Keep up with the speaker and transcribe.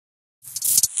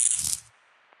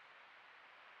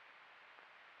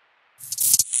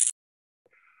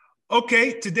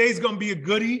Okay, today's gonna be a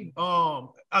goodie.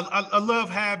 I love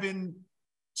having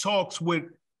talks with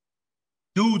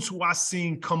dudes who I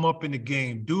seen come up in the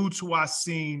game, dudes who I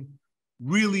seen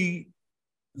really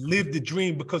live the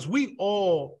dream, because we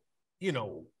all,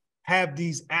 have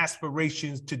these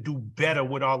aspirations to do better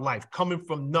with our life, coming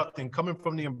from nothing, coming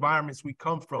from the environments we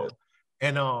come from.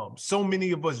 And so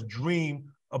many of us dream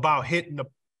about hitting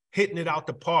it out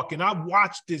the park. And I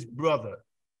watched this brother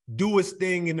do his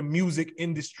thing in the music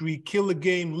industry, kill a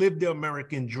game, live the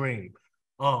American dream.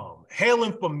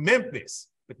 Hailing from Memphis,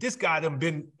 but this guy done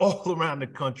been all around the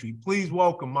country. Please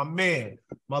welcome my man,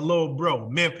 my little bro,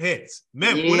 Memphitz.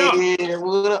 What up? Yeah,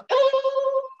 what up?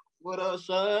 What up,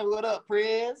 Sean? What up,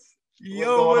 Prince?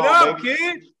 Yo, what up,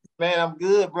 kid? Man, I'm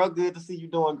good, bro. Good to see you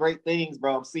doing great things,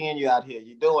 bro. I'm seeing you out here.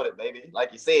 You doing it, baby.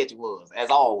 Like you said you was,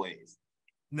 as always.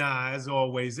 Nah, as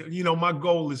always. My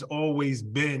goal has always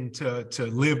been to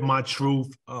live my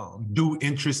truth, do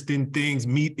interesting things,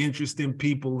 meet interesting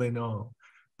people, and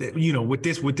with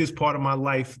this part of my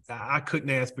life, I couldn't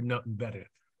ask for nothing better.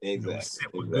 Exactly.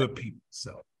 Sit with good people.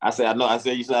 So I said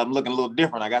you said I'm looking a little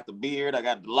different. I got the beard, I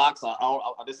got the locks.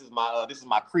 This is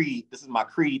my Creed. This is my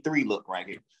Creed 3 look right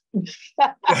here. Nah,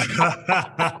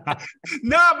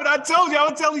 but I told you, I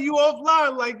was telling you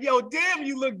offline, like, yo, damn,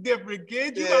 you look different,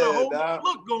 kid. You got a whole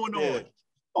look going on.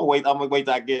 I'm gonna wait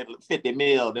till I get 50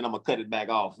 mil, then I'm gonna cut it back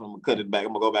off. I'm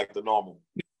gonna go back to normal.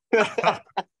 Nah,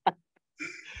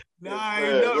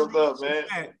 what's up, man?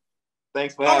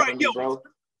 Thanks for having me, bro.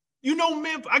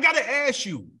 Memphis, I gotta ask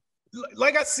you,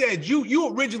 like I said,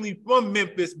 you originally from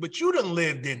Memphis, but you done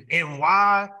lived in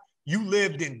NY, you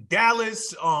lived in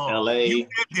Dallas, LA. You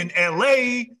lived in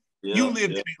LA, you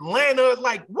lived in Atlanta.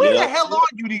 Like, where the hell are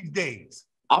you these days?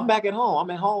 I'm back at home. I'm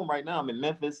at home right now. I'm in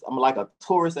Memphis. I'm like a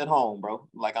tourist at home, bro.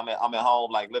 Like I'm at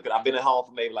home. Like, I've been at home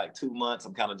for maybe like 2 months.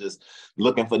 I'm kind of just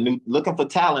looking for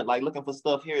talent, like looking for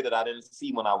stuff here that I didn't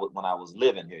see when I was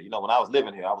living here. When I was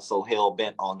living here, I was so hell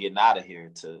bent on getting out of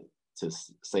here to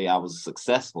say I was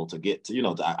successful, to get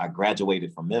to, I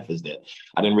graduated from Memphis, that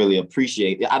I didn't really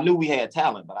appreciate it. I knew we had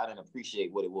talent, but I didn't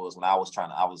appreciate what it was when I was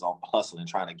on hustling,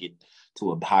 trying to get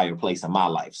to a higher place in my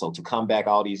life. So to come back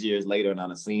all these years later, and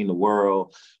I've seen the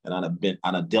world, and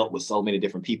I've dealt with so many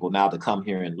different people, now to come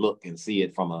here and look and see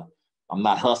it from I'm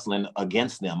not hustling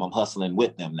against them, I'm hustling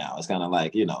with them now. It's kind of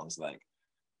like, it's like,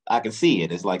 I can see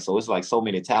it. It's like so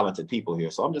many talented people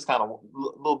here. So I'm just kind of a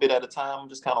little bit at a time. I'm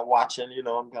just kind of watching,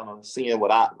 I'm kind of seeing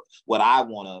what I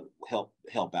want to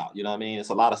help out. You know what I mean? It's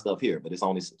a lot of stuff here, but it's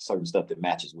only certain stuff that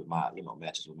matches with my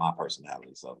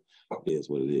personality. So it is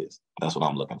what it is. That's what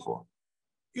I'm looking for.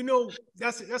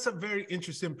 That's a very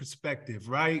interesting perspective,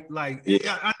 right? Like,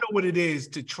 yeah. I know what it is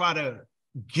to try to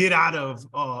get out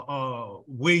of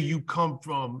where you come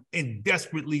from and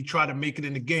desperately try to make it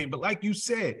in the game. But like you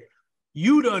said,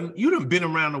 you done been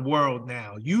around the world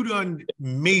now. You done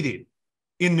made it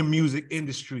in the music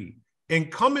industry, and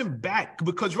coming back,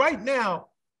 because right now,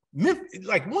 Memphis,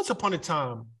 like once upon a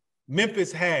time,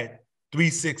 Memphis had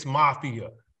 3-6 Mafia,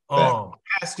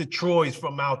 Pastor Troy's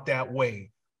from out that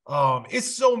way.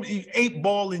 It's so many, 8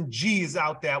 Ball and G is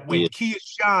out that way. Kia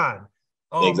Shine,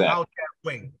 out that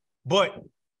way. But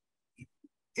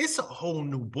it's a whole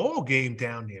new ball game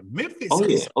down there. Memphis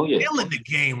is killing the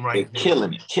game right now.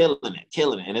 Killing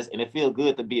it. And it feels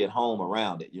good to be at home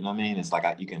around it. You know what I mean? It's like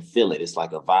you can feel it. It's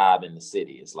like a vibe in the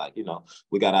city. It's like,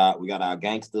 we got our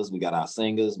gangsters, we got our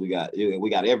singers, we got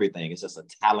everything. It's just a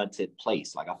talented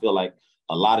place. Like, I feel like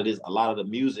a lot of the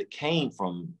music came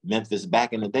from Memphis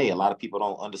back in the day. A lot of people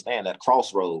don't understand that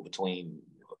crossroad between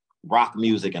rock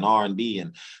music and R&B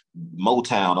and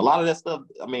Motown. A lot of that stuff,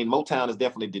 I mean, Motown is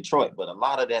definitely Detroit, but a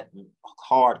lot of that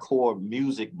hardcore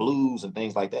music, blues and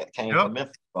things like that came from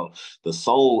Memphis. So the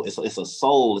soul, it's a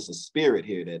soul, it's a spirit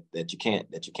here that you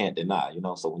can't deny,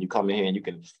 So when you come in here, and you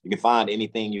can find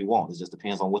anything you want. It just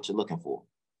depends on what you're looking for.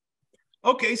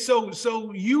 Okay,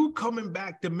 so you coming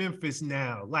back to Memphis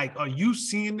now, like, are you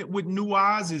seeing it with new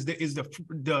eyes? Is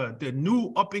the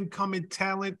new up and coming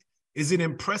talent, is it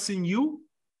impressing you?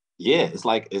 Yeah, it's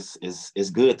like it's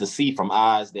good to see from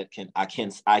eyes that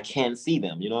I can see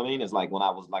them. You know what I mean? It's like when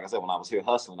I was here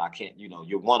hustling, I can't,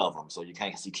 you're one of them, so you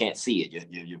can't see it.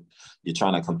 You're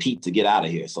trying to compete to get out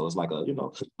of here. So it's like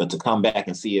but to come back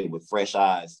and see it with fresh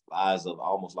eyes of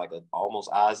almost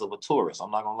eyes of a tourist.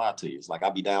 I'm not gonna lie to you. It's like I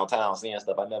be downtown seeing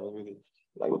stuff I never really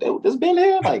like. This been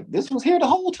here? Like, this was here the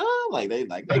whole time? Like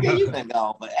you've been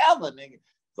gone forever, nigga.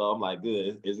 So I'm like,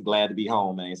 good. It's glad to be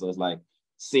home, man. So it's like,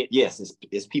 Yes,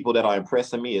 it's people that are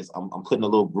impressing me. I'm putting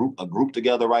a group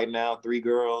together right now, 3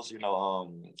 girls. You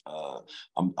know,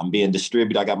 I'm being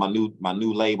distributed. I got my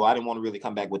new label. I didn't want to really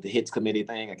come back with the hits committee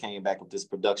thing. I came back with this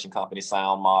production company,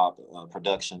 Sound Mob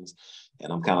Productions,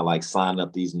 and I'm kind of like signing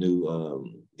up these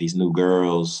new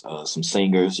girls, some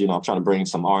singers. You know, I'm trying to bring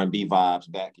some R&B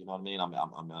vibes back. You know what I mean?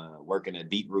 I'm working at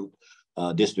Beatroot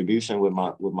distribution with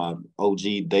my OG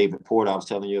David Porter I was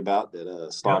telling you about that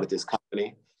started this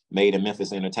company. Made in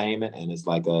Memphis Entertainment, and it's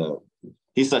like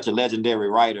he's such a legendary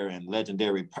writer and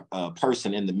legendary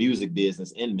person in the music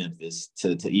business in Memphis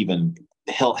to even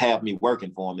help have me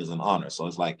working for him is an honor. So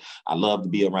it's like I love to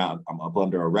be around. I'm up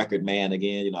under a record man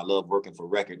again. You know, I love working for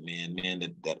record men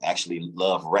that actually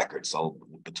love records. So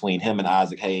between him and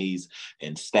Isaac Hayes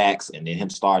and Stax, and then him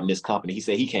starting this company, he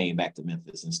said he came back to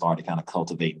Memphis and started kind of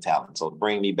cultivating talent. So to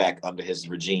bring me back under his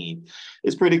regime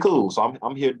is pretty cool. So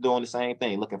I'm here doing the same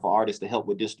thing, looking for artists to help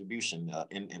with distribution,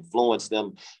 and influence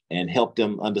them and help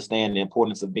them understand the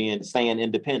importance of staying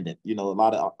independent. You know, a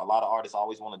lot of artists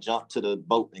always want to jump to the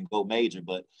boat and go major,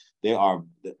 but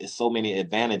there's so many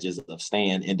advantages of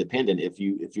staying independent if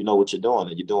you know what you're doing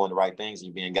and you're doing the right things and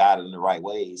you're being guided in the right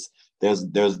ways. There's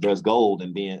gold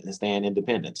in staying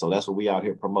independent. So that's what we out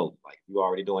here promote. Like, you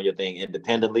already doing your thing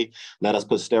independently, let us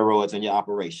put steroids in your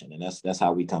operation, and that's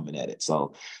how we coming at it.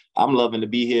 So I'm loving to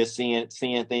be here, seeing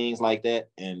things like that,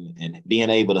 and being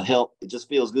able to help. It just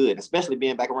feels good, especially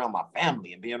being back around my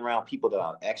family and being around people that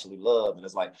I actually love. And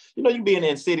it's like, you know, you being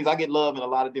in cities, I get love in a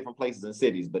lot of different places in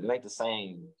cities, but it ain't the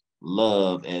same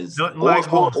love as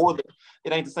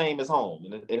it ain't the same as home.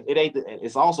 And it ain't.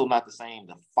 It's also not the same.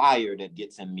 The fire that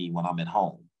gets in me when I'm at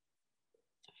home,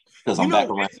 because I'm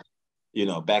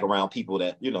back around people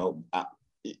that, you know,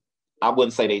 I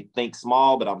wouldn't say they think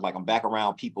small, but I'm back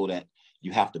around people that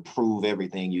you have to prove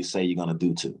everything you say you're gonna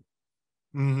do to.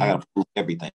 Mm-hmm. I gotta prove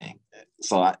everything.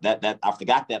 So I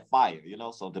forgot that fire, you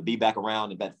know. So to be back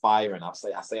around that fire, and I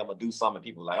say I'm gonna do something,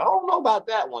 people are like, I don't know about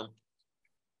that one.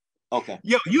 Okay.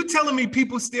 Yo, you telling me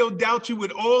people still doubt you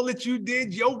with all that you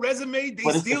did, your resume?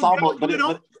 It's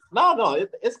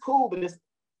cool, but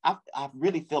I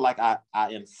really feel like I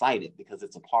incite it because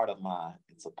it's a part of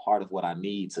what I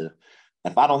need to.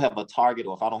 If I don't have a target,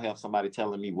 or if I don't have somebody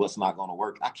telling me what's not going to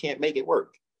work, I can't make it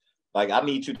work. Like, I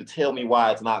need you to tell me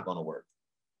why it's not going to work.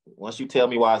 Once you tell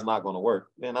me why it's not going to work,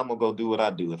 then I'm gonna go do what I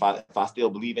do. If I still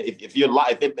believe it, if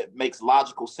it makes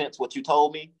logical sense what you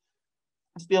told me,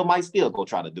 I might go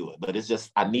try to do it. But it's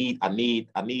just I need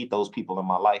those people in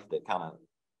my life that kind of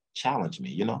challenge me,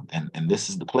 you know. And this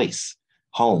is the place,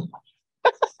 home.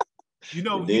 you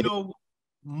know,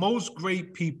 most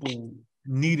great people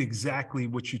need exactly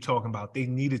what you're talking about. They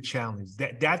need a challenge.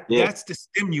 That's the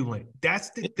stimulant. That's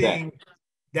the thing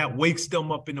that wakes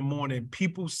them up in the morning.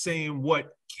 People saying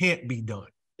what can't be done.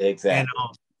 Exactly.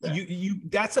 And you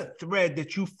that's a thread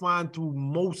that you find through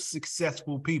most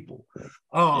successful people.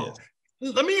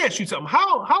 Let me ask you something.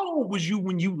 How old was you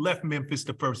when you left Memphis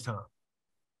the first time?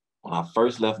 When I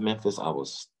first left Memphis, I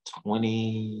was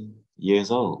 20 years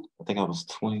old. I think I was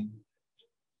 20.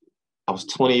 I was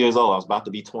 20 years old. I was about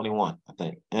to be 21, I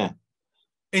think. Yeah.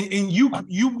 And you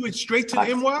went straight to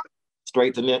NY?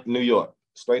 Straight to New York.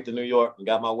 Straight to New York, and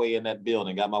got my way in that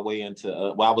building. Got my way into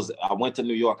I went to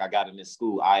New York. I got in this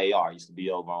school, IAR. Used to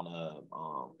be over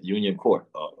on Union Court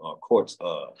courts.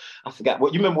 I forgot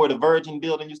what you remember where the Virgin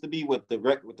building used to be with the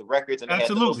records, and they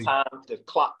absolutely had those times, the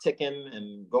clock ticking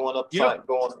and going up. Yep.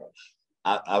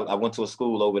 I went to a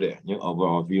school over there, over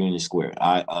on Union Square.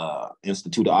 I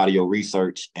Institute of Audio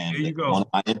Research, and there you go.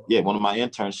 One of my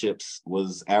internships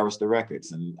was Arista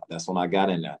Records, and that's when I got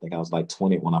in there. I think I was like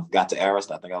 20 when I got to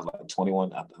Arista. I think I was like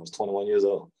 21. I was 21 years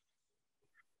old.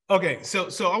 Okay, so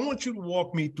I want you to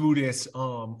walk me through this a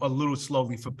little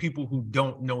slowly for people who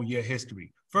don't know your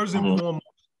history. First and foremost,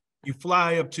 you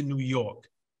fly up to New York.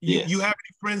 You have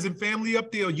any friends and family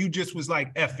up there, or you just was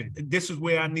like, F it, this is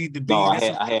where I need to be? No,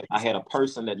 I had a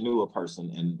person that knew a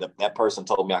person, and that person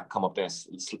told me I could come up there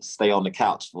and stay on the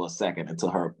couch for a second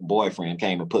until her boyfriend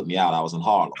came and put me out. I was in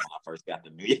Harlem when I first got to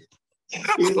New York.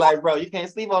 He's like, bro, you can't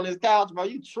sleep on this couch, bro.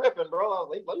 You tripping, bro. I was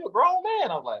like, you're a grown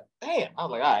man. I was like, damn. I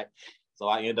was like, all right. So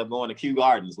I ended up going to Kew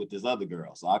Gardens with this other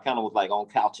girl. So I kind of was like on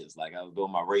couches, like I was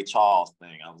doing my Ray Charles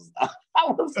thing.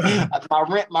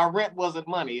 My rent wasn't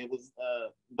money; it was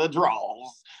the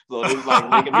draws. So it was like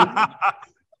making me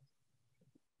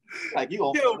like you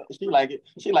gonna. She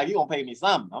like you gonna pay me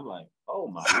something. I'm like, oh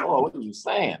my Lord, what are you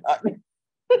saying? What are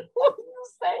you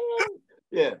saying?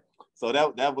 Yeah. So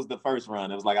that was the first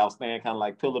run. It was like I was staying kind of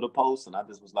like pillar to post, and I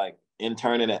just was like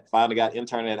finally got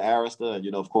interning at Arista.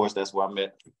 And, of course, that's where I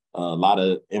met a lot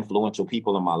of influential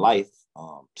people in my life,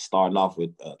 starting off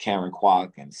with Karen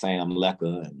Kwok and Sam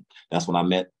Lecca. And that's when I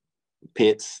met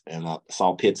Pitts, and I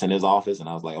saw Pitts in his office, and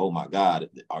I was like, oh my God,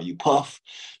 are you Puff?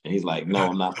 And he's like, no,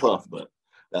 I'm not Puff, but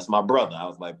that's my brother. I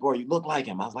was like, boy, you look like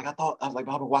him. I was like, I've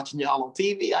been watching y'all on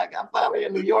TV. I got finally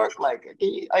in New York. Like,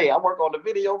 hey, I work on the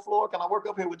video floor. Can I work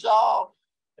up here with y'all?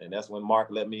 And that's when Mark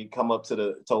let me come up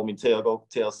told me, go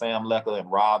tell Sam Lecca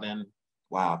and Robin.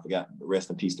 Wow, I forgot. Rest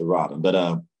in peace to Robin.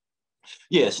 But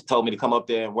yeah, she told me to come up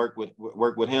there and work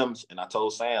with him. And I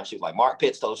told Sam, she was like, Mark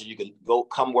Pitts told you could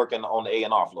come working on the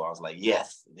A&R floor. I was like,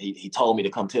 yes. He told me to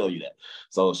come tell you that.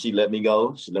 So she let me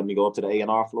go. She let me go up to the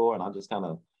A&R floor, and I just kind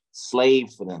of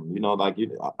slaved for them. I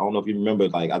don't know if you remember,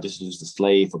 like I just used to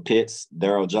slave for Pitts,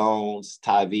 Daryl Jones,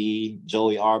 Ty V,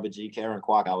 Joey Arbogee, Karen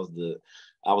Kwok.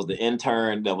 I was the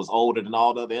intern that was older than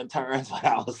all the other interns. Like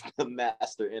I was the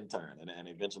master intern, and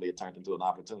eventually it turned into an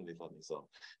opportunity for me. So,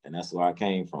 and that's where I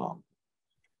came from.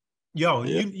 Yo,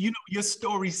 yeah. you know, your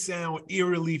stories sound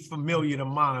eerily familiar to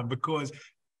mine, because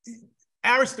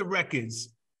Arista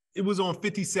Records, it was on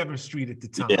 57th Street at the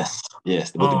time.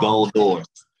 Yes, with the gold doors.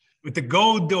 With the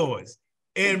gold doors.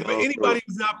 And for anybody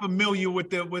who's not familiar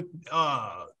with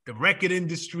the record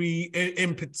industry,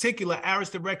 in particular,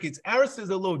 Arista Records, Arista is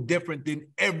a little different than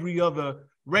every other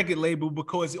record label,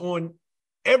 because on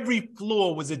every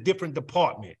floor was a different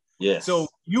department. Yes. So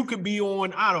you could be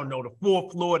on, I don't know, the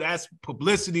 4th floor, that's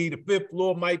publicity. The 5th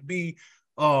floor might be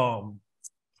promo.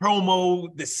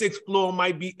 The 6th floor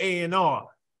might be A&R.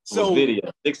 So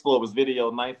video. 6th floor was video.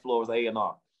 9th floor was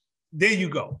A&R. There you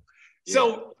go. Yeah.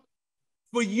 So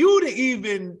for you to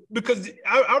even, because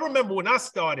I remember when I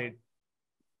started,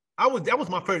 that was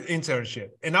my first internship,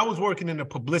 and I was working in the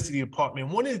publicity department.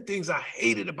 One of the things I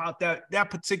hated about that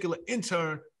particular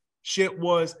internship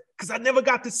was because I never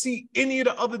got to see any of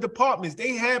the other departments.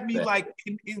 They had me like,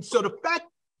 so the fact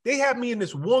they had me in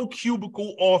this one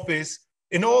cubicle office,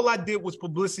 and all I did was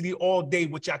publicity all day,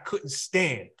 which I couldn't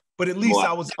stand. But at least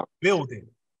I was in the building.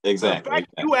 Exactly. So the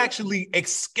fact you actually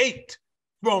escaped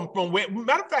from where,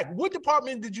 matter of fact, what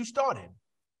department did you start in?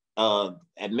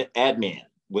 Admin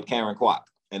with Karen Kwok.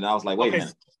 And I was like, wait a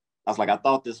minute. I was like, I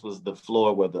thought this was the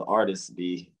floor where the artists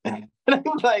be. And I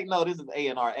was like, no, this is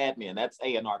A&R admin. That's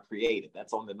A&R creative.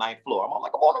 That's on the 9th floor. I'm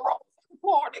like, I'm on the wrong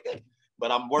floor, nigga.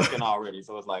 But I'm working already.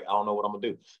 So it's like, I don't know what I'm gonna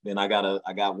do. Then I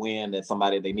got wind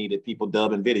that they needed people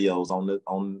dubbing videos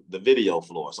on the video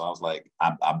floor. So I was like,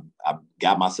 I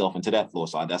got myself into that floor.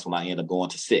 So that's when I ended up going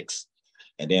to 6.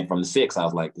 And then from the 6, I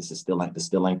was like, this still ain't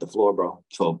the floor, bro.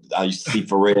 So I used to see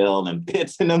Pharrell and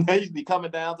Pitts and them. They used to be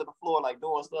coming down to the floor, like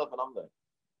doing stuff. And I'm like,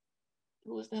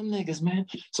 who is them niggas, man?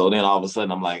 So then all of a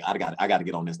sudden, I'm like, I got to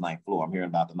get on this 9th floor. I'm hearing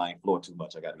about the 9th floor too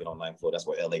much. I got to get on 9th floor. That's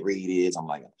where L.A. Reid is. I'm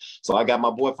like, so I got my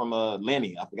boy from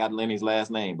Lenny. I forgot Lenny's last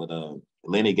name, but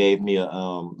Lenny gave me a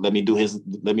let me do his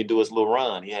little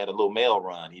run. He had a little mail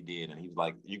run he did, and he was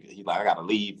like, I gotta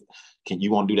leave.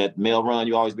 You want to do that mail run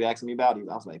you always be asking me about? I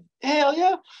was like, hell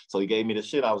yeah. So he gave me the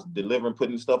shit. I was delivering,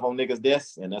 putting stuff on niggas'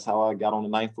 desks, and that's how I got on the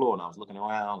 9th floor. And I was looking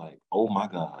around like, oh my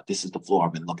God, this is the floor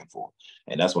I've been looking for.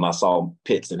 And that's when I saw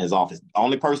Pitts in his office. The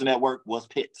only person at work was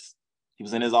Pitts. He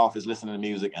was in his office listening to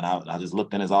music, and I just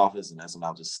looked in his office, and that's when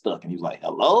I was just stuck. And he was like,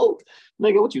 hello?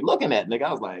 Nigga, what you looking at, nigga?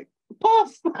 I was like,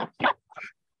 Puff.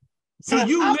 So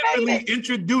you literally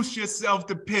introduced yourself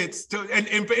to Pitts.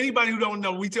 And for anybody who don't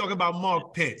know, we talk about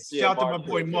Mark Pitts. Yeah, shout out to my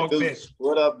boy Mark Pitts.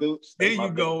 What up, Gooch? There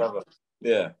you go. Brother.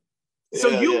 Yeah.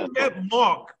 So you met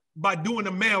Mark by doing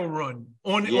a mail run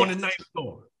on the 9th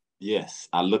floor. Yes,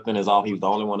 I looked in his office. He was the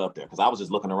only one up there because I was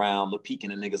just looking around,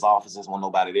 peeking in niggas' offices. Wasn't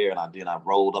nobody there, and I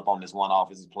rolled up on this one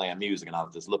office playing music, and I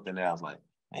was just looking in there. I was like,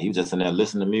 and he was just in there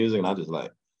listening to music, and I just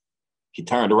like, he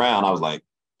turned around. I was like,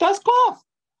 that's Puff.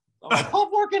 I'm like, Puff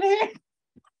working here.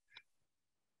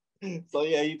 So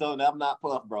yeah, he told me I'm not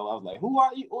Puff, bro. I was like, who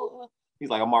are you? He's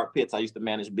like, I'm Mark Pitts. I used to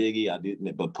manage Biggie. I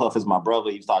didn't, but Puff is my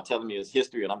brother. He started telling me his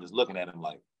history, and I'm just looking at him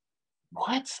like,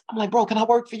 what? I'm like, bro, can I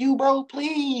work for you, bro?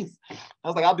 Please. I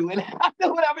was like, I'll do anything. I'll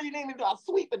do whatever you need me to do. I'll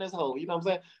sweep in this hole. You know what I'm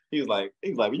saying? He was like,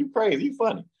 well, you crazy, you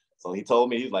funny. So he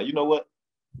told me, he's like, you know what?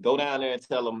 Go down there and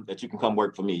tell him that you can come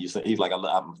work for me. He's like,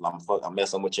 I'm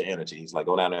messing with your energy. He's like,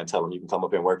 go down there and tell him you can come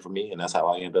up here and work for me. And that's how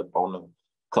I ended up on the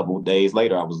couple of days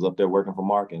later. I was up there working for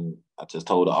Mark, and I just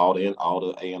told all the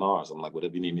A&Rs, I'm like,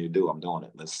 whatever you need me to do, I'm doing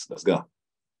it. Let's go.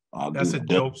 That's a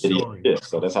dope story. Yeah,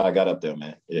 so that's how I got up there,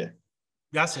 man. Yeah.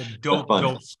 That's a dope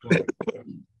story.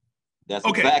 That's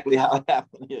exactly how it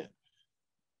happened.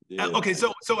 Yeah. Okay,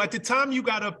 so at the time you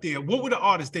got up there, what were the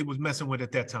artists they was messing with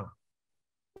at that time?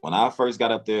 When I first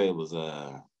got up there, it was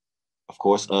of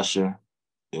course Usher.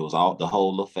 It was all the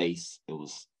whole little face. It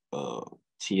was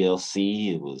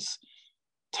TLC. It was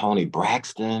Tony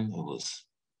Braxton. It was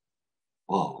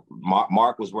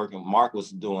Mark was working. Mark was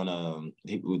doing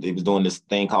he was doing this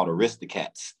thing called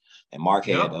Aristocats, and Mark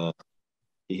had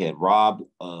he had Rob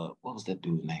what was that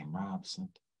dude's name? Rob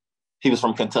something. He was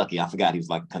from Kentucky. I forgot he was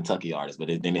like a Kentucky artist, but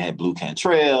then they had Blue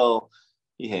Cantrell.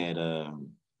 He had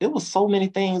it was so many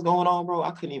things going on, bro. I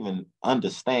couldn't even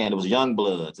understand. It was Young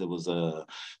Bloods. It was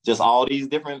just all these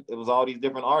different. It was all these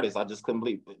different artists. I just couldn't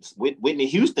believe it. Whitney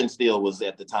Houston still was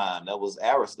at the time. That was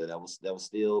Arista. That was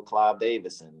still Clive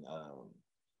Davis, and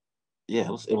yeah,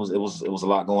 it was a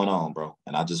lot going on, bro.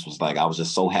 And I just was like, I was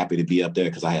just so happy to be up there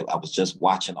because I was just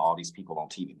watching all these people on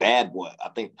TV. Bad Boy, I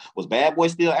think, was Bad Boy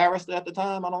still Arista at the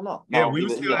time? I don't know. Yeah, we were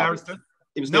still Arista.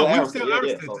 He was still we Arista. were still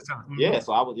Arista at the time. Yeah,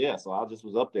 so I just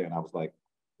was up there and I was like,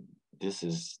 this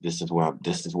is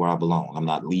where I belong. I'm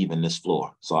not leaving this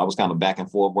floor. So I was kind of back and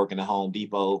forth working at Home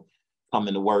Depot,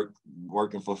 coming to work,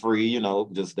 working for free, you know,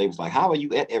 just they was like, how are you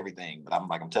at everything? But I'm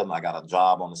like, I'm telling them I got a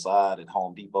job on the side at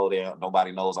Home Depot there.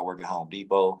 Nobody knows I work at Home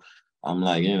Depot. I'm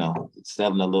like, you know,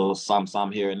 selling a little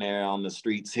some here and there on the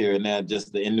streets here and there,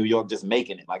 just in New York, just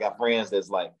making it. I got friends that's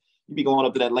like, you be going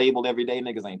up to that label every day,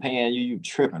 niggas ain't paying you, you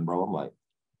tripping, bro. I'm like,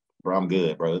 bro, I'm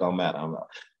good, bro. It don't matter.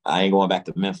 I ain't going back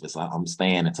to Memphis. I'm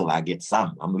staying until I get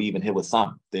something. I'm leaving here with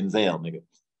something. Denzel, nigga.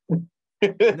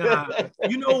 Nah,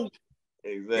 you know,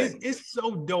 exactly. It's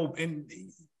so dope. And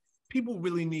people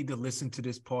really need to listen to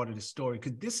this part of the story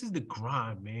because this is the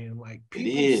grind, man. Like,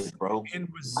 people it is, bro.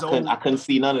 I couldn't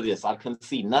see none of this. I couldn't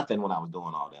see nothing when I was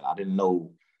doing all that. I didn't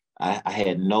know. I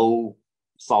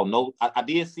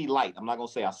did see light. I'm not gonna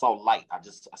say I saw light.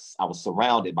 I was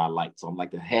surrounded by light. So I'm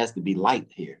like, there has to be light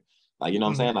here. Like, you know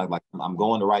what I'm saying? Like I'm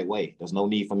going the right way. There's no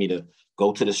need for me to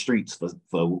go to the streets for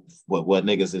what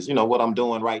niggas is, you know, what I'm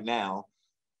doing right now,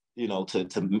 you know,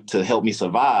 to help me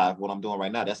survive what I'm doing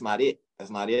right now. That's not it. That's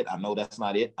not it. I know that's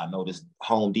not it. I know this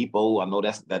Home Depot. I know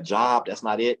that's that job. That's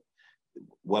not it.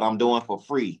 What I'm doing for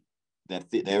free.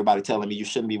 Everybody telling me you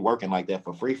shouldn't be working like that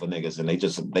for free for niggas.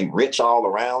 And they rich all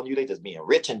around you. They just being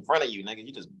rich in front of you, nigga.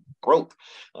 You just broke.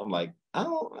 I'm like,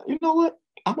 you know what?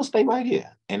 I'm gonna stay right here.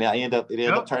 And it ended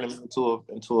up turning me into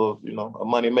a you know, a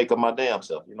money maker my damn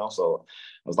self, you know. So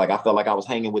I was like, I felt like I was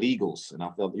hanging with eagles. And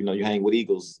I felt, you know, you hang with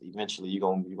eagles, eventually you're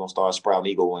gonna start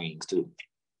sprouting eagle wings too.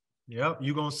 Yep,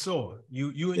 you're gonna soar.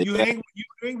 You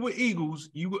hang with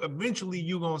eagles, you eventually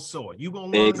you're gonna soar. You're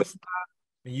gonna learn to fly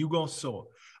and you're gonna soar.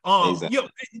 Yo,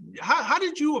 how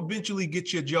did you eventually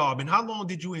get your job and how long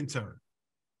did you intern?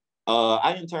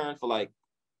 I interned for I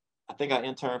think I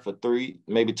interned for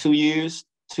 2 years,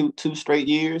 two straight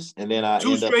years, and then I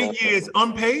two straight years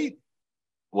unpaid.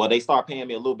 Well, they start paying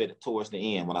me a little bit towards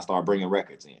the end when I started bringing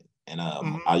records in, and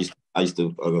I used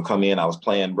to come in. I was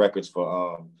playing records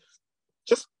for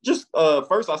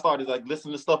first I started like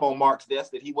listening to stuff on Mark's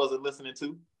desk that he wasn't listening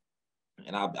to,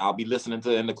 and I'll be listening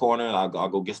to in the corner, and I'll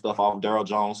go get stuff off Daryl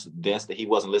Jones' desk that he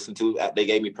wasn't listening to. They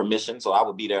gave me permission, so I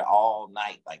would be there all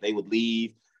night. Like they would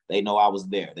leave. They know I was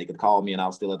there. They could call me and I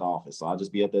was still at the office. So I'll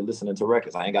just be up there listening to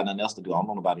records. I ain't got nothing else to do. I don't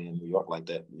know nobody in New York like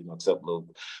that, you know, except little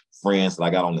friends that I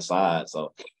got on the side.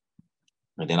 So,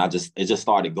 and then it just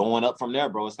started going up from there,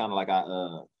 bro. It's kind of like I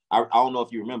don't know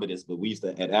if you remember this, but we used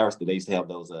to, at Arista, they used to have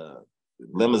those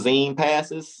limousine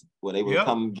passes where they would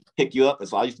come pick you up. And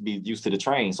so I used to be used to the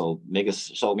train. So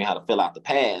niggas showed me how to fill out the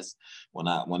pass when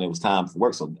it was time for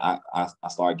work. So I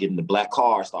started getting the black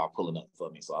car start pulling up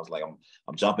for me. So I was like,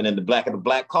 I'm jumping in the back of the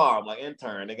black car. I'm like,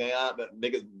 intern,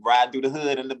 niggas ride through the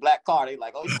hood in the black car. They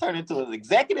like, oh, you turn into an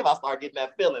executive. I start getting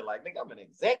that feeling like, nigga, I'm an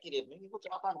executive. Nigga, what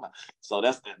y'all talking about? So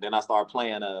then I started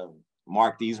playing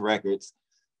Mark these records.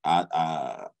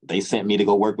 They sent me to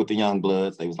go work with the Young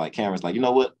Bloods. They was like, Cameron's like, you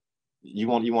know what? You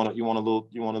want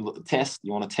a test?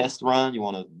 You want a test run? You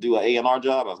want to do an A&R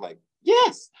job? I was like,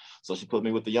 yes. So she put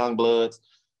me with the Young Bloods.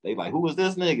 They like, who is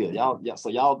this nigga?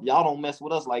 Y'all don't mess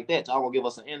with us like that. Y'all gonna give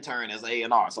us an intern as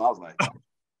A&R. So I was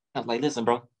like, listen,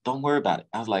 bro, don't worry about it.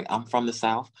 I was like, I'm from the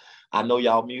South. I know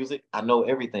y'all music. I know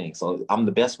everything. So I'm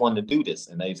the best one to do this.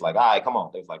 And they was like, all right, come on.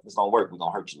 They was like, this don't work. We're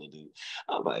gonna hurt you, little dude.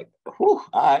 I was like, whew,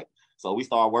 all right. So we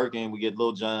start working. We get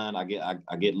Lil Jon. I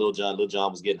get Lil Jon. Lil Jon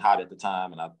was getting hot at the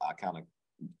time, and I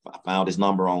found his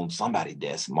number on somebody's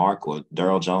desk, Mark or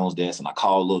Daryl Jones' desk, and I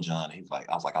called Lil Jon. He was like,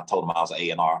 I told him I was an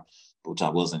A&R, which I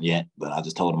wasn't yet, but I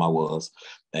just told him I was,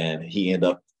 and he ended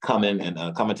up coming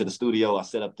to the studio. I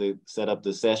set up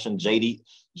the session. JD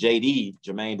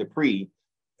Jermaine Dupri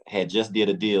had just did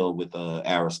a deal with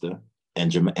Arista.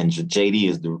 And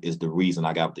JD is the reason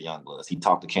I got with the Young Bloods. He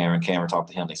talked to Karen. Karen talked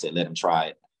to him. They said, let him try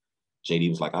it. JD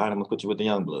was like, all right, I'm gonna put you with the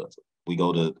Young Bloods. We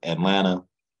go to Atlanta.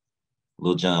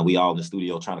 Lil Jon, we all in the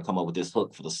studio trying to come up with this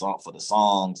hook for the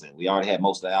songs, and we already had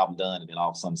most of the album done. And then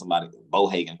all of a sudden, somebody, Bo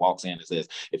Hagen, walks in and says,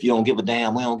 "If you don't give a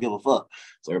damn, we don't give a fuck."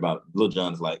 So everybody, Lil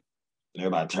Jon's like, and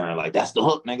everybody turned like, "That's the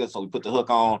hook, nigga." So we put the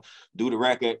hook on, do the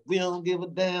record. We don't give a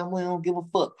damn, we don't give a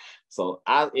fuck. So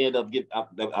I end up they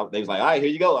was like, "All right,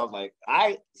 here you go." I was like, "All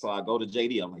right." So I go to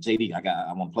JD. I'm like, "JD,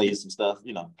 I want to play you some stuff,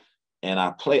 you know." And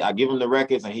I give him the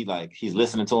records, and he's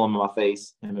listening to them in my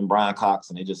face, him and Brian Cox,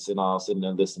 and they just sitting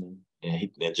there listening.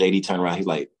 And JD turned around, he's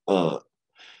like,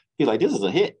 "This is a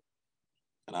hit."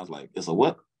 And I was like, "It's a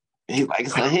what?" And he's like,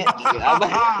 "It's a hit." I was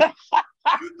like,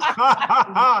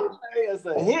 "It's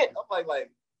a hit." I'm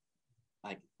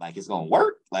like it's gonna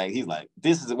work. Like he's like,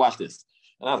 "This is it, watch this."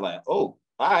 And I was like, "Oh,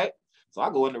 all right." So I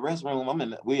go in the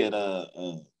restroom. We at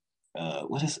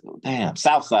what is it? Damn,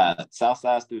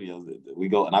 Southside Studios. We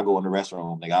go and I go in the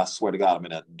restroom. Nigga, I swear to God, I'm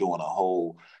in there doing a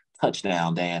whole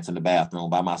touchdown dance in the bathroom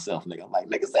by myself. Nigga, I'm like,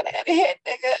 "Nigga said they had a hit,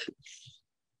 nigga."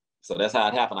 So that's how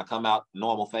it happened. I come out,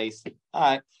 normal face. All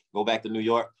right, go back to New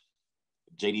York.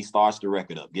 JD starts the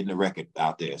record up, getting the record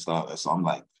out there. So I'm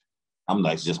like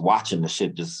just watching the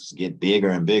shit just get bigger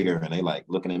and bigger. And they like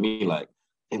looking at me like,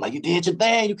 "You did your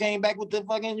thing. You came back with the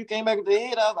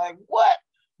hit." I was like, "What?"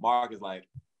 Mark is like,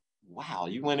 "Wow,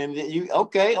 you went in,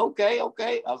 okay. I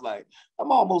was like,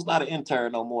 "I'm almost not an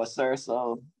intern no more, sir.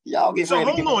 So y'all get ready."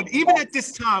 So hold on, even at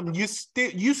this time, you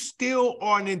still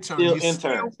are an intern.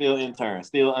 Still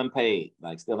unpaid,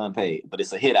 still unpaid. But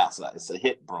it's a hit outside. It's a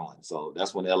hit brewing. So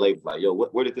that's when LA was like, "Yo,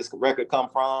 where did this record come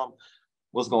from?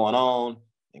 What's going on?"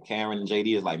 And Karen and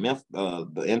JD is like,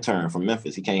 the intern from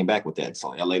Memphis, he came back with that.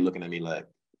 So LA looking at me like,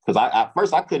 because at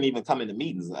first I couldn't even come into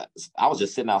meetings. I was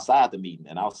just sitting outside the meeting,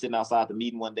 and I was sitting outside the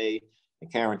meeting one day,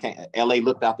 and Karen came. LA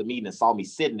looked out the meeting and saw me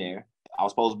sitting there.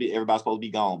 Everybody's supposed to be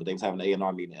gone, but they was having an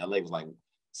A&R meeting. LA was like,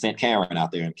 sent Karen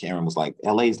out there, and Karen was like,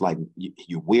 "LA's like,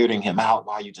 you're weirding him out.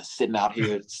 Why are you just sitting out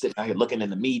here looking in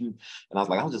the meeting?" And I was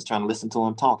like, "I was just trying to listen to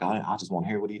him talk. I just want to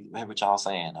hear what y'all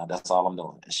saying. That's all I'm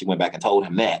doing." And she went back and told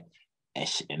him that.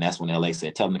 And that's when LA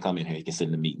said, "Tell him to come in here. He can sit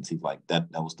in the meetings." He's like,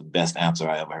 that was the best answer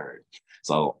I ever heard.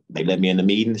 So they let me in the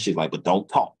meeting. She's like, "But don't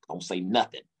talk. Don't say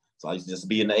nothing." So I used to just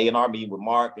be in the A&R meeting with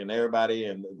Mark and everybody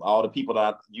and all the people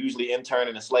that I usually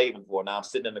interning and slaving for. Now I'm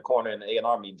sitting in the corner in the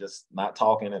A&R meeting, just not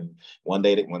talking. And one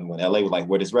day when LA was like,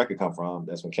 "Where this record come from?"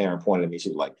 That's when Karen pointed at me. She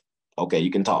was like, "Okay,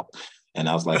 you can talk." And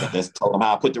I was like, I just told him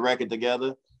how I put the record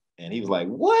together. And he was like,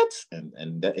 "What?"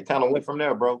 And it kind of went from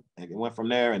there, bro. It went from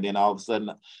there. And then all of a sudden,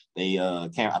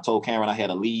 I told Karen I had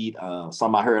a lead,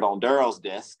 something I heard on Daryl's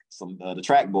desk, the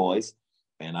Track Boys.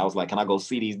 And I was like, "Can I go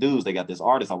see these dudes? They got this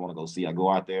artist I want to go see." I go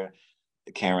out there.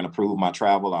 Karen approved my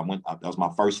travel. That was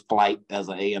my first flight as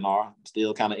an A&R. I'm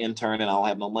still kind of interning. I don't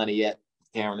have no money yet.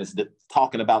 Karen is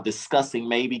talking about discussing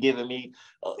maybe giving me,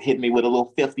 hitting me with a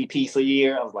little 50 piece a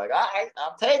year. I was like, "All right,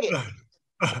 I'll take it."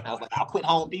 I was like, "I'll quit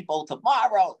Home Depot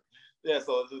tomorrow." Yeah,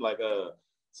 so it's just like,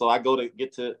 so I go to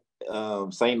get to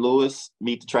St. Louis,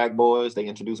 meet the Track Boys. They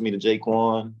introduced me to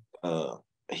Jaquan.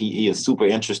 He is a super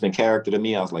interesting character to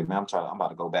me. I was like, "Man, I'm about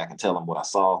to go back and tell him what I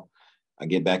saw." I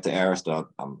get back to Arista.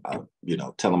 I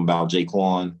tell them about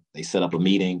Jaquan. They set up a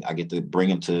meeting. I get to bring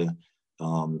him to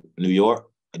New York.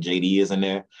 JD is in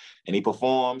there, and he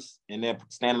performs, and they're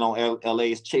standing on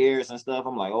LA's chairs and stuff.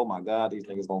 I'm like, "Oh my God, these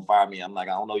niggas gonna fire me." I'm like,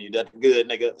 "I don't know you that good,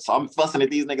 nigga." So I'm fussing at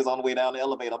these niggas on the way down the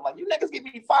elevator. I'm like, "You niggas get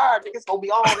me fired. Niggas gonna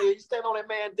be on there. You stand on that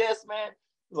man's desk, man."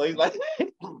 So he's like,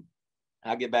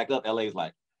 I get back up. LA's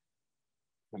like,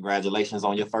 "Congratulations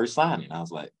on your first signing." I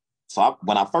was like,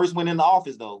 when I first went in the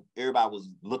office, though, everybody was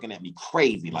looking at me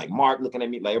crazy. Like Mark looking at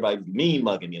me, like everybody mean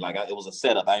mugging me. Like it was a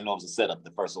setup. I didn't know it was a setup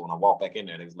at first. So when I walked back in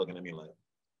there, they was looking at me like.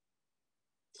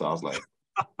 So I was like,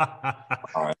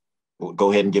 "All right, well,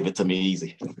 go ahead and give it to me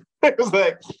easy." It was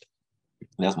like,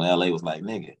 that's when LA was like,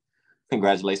 "Nigga,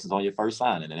 congratulations on your first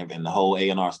signing." And the whole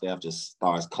A&R staff just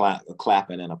starts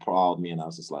clapping and applauding me. And I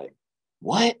was just like,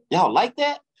 "What? Y'all like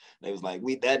that?" They was like,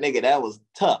 that was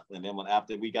tough." And then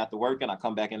after we got to working, I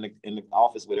come back in the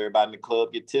office with everybody in the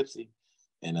club, get tipsy.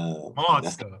 And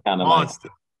that's kind of like,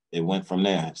 it went from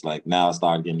there. It's like now I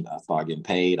started getting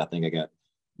paid. I think I got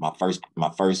my first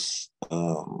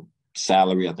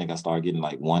salary. I think I started getting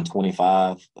like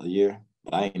 $125 a year,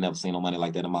 but I ain't never seen no money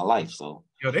like that in my life. So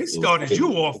they started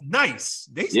you off nice.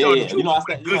 They started you off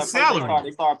with a good salary.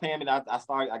 They started paying me. I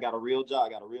got a real job. I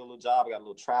got a real little job. I got a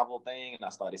little travel thing, and they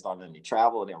started letting me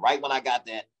travel. And then right when I got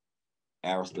that,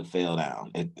 Arista fell down.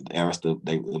 It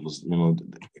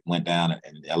went down,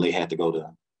 and LA had to go to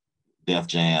Def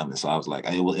Jam, and so I was like,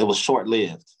 it was short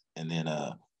lived. And then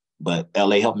but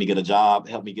LA helped me get a job,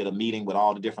 helped me get a meeting with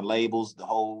all the different labels, the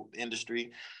whole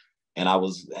industry. and I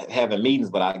was having meetings,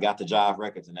 but I got to Jive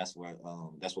Records, and that's where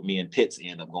me and Pitts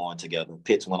ended up going together.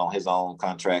 Pitts went on his own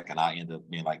contract, and I ended up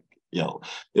being like, yo,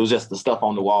 it was just the stuff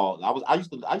on the wall. I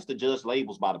used to judge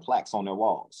labels by the plaques on their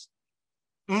walls.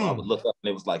 So I would look up, and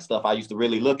it was like stuff I used to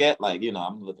really look at. Like, you know,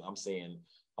 I'm seeing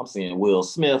Will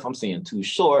Smith, I'm seeing Too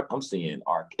Short, I'm seeing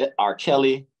R.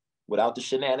 Kelly without the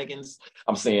shenanigans.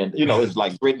 I'm seeing, you know, it's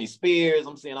like Britney Spears.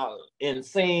 I'm seeing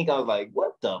NSYNC. I was like,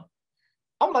 what the?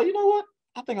 I'm like, you know what?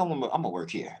 I think I'm gonna work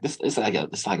here. It's like a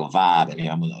vibe in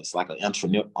here. It's like an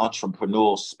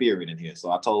entrepreneurial spirit in here.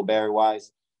 So I told Barry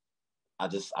Weiss, I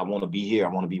want to be here. I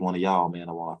want to be one of y'all, man.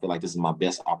 I feel like this is my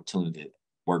best opportunity to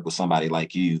work with somebody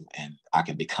like you, and I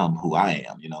can become who I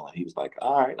am, you know. And he was like,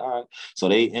 all right. So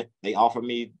they offered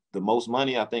me the most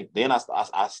money. I think then I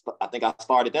think I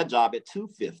started that job at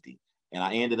 $250, and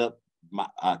I ended up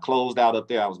I closed out up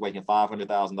there. I was making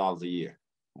 $500,000 a year.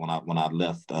 When I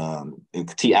left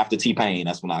after T-Pain,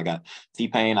 that's when I got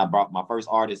T-Pain. I brought my first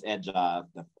artist at Jive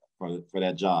for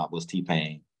that job was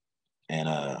T-Pain, and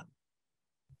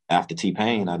after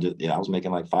T-Pain, I was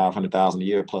making like $500,000 a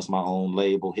year plus my own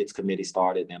label. Hits Committee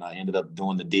started, and I ended up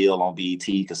doing the deal on BET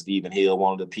because Stephen Hill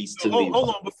wanted a piece too. Hold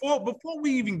on, before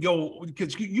we even go,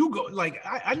 because you go like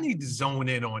I need to zone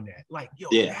in on that. Like, yo,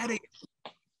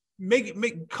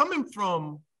 coming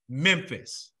from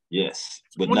Memphis, yes,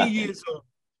 with 20 years old.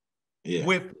 Yeah.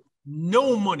 With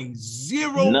no money,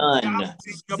 none.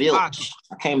 In your pocket.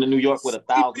 I came to New York with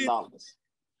 $1,000.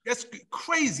 That's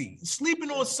crazy.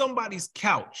 Sleeping on somebody's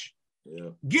couch,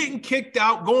 getting kicked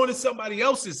out, going to somebody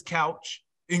else's couch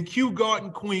in Kew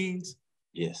Garden, Queens.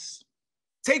 Yes.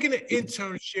 Taking an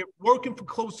internship, working for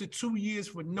close to 2 years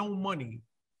for no money.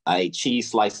 I ate cheese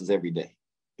slices every day.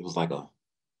 It was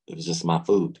just my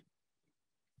food.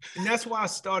 And that's why I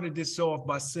started this off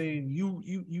by saying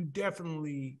you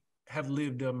definitely have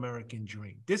lived the American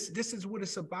dream. This is what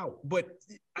it's about. But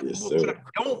what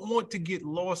I don't want to get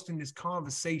lost in this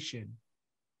conversation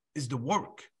is the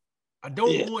work. I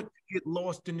don't want to get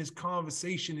lost in this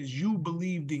conversation is you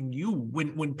believed in you.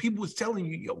 When people was telling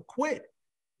you, yo, quit.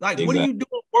 Like, what are you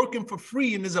doing working for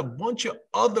free? And there's a bunch of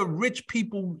other rich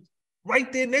people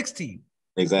right there next to you.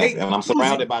 Exactly. And I'm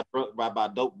surrounded by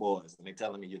dope boys, and they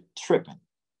telling me you're tripping.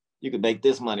 You could make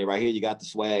this money right here. You got the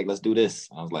swag. Let's do this.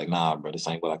 I was like, nah, bro, this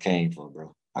ain't what I came for,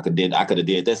 bro. I could have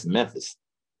did this in Memphis.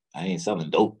 I ain't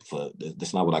selling dope for this.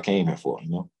 That's not what I came here for,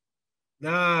 you know?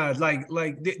 Nah,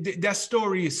 that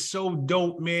story is so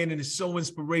dope, man, and it's so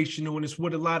inspirational, and it's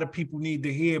what a lot of people need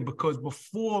to hear, because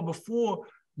before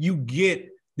you get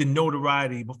the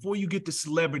notoriety, before you get the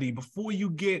celebrity, before you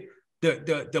get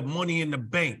the money in the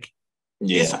bank,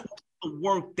 it's the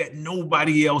work that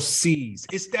nobody else sees.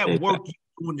 It's that work you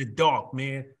do in the dark,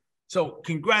 man. So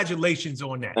congratulations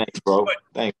on that.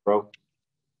 Thanks, bro.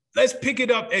 Let's pick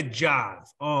it up at Jive.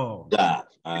 Jive.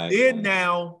 Right. There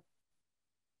now,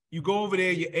 you go over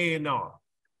there, you're A&R.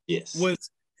 Yes.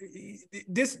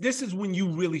 This is when you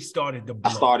really started to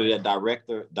blow. I started as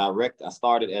director of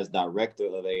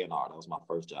A&R. That was my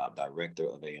first job, director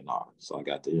of A&R. So I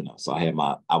got to, so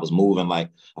I was moving I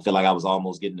feel like I was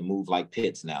almost getting to move like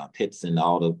Pitts now. Pitts and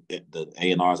all the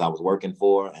A&Rs I was working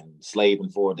for and slaving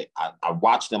for. I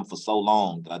watched them for so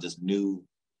long that I just knew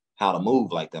how to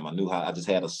move like them. I just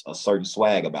had a certain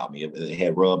swag about me. It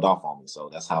had rubbed off on me. So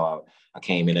that's how I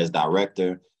came in as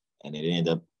director, and it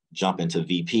ended up jumping to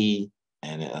VP.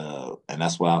 And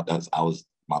that's why I was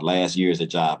my last years at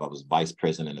Jive. I was vice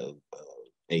president of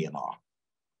A&R.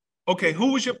 Okay,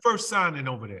 who was your first signing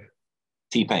over there?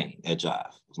 T-Pain at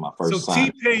Jive was my first signing.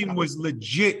 So T-Pain was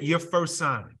legit your first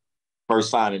signing?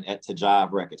 First signing to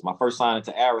Jive Records. My first signing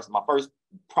to Aris. My first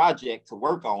project to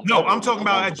work on. No, I'm talking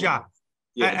about at Jive.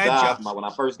 Yeah, at Jive. When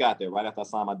I first got there, right after I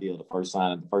signed my deal, the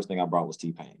first thing I brought was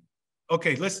T-Pain.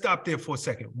 Okay, let's stop there for a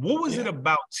second. What was it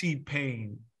about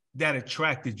T-Pain that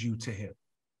attracted you to him?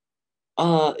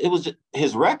 It was just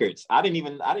his records. I didn't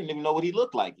even know what he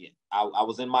looked like yet. I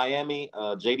was in Miami.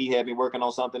 JD had me working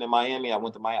on something in Miami. I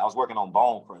went to Miami. I was working on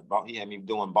Bone Crush. He had me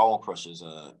doing Bone Crushers.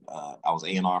 I was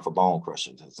A&R for Bone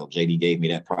Crushers. So JD gave me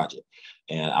that project.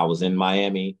 And I was in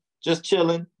Miami just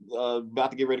chilling,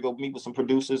 about to get ready to go meet with some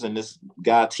producers. And this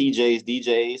guy,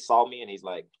 DJ, saw me, and he's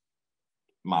like,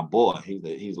 my boy,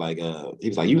 he's like, you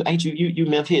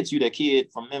Memphitz, you that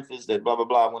kid from Memphis that blah blah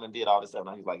blah went and did all this stuff.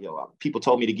 And he's like, yo, people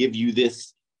told me to give you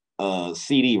this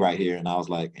CD right here, and I was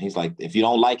like, he's like, if you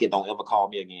don't like it, don't ever call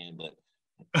me again. But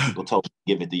people told me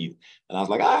to give it to you, and I was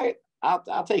like, all right,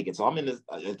 I'll take it. So I'm in this.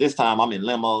 At this time, I'm in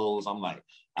limos. I'm like,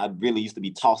 I really used to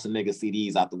be tossing nigga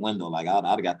CDs out the window. Like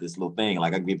I got this little thing.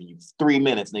 Like I give you 3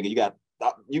 minutes, nigga.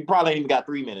 You probably ain't even got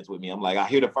 3 minutes with me. I'm like, I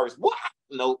hear the first what?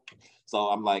 Nope. So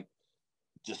I'm like,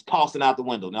 just tossing out the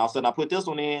window. Now all of a sudden I put this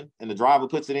one in, and the driver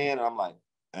puts it in, and I'm like,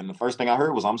 and the first thing I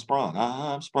heard was I'm sprung.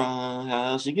 I'm sprung.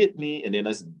 How she get me? And then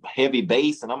this heavy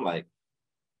bass, and I'm like,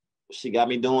 she got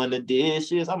me doing the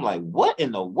dishes. I'm like, what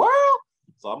in the world?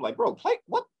 So I'm like, bro, play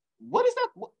what is that?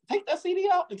 Take that CD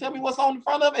out and tell me what's on the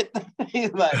front of it.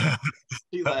 he's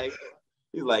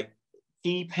like,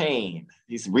 T-Pain.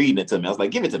 He's reading it to me. I was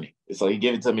like, give it to me. So he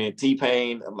gave it to me,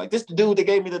 T-Pain. I'm like, this the dude that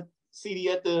gave me the CD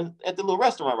at the little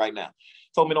restaurant right now.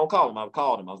 Told me don't call him. I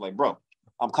called him. I was like, bro,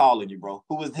 I'm calling you, bro.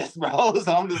 Who is this, bro?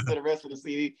 So I'm listening to the rest of the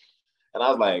CD. And I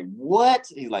was like, what?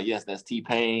 He's like, yes, that's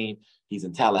T-Pain. He's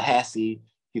in Tallahassee.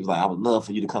 He was like, I would love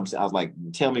for you to come see. I was like,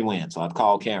 tell me when. So I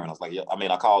called Karen. I was like,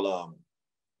 I called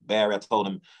Barry. I told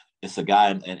him it's a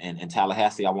guy in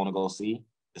Tallahassee I want to go see.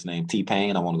 His name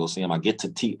T-Pain. I want to go see him. I get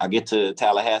to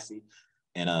Tallahassee,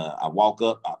 and I walk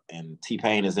up, and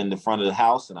T-Pain is in the front of the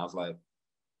house, and I was like,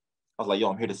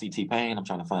 yo, I'm here to see T-Pain. I'm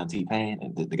trying to find T-Pain,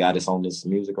 and the guy that's on this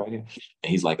music right here. And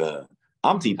he's like,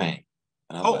 I'm T-Pain.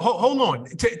 Hold on.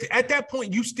 At that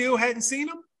point, you still hadn't seen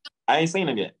him? I ain't seen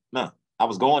him yet. No, I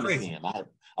was going to see him. I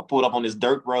pulled up on this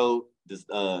dirt road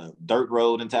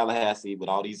in Tallahassee with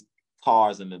all these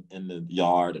cars in the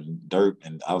yard and dirt,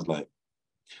 and I was like,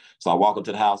 so I walk up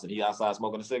to the house, and he outside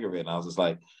smoking a cigarette, and I was just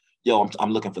like, yo,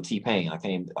 I'm looking for T-Pain. I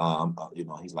came,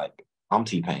 he's like, I'm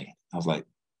T-Pain. I was like,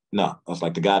 no, I was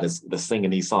like the guy that's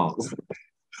singing these songs.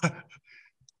 So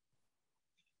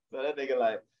that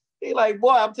nigga he like,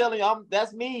 boy, I'm telling you,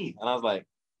 that's me. And I was like,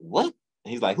 what?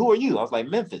 And he's like, who are you? I was like,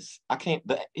 Memphitz.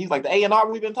 He's like, the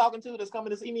A&R we've been talking to that's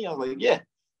coming to see me. I was like, yeah.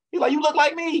 He's like, you look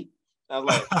like me. I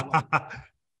was like,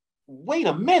 wait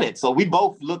a minute. So we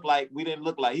both we didn't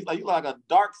look like, he's like, you look like a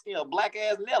dark skin, black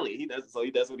ass Nelly. That's what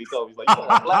he told me. He's like, you look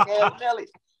like a black ass Nelly.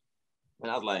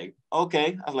 And I was like,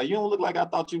 okay. I was like, you don't look like I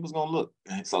thought you was gonna look.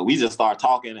 And so we just start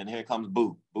talking, and here comes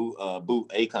Boo,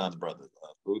 Akon's brother,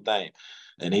 Boo Thing.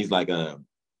 And he's like, and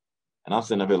I'm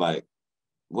sitting up here like,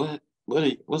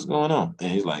 what's going on?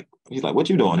 And he's like, what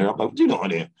you doing here? I'm like, what you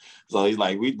doing here? So he's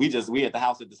like, we at the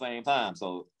house at the same time.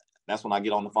 So that's when I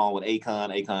get on the phone with Akon.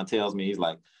 Akon tells me, he's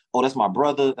like, oh, that's my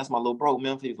brother. That's my little bro,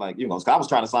 Memphitz. He's like, so I was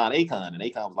trying to sign Akon, and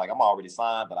Akon was like, I'm already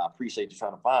signed, but I appreciate you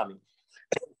trying to find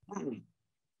me.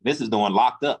 This is doing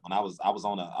Locked Up when I was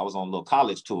on a little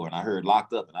college tour, and I heard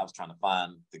Locked Up, and I was trying to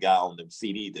find the guy on the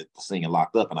CD that was singing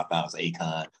Locked Up, and I found it was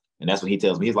Akon. And that's what he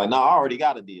tells me. He's like, no, I already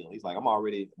got a deal. He's like, I'm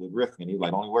already with Rifkin. He's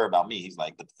like, don't worry about me. He's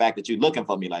like, but the fact that you're looking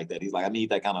for me like that, he's like, I need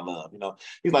that kind of love,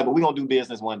 He's like, but we're going to do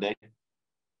business one day.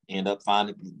 End up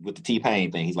finding with the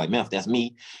T-Pain thing. He's like, Memphitz, that's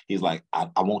me. He's like, I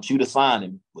want you to sign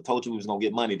him. We told you we was going to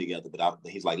get money together, but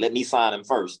he's like, let me sign him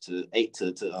first to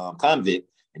Convict,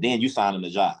 and then you sign him the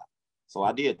job. So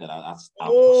I did that. I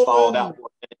stalled out.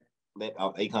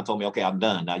 Akon told me, okay, I'm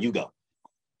done. Now you go.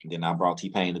 And then I brought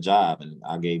T-Pain the job, and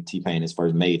I gave T-Pain his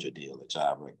first major deal at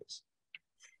Jive Records.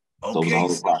 Okay.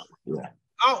 So yeah.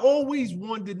 I always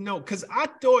wanted to know, because I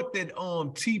thought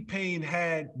that T-Pain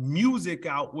had music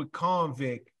out with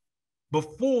Convict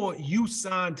before you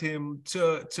signed him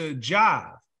to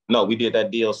Jive. No, we did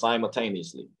that deal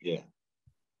simultaneously. Yeah.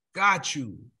 Got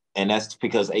you. And that's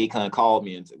because Akon called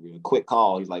me, and a quick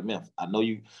call. He's like, Memphitz, I know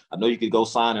you could go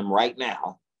sign him right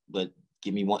now, but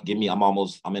give me,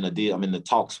 I'm in a deal. I'm in the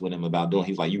talks with him about doing.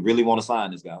 He's like, you really want to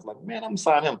sign this guy? I was like, man, I'm gonna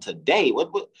sign him today.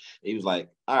 What? He was like,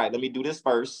 all right, let me do this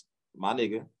first, my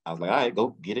nigga. I was like, all right,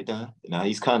 go get it done. Now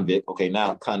he's Convict. Okay,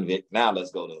 now Convict. Now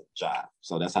let's go to Jive.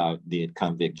 So that's how I did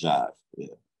Convict Jive. Yeah.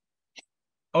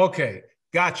 Okay,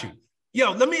 got you.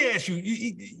 Yo, let me ask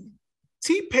you.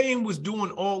 T-Pain was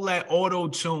doing all that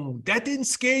auto-tune. That didn't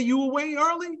scare you away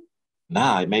early?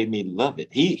 Nah, it made me love it.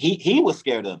 He was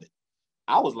scared of it.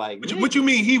 I was like, what you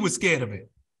mean he was scared of it?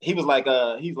 He was like,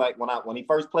 he's like, when he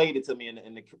first played it to me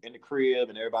in the crib,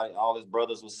 and everybody, all his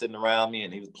brothers was sitting around me,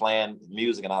 and he was playing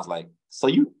music, and I was like, so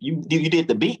you did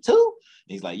the beat too?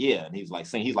 And he's like, yeah. And he was like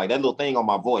saying, he's like, that little thing on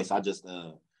my voice, I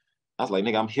was like,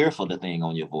 nigga, I'm here for the thing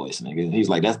on your voice, nigga. He's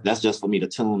like, that's just for me to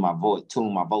tune my voice,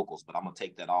 tune my vocals, but I'm gonna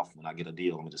take that off when I get a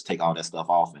deal. I'm gonna just take all that stuff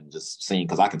off and just sing,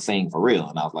 because I can sing for real.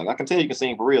 And I was like, I can tell you can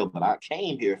sing for real, but I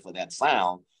came here for that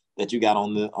sound that you got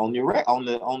on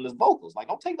the vocals. Like,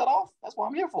 don't take that off. That's what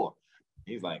I'm here for.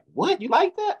 He's like, what? You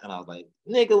like that? And I was like,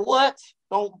 nigga, what?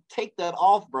 Don't take that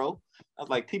off, bro. I was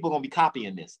like, people are gonna be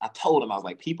copying this. I told him, I was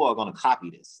like, people are gonna copy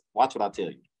this. Watch what I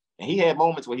tell you. And he had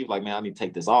moments where he was like, man, I need to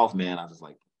take this off, man. I was just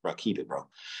like, bro, keep it, bro.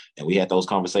 And we had those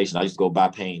conversations. I used to go buy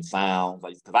Payne sounds,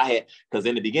 like, because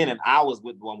in the beginning I was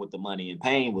with the one with the money, and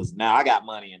Payne was, now I got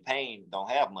money and Payne don't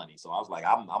have money. So I was like,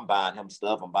 I'm buying him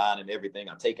stuff. I'm buying him everything.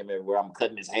 I take him everywhere. I'm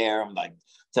cutting his hair. I'm like,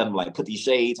 telling him, like, put these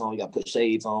shades on. You got to put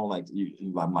shades on. Like,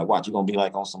 I'm like, watch, you're going to be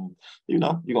like on some, you're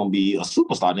going to be a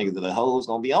superstar, nigga, that the hoes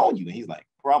going to be on you. And he's like,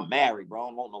 bro, I'm married, bro. I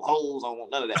don't want no hoes. I don't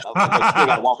want none of that. I was like, you still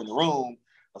got to walk in the room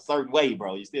a certain way,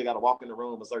 bro. You still got to walk in the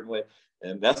room a certain way.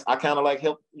 And that's, I kind of like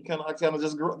help, I kind of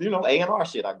just, A&R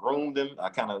shit. I groomed him. I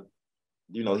kind of,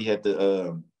 he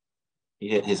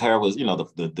had his hair was,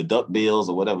 the duck bills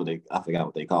or whatever I forgot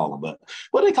what they call them, but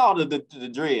what they call the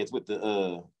dreads with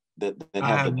the, that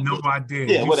I have no idea.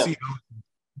 Yeah, whatever.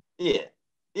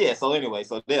 Yeah. So anyway,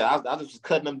 I was just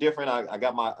cutting them different. I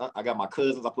got my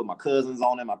cousins. I put my cousins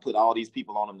on them. I put all these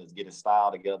people on them that's getting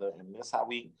styled together, and that's how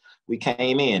we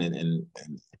came in. And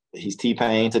he's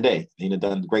T-Pain today. He's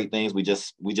done great things. We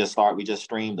just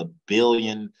streamed 1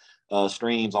 billion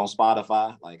streams on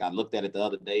Spotify. Like, I looked at it the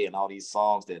other day, and all these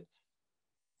songs that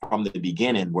from the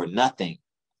beginning were nothing,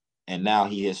 and now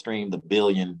he has streamed 1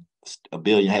 billion.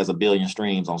 Has 1 billion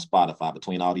streams on Spotify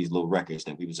between all these little records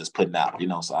that we was just putting out,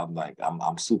 So I'm like,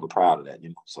 I'm super proud of that,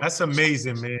 So that's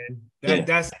amazing, man.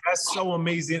 That's so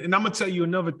amazing. And I'm gonna tell you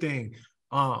another thing.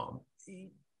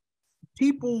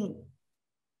 People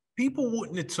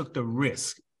wouldn't have took the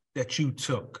risk that you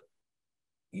took.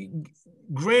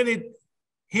 Granted,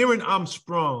 hearing I'm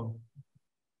Sprung,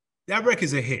 that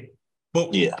record's a hit,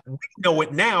 but we know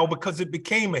it now because it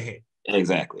became a hit.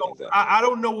 Exactly. So I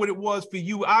don't know what it was for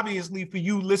you. Obviously, for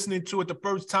you listening to it the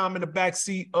first time in the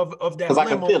backseat of that limo. Because I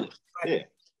can feel it. Yeah.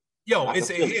 Yo,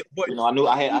 it's a hit. But I knew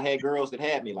I had girls that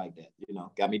had me like that.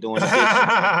 Got me doing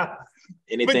the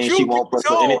anything she want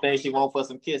for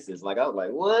some kisses. Like, I was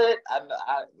like, what? I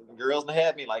girls that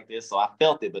had me like this, so I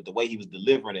felt it. But the way he was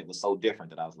delivering it was so different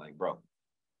that I was like, bro,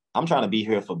 I'm trying to be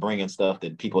here for bringing stuff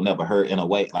that people never heard in a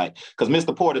way. Like, because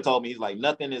Mr. Porter told me, he's like,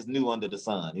 nothing is new under the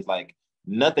sun. He's like,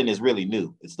 nothing is really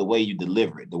new. It's the way you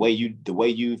deliver it, the way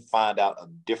you find out a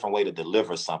different way to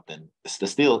deliver something. It's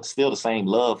still the same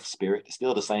love spirit. It's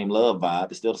still the same love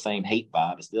vibe. It's still the same hate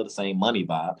vibe. It's still the same money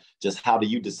vibe. Just how do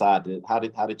you decide how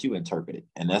did you interpret it?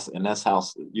 And that's how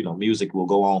music will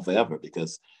go on forever,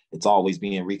 because it's always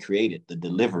being recreated. The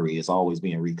delivery is always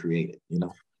being recreated.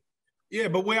 Yeah,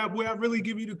 but where I really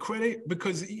give you the credit,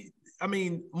 because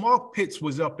Mark Pitts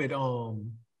was up at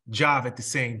Jive at the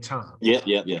same time. Yeah.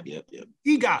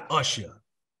 He got Usher.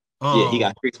 He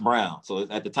got Chris Brown. So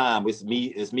at the time, it's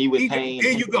me with Payne.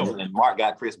 There you go. And Mark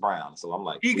got Chris Brown. So I'm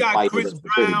like, he got Chris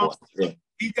Brown. Yeah.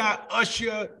 He got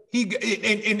Usher.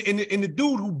 And the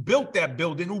dude who built that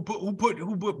building, who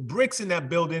put bricks in that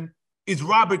building, is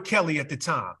Robert Kelly at the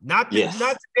time. Not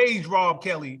today's Rob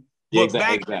Kelly. Yeah,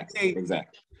 but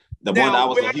exactly. The one I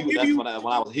was when I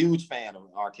was a huge fan of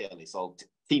R. Kelly. So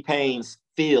T-Pain's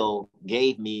feel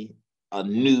gave me a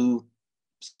new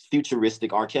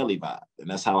futuristic R. Kelly vibe, and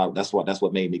that's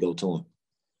what made me go to him.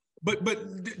 But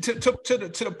to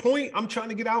the point I'm trying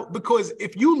to get out, because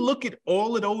if you look at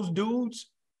all of those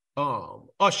dudes,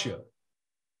 Usher,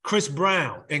 Chris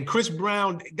Brown,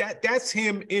 that's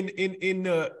him in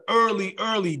the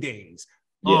early days.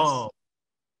 Yes.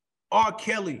 R.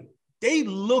 Kelly, they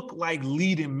look like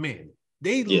leading men.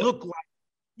 They look like,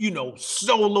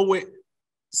 soloist.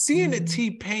 Seeing the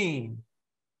T-Pain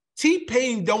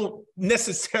don't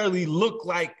necessarily look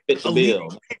like a leading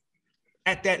man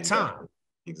at that time.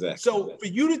 Exactly. So for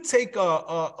you to take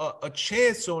a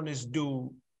chance on this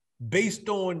dude based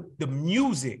on the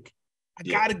music, I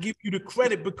gotta give you the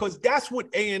credit, because that's what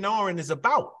A&R is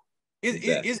about.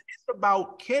 It's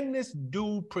about, can this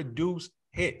dude produce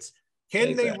hits?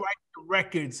 Can they write the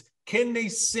records? Can they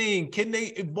sing? Can they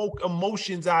evoke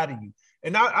emotions out of you?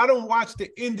 And I don't watch the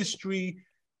industry.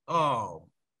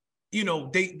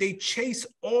 They chase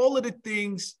all of the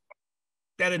things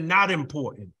that are not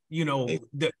important.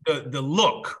 The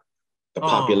look, the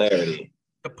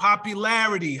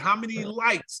popularity, how many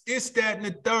likes, this, that, and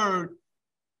the third,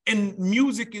 and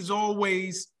music is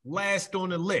always last on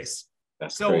the list.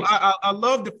 That's so crazy. I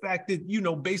love the fact that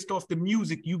based off the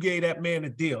music, you gave that man a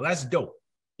deal. That's dope.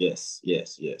 Yes. And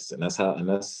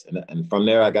from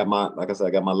there, I got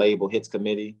my label, Hits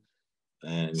Committee.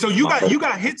 And so you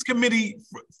got Hits Committee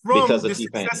from the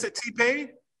success of T-Pain?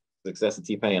 Success of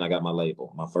T-Pain, I got my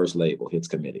label, my first label, Hits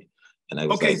Committee. And I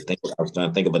was trying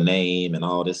to think of a name and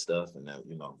all this stuff. And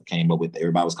came up with,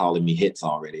 everybody was calling me Hits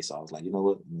already. So I was like, you know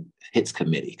what? Hits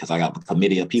Committee, because I got a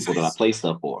committee of people that I play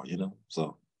stuff for,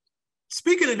 so.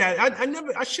 Speaking of that,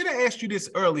 I should have asked you this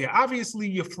earlier. Obviously,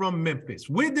 you're from Memphis.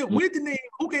 Where the name?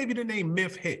 Who gave you the name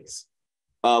Memphitz?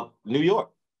 New York.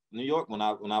 New York, when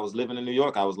I was living in New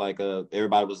York, I was like,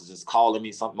 everybody was just calling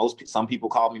me. Some people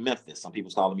called me Memphis. Some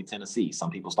people calling me Tennessee. Some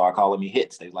people started calling me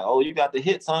Hits. They was like, oh, you got the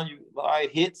hits, huh? You all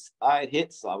right, hits, all right,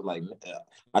 hits. So I was like,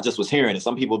 I just was hearing it.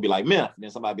 Some people would be like Memph, and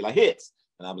then somebody would be like Hits,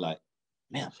 and I'd be like,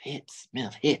 Memph hits,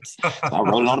 Memph hits. So I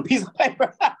wrote it on a piece of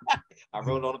paper. I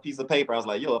wrote it on a piece of paper. I was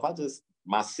like, yo, if I just,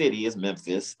 my city is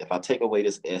Memphis. If I take away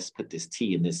this S, put this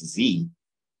T and this Z,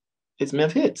 it's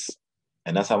Memphitz.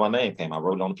 And that's how my name came. I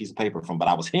wrote it on a piece of paper but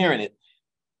I was hearing it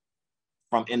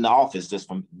from in the office, just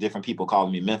from different people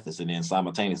calling me Memphis. And then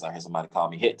simultaneously, I heard somebody call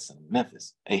me Hits and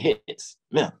Memphis. Hey, Hits,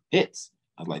 Memph, Hits.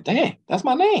 I was like, dang, that's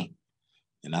my name.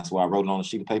 And that's why I wrote it on a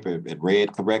sheet of paper. It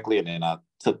read correctly. And then I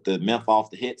took the Memph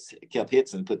off the Hits, kept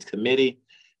Hits and put committee.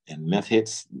 And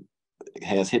Memphitz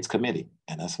has Hits committee.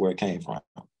 And that's where it came from.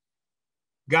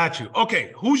 Got you.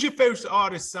 Okay. Who's your favorite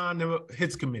artist signed the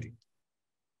Hits committee?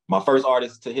 My first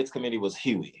artist to Hits committee was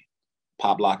Huey,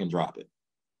 Pop, Lock, and Drop It.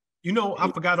 You know, I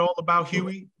forgot all about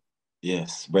Huey.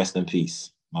 Yes, rest in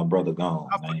peace. My brother gone.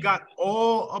 I forgot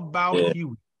all about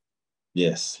Huey.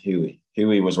 Yes, Huey.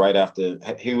 Huey was right after.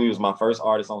 Huey was my first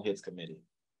artist on Hits committee,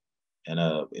 and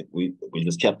we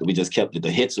just kept it. The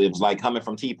hits. It was like coming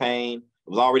from T-Pain. It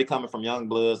was already coming from Young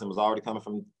Bloods, and it was already coming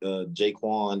from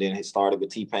Jaquan. Then it started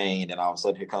with T-Pain, and all of a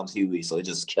sudden here comes Huey. So it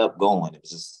just kept going. It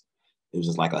was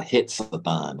just like a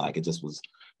hits-a-thon. Like it just was.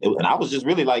 And I was just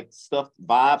really like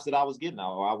vibes that I was getting.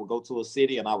 I would go to a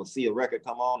city and I would see a record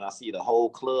come on. I see the whole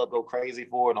club go crazy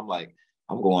for it. And I'm like,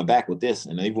 I'm going back with this.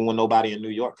 And even when nobody in New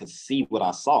York could see what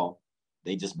I saw,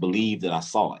 they just believed that I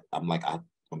saw it. I'm like, I'm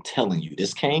telling you,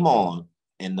 this came on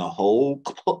and the whole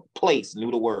place knew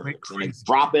the words. And they was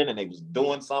dropping and they was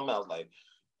doing something. I was like,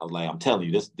 I'm telling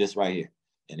you, this right here.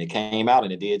 And it came out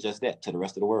and it did just that to the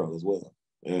rest of the world as well.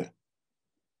 Yeah.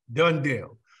 Done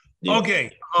deal. Yeah.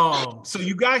 Okay. So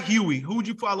you got Huey. Who'd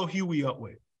you follow Huey up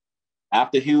with?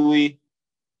 After Huey,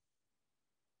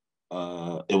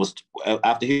 it was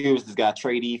this guy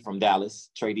Trey D from Dallas.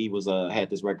 Trey D was had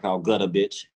this record called Gutter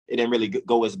Bitch. It didn't really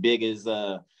go as big as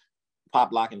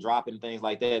Pop, Lock, and Drop and things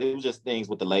like that. It was just things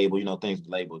with the label, things with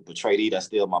the label. But Trey D, that's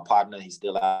still my partner. He's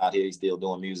still out here. He's still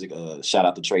doing music. Shout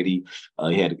out to Trey D.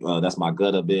 He had That's My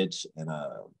Gutter Bitch and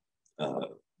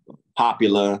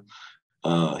Popular.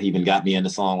 He even got me in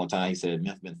the song one time. He said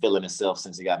Memph been feeling himself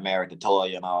since he got married to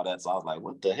Toya and all that. So I was like,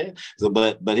 what the heck? So,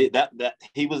 but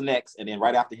he was next, and then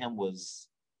right after him was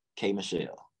K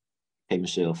Michelle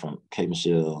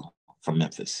from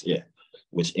Memphis, yeah,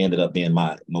 which ended up being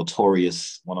one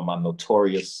of my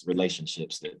notorious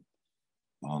relationships. That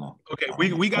I don't know. Okay,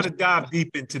 we got to dive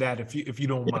deep into that if you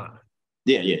don't mind.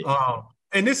 Yeah.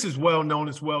 And this is well known,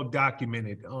 it's well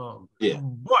documented. Yeah,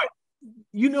 but.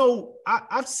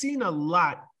 I've seen a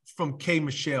lot from K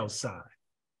Michelle's side,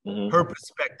 her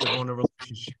perspective on the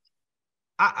relationship.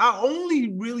 I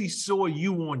only really saw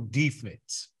you on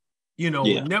defense,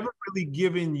 never really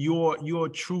giving your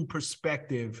true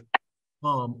perspective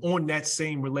on that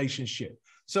same relationship.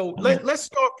 So let's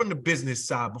start from the business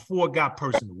side before it got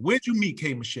personal. Where'd you meet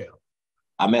K Michelle?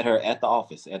 I met her at the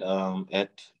office at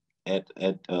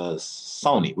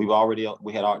Sony.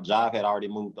 Jive had already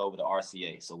moved over to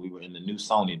RCA, so we were in the new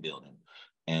Sony building,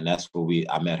 and that's where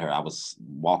I met her. I was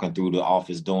walking through the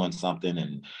office doing something,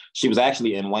 and she was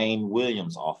actually in Wayne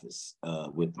Williams' office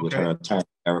with her attorney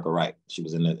Erica Wright. She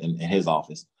was in his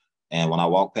office, and when I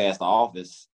walked past the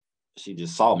office, she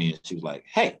just saw me and she was like,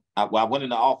 "Hey!" I went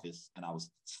in the office and I was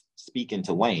speaking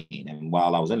to Wayne, and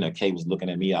while I was in there, Kay was looking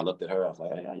at me. I looked at her. I was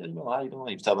like, "Hey, how you doing?"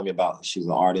 He was telling me about she's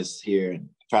an artist here, and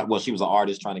she was an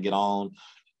artist trying to get on.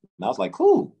 And I was like,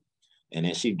 "Cool." And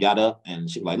then she got up and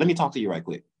she was like, "Let me talk to you right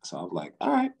quick." So I was like,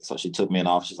 "All right." So she took me in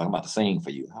the office. She's like, "I'm about to sing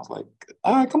for you." I was like,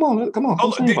 "All right, come on.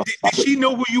 Did she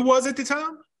know who you was at the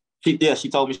time? She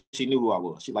told me she knew who I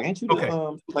was. She's like, "Ain't you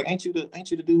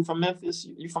the dude from Memphis?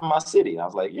 You from my city?" I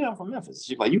was like, "Yeah, I'm from Memphis."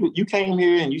 She's like, "You came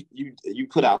here and you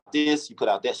put out this, you put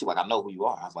out that." She's like, "I know who you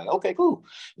are." I was like, "Okay, cool."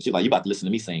 And she's like, "You about to listen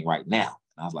to me sing right now?"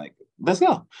 And I was like, "Let's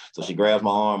go." So she grabs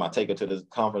my arm. I take her to the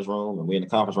conference room, and we're in the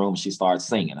conference room, and she starts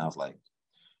singing. I was like,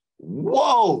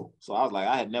 "Whoa!" So I was like,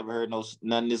 I had never heard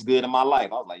nothing this good in my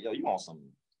life. I was like, "Yo, you want some?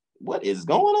 What is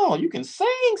going on? You can sing.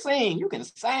 You can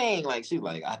sing." Like she's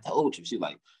like, "I told you." She's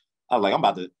like. I was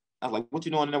like, "What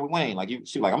you doing in there with Wayne?" Like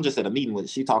she like, "I'm just at a meeting with,"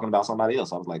 she talking about somebody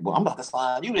else. I was like, "Well, I'm about to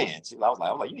sign you then." I was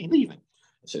like, "You ain't leaving."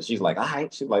 She's like, "All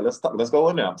right." She's like, let's go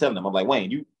in there. I'm telling them, I'm like,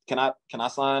 "Wayne, can I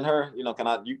sign her?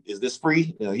 Is this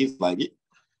free?" He's like,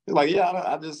 "Yeah,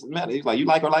 I just met her." He's like, "You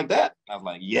like her like that?" I was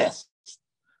like, "Yes."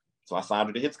 So I signed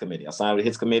her to Hits Committee.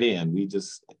 And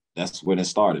that's when it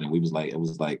started. And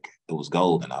it was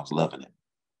gold, and I was loving it.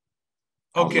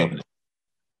 Okay.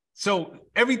 So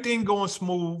everything going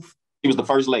smooth. She was the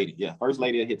first lady. Yeah, first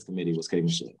lady of Hits Committee was K.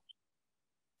 Michelle.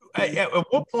 At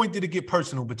what point did it get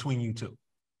personal between you two?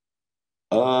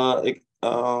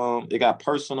 It got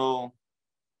personal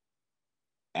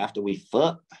after we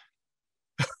fucked.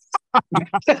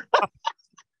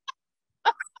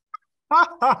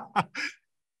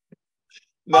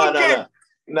 No.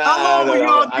 How long were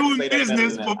y'all doing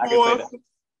business before?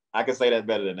 I can say that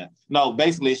better than that. No,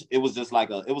 basically, it was just like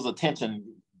it was a tension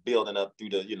building up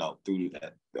through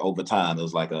over time. It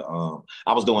was like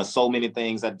I was doing so many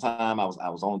things at the time. I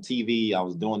was on TV. I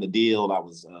was doing the deal. I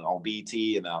was on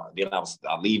BT, and I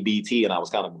leave BT, and I was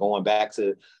kind of going back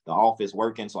to the office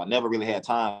working. So I never really had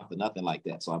time for nothing like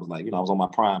that. So I was like, I was on my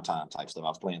prime time type stuff. I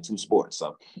was playing 2 sports.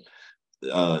 So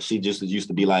she just used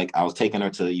to be like, I was taking her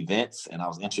to events and I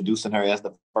was introducing her as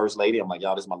the first lady. I'm like,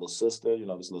 y'all, this is my little sister, this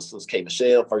little sister, K.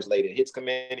 Michelle, first lady of Hits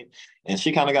Committee. And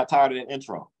she kind of got tired of that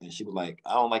intro. And she was like,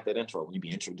 I don't like that intro. When you be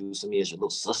introducing me as your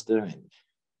little sister and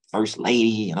first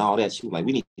lady and all that. She was like,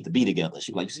 we need to be together.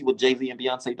 She was like, you see what Jay-Z and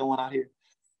Beyonce doing out here?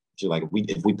 She was like,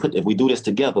 if we do this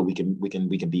together, we can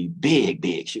be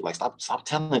big. She was like, stop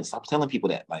telling people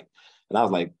that. Like, and I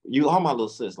was like, you are my little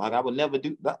sis. Like, I would never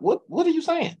do that. What are you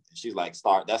saying? She's like,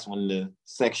 that's when the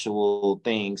sexual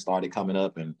thing started coming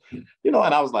up. And, and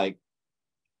I was like,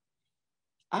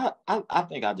 I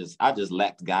think I just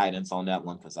lacked guidance on that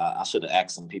one, because I should have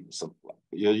asked some people. So,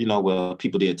 well,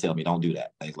 people did tell me, don't do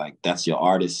that. Like, that's your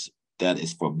artist. That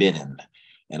is forbidden.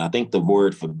 And I think the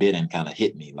word forbidden kind of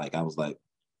hit me. Like, I was like,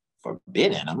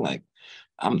 forbidden?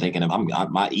 I'm thinking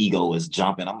my ego is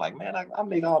jumping. I'm like, man, I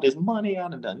make all this money. I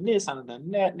done this, I done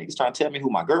that. Niggas trying to tell me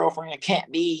who my girlfriend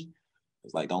can't be.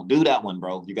 It's like, don't do that one,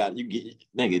 bro.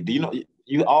 Nigga, do you know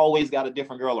you always got a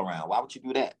different girl around? Why would you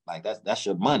do that? Like, that's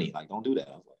your money. Like, don't do that.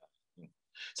 I was like,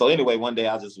 so anyway, one day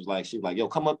I just was like, she was like, yo,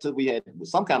 come up to, we had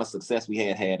some kind of success we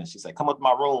had, and she said, come up to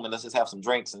my room and let's just have some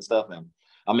drinks and stuff. And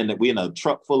we in a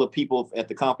truck full of people at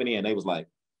the company, and they was like,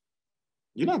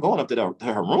 you're not going up to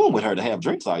her room with her to have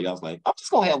drinks, are you? I was like, I'm just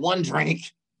gonna have one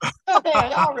drink.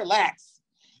 Y'all relax.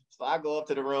 So I go up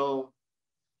to the room.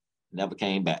 Never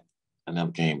came back. I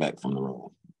never came back from the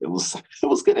room. It was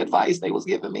good advice they was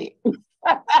giving me.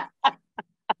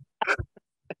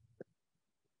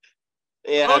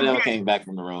 Yeah, I never came back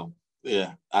from the room.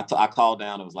 Yeah, I called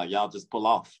down and was like, y'all just pull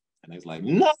off. And they was like,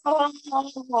 no. I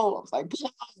was like, pull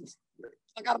off.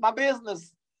 I got my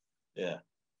business. Yeah.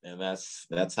 And that's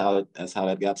how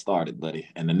that got started, buddy.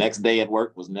 And the next day at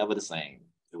work was never the same.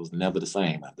 It was never the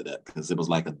same after that, because it was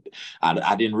like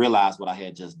I didn't realize what I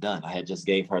had just done. I had just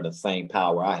gave her the same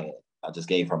power I had. I just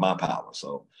gave her my power.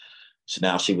 So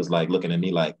now she was like looking at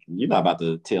me like, you're not about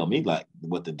to tell me like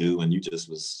what to do, and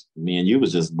me and you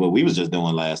was just what we was just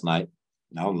doing last night.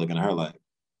 And I was looking at her like,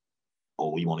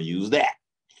 oh, you want to use that?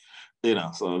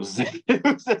 So it was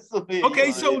just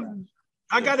okay, so.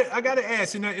 I gotta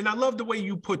ask, and I love the way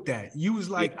you put that. You was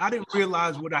like, I didn't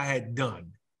realize what I had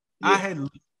done. Yeah. I had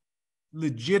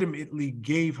legitimately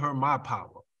gave her my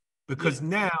power, because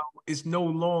now it's no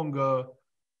longer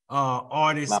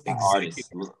artist.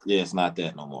 Yeah, it's not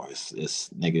that no more. It's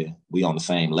nigga, we on the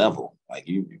same level. Like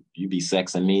you be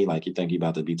sexing me, like you think you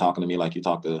about to be talking to me like you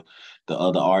talk to the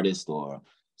other artist or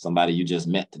somebody you just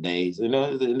met today. So,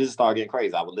 it just started getting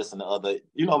crazy. I would listen to other,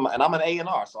 and I'm an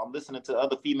A&R, so I'm listening to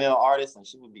other female artists, and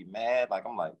she would be mad. Like,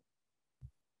 I'm like,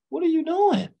 what are you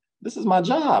doing? This is my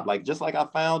job. Like, just like I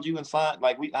found you and signed,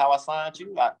 like how I signed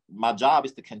you, my job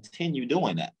is to continue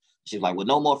doing that. She's like, well,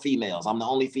 no more females. I'm the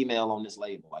only female on this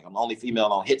label. Like, I'm the only female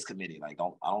on Hits Committee. Like, I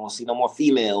don't want to see no more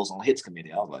females on Hits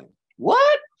Committee. I was like,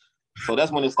 what? So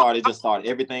that's when it started.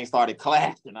 Everything started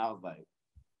clashing. I was like,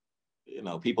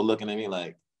 people looking at me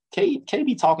like, K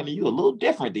be talking to you a little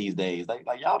different these days. Like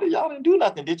y'all didn't do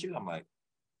nothing, did you? I'm like,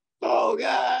 oh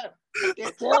God, I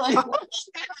can't tell you.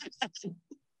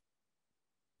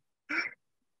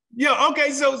 Yeah,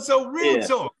 okay, so real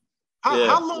talk.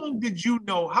 How long did you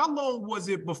know? How long was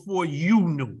it before you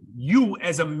knew? You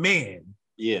as a man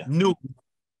knew,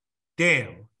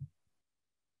 damn,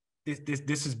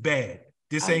 this is bad.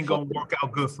 This ain't gonna work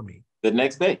out good for me. The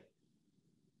next day.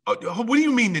 What do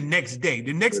you mean the next day?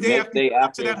 The next day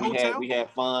after that hotel? We had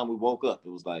fun. We woke up. It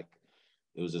was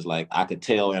just like I could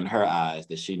tell in her eyes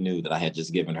that she knew that I had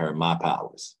just given her my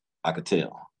powers. I could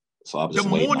tell. So I was just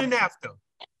waiting. The morning after.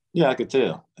 Yeah, I could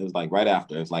tell. It was like right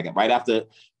after. It was like right after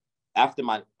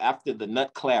the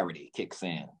nut clarity kicks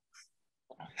in.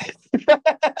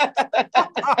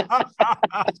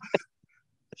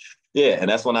 Yeah, and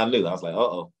that's when I knew. I was like,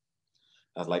 uh-oh.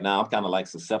 I was like, now I'm kind of like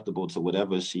susceptible to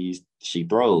whatever she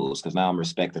throws, because now I'm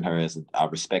respecting her I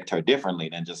respect her differently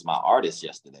than just my artist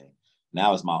yesterday.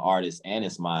 Now it's my artist, and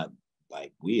it's my,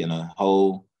 like, we in a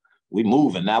whole we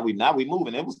moving. Now we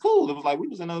moving. It was cool. It was like we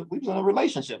was in a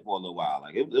relationship for a little while.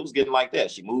 Like it was getting like that.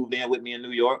 She moved in with me in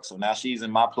New York. So now she's in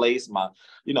my place. I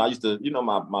used to,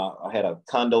 I had a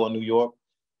condo in New York,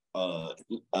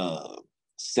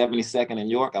 72nd in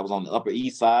York. I was on the Upper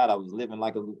East Side. I was living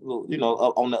like a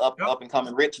little, on the up and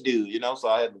coming rich dude, So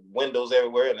I had windows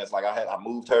everywhere. And it's like I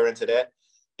moved her into that.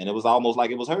 And it was almost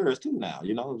like it was hers too now,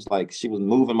 It was like she was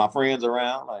moving my friends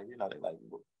around. Like, they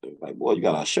like, boy, you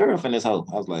got a sheriff in this home.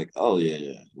 I was like, oh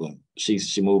yeah. Well,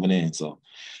 she moving in. So,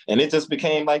 and it just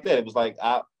became like that. It was like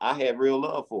I had real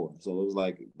love for her. So it was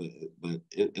like, but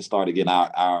it started getting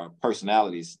our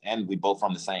personalities, and we both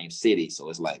from the same city. So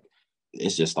it's like it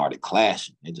just started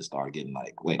clashing. It just started getting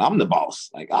like, wait, I'm the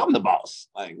boss. Like I'm the boss.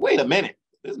 Like, wait a minute,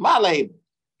 it's my label.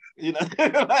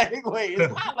 Like, wait,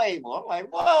 it's my label. I'm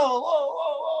like, whoa.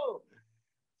 Oh,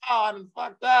 I done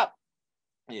fucked up.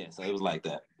 Yeah, so it was like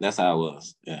that. That's how it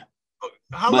was. Yeah.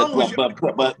 How long was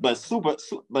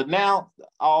but now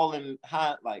all in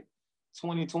like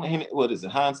 2020, what is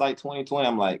it? Hindsight 2020.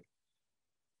 I'm like,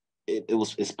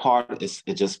 it's part of the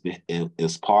story.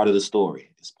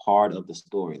 It's part of the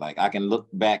story. Like I can look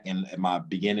back at my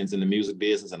beginnings in the music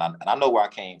business, and I know where I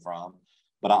came from.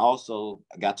 But I also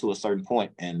got to a certain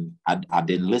point, and I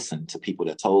didn't listen to people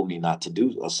that told me not to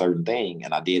do a certain thing,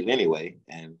 and I did it anyway.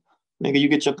 And nigga, you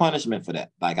get your punishment for that.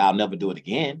 Like I'll never do it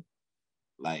again.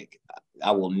 Like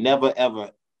I will never ever.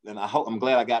 And I'm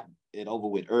glad I got it over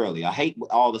with early. I hate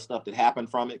all the stuff that happened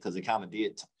from it because it kind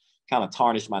of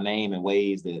tarnished my name in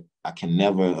ways that I can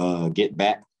never get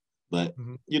back. But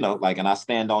and I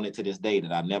stand on it to this day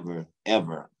that I never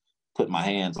ever put my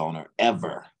hands on her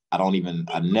ever. I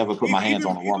never put my hands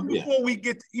on a woman.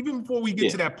 Even before we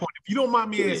get to that point, if you don't mind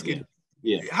me asking,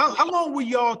 how long were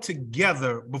y'all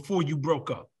together before you broke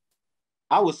up?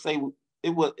 I would say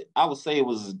it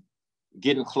was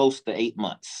getting close to 8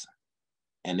 months.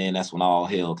 And then that's when all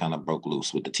hell kind of broke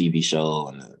loose with the TV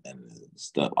show and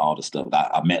stuff, all the stuff.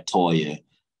 I met Toya,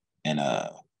 and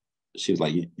she was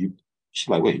like, she's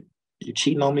like, wait, you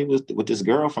cheating on me with this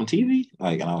girl from TV?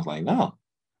 Like, and I was like, no.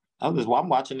 I'm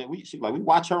watching it. She's like, we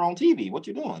watch her on TV. What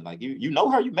you doing? Like, you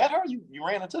know her? You met her? You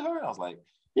ran into her? And I was like,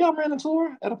 yeah, I ran into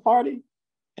her at a party,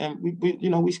 and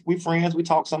we friends. We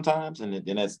talk sometimes, and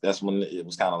then that's when it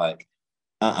was kind of like,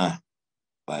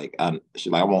 like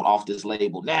she's like, I want off this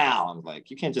label now. I was like,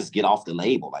 you can't just get off the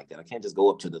label like that. I can't just go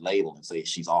up to the label and say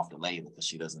she's off the label because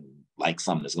she doesn't like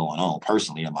something that's going on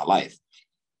personally in my life.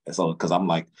 And so, because I'm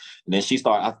like, and then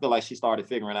I feel like she started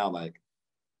figuring out like,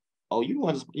 oh, you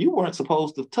weren't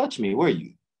supposed to touch me, were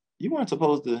you? You weren't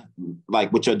supposed to,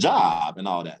 like, with your job and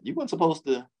all that. You weren't supposed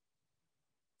to,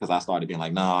 because I started being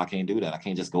like, no, I can't do that. I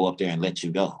can't just go up there and let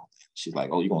you go. She's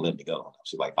like, oh, you're going to let me go.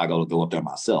 She's like, if I go up there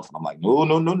myself. And I'm like, no,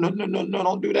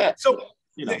 don't do that. So,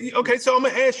 okay, so I'm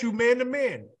going to ask you man to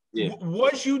man. Yeah.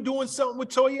 Was you doing something with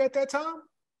Toya at that time?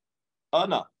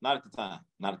 No, not at the time.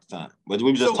 But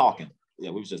we were just talking.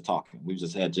 Yeah, we was just talking. We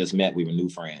had just met. We were new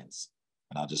friends.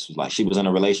 And I just was like, she was in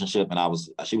a relationship, and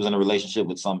she was in a relationship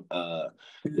with some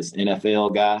this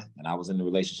NFL guy, and I was in a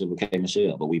relationship with K.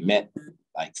 Michelle. But we met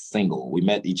like single. We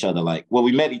met each other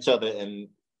and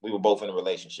we were both in a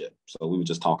relationship. So we were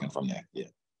just talking from there. Yeah.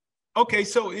 Okay,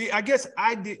 so I guess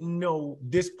I didn't know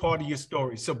this part of your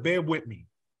story, so bear with me.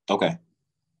 Okay.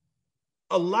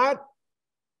 I'm not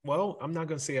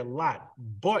gonna say a lot,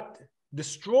 but the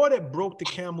straw that broke the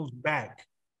camel's back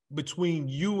between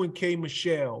you and K.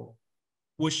 Michelle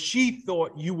was she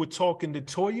thought you were talking to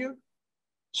Toya?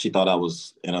 She thought I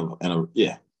was in a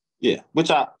yeah.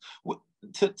 Which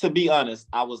to be honest,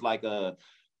 I was like I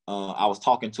was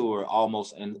talking to her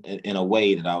almost in a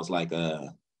way that I was like I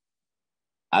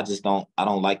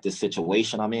don't like this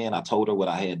situation I'm in. I told her what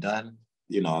I had done.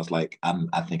 I was like,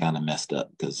 I think I done messed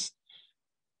up because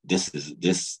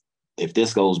if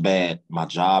this goes bad, my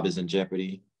job is in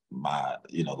jeopardy. My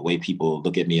the way people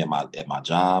look at me at my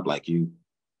job, like you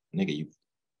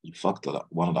fucked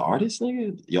one of the artists,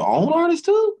 nigga? Your own artist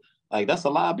too? Like, that's a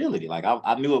liability. Like,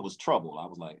 I knew it was trouble. I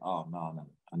was like, oh, no,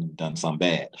 I've done something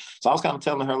bad. So I was kind of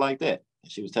telling her like that.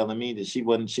 And she was telling me that she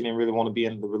didn't really want to be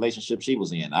in the relationship she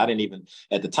was in.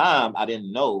 At the time, I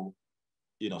didn't know,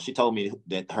 she told me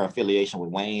that her affiliation with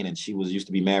Wayne, and she used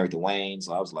to be married to Wayne.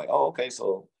 So I was like, oh, okay.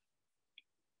 So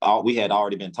we had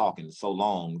already been talking so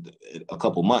long, a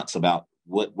couple months about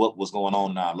what was going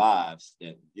on in our lives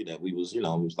that we was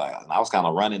like, and I was kind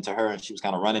of running to her and she was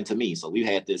kind of running to me. So we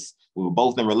were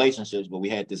both in relationships, but we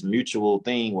had this mutual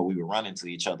thing where we were running to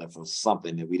each other for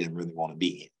something that we didn't really want to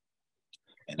be in.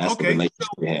 And that's the relationship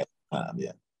we had.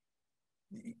 Yeah.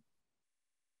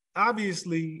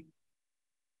 Obviously,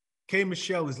 K.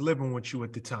 Michelle is living with you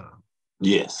at the time.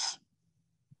 Yes.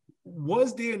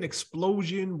 was there an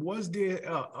explosion? Was there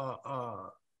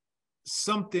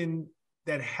something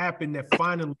that happened that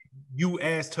finally you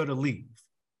asked her to leave?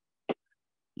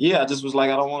 Yeah, I just was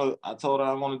like, I told her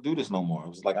I don't want to do this no more. I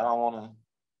was like, I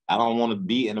don't want to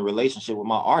be in a relationship with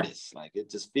my artist. Like,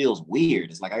 it just feels weird.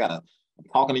 It's like, I'm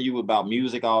talking to you about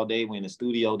music all day. We're in the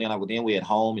studio. Then we at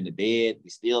home in the bed. We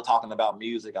still talking about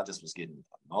music. I just was getting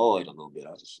annoyed a little bit.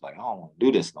 I was just like, I don't want to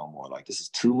do this no more. Like, this is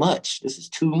too much. This is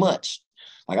too much.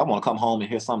 Like, I want to come home and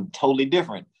hear something totally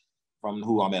different from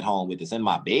who I'm at home with. It's in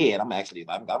my bed. I'm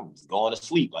going to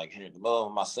sleep. Like, hearing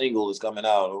my single is coming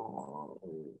out.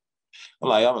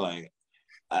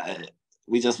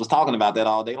 We just was talking about that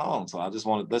all day long. So I just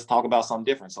let's talk about something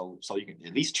different. So you can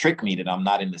at least trick me that I'm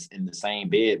not in the same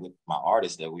bed with my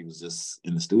artist that we was just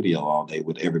in the studio all day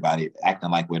with everybody acting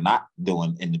like we're not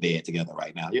doing in the bed together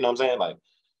right now. You know what I'm saying? Like,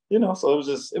 so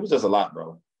it was just a lot,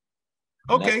 bro.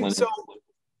 Okay, so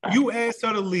you asked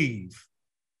her to leave.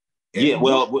 Yeah,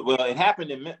 well, it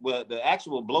happened the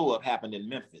actual blow up happened in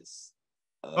Memphis.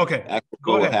 Okay,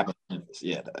 go ahead. Happened in Memphis.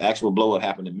 Yeah, the actual blow up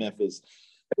happened in Memphis.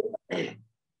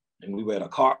 And we were at a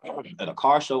car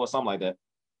show or something like that.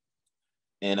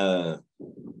 And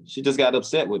she just got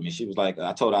upset with me. She was like,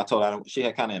 I told her she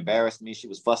had kind of embarrassed me. She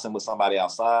was fussing with somebody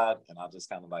outside. And I just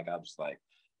kind of like, I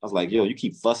was like, yo, you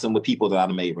keep fussing with people that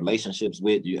I've made relationships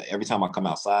with. Every time I come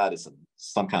outside, it's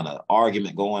some kind of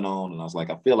argument going on. And I was like,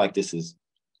 I feel like this is,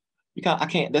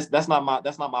 that's not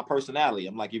my personality.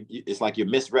 I'm like, it's like you're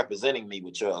misrepresenting me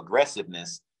with your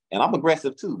aggressiveness. And I'm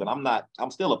aggressive too, but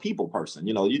I'm still a people person.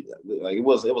 It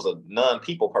was a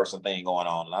non-people person thing going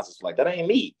on. And I was just like, that ain't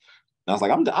me. And I was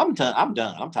like, I'm done. I'm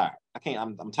tired.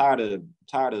 I'm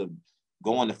tired of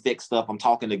going to fix stuff. I'm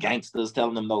talking to gangsters,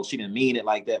 telling them, no, she didn't mean it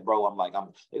like that, bro. I'm like,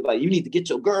 you need to get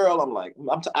your girl. I'm like,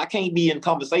 I can't be in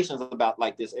conversations about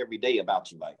like this every day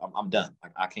about you. Like, I'm done.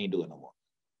 I can't do it no more.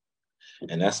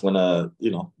 And that's when,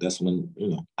 it's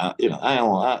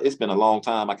been a long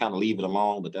time. I kind of leave it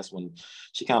alone, but that's when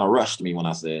she kind of rushed me when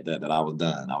I said that I was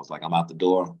done. I was like, I'm out the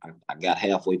door. I got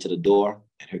halfway to the door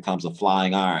and here comes a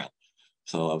flying iron.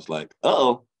 So I was like,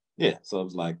 uh-oh. Yeah. So it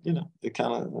was like, it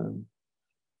kind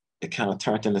of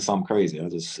turned into something crazy. I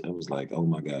was like, oh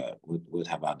my God, what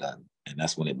have I done? And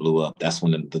that's when it blew up. That's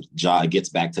when the job gets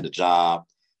back to the job.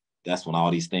 That's when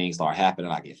all these things start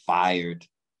happening. I get fired.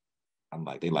 I'm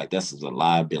like, this is a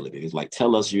liability. It's like,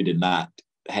 tell us you did not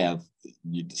have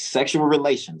sexual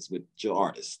relations with your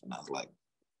artist. And I was like,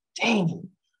 dang.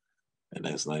 And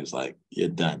it's like, you're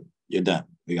done. You're done.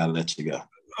 We got to let you go.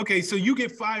 Okay, so you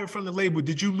get fired from the label.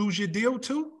 Did you lose your deal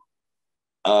too?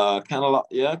 Kind of lost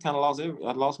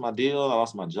I lost my deal. I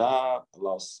lost my job. I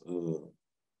was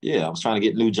trying to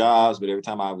get new jobs, but every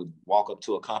time I would walk up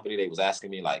to a company, they was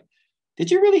asking me like, did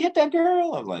you really hit that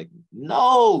girl? I was like,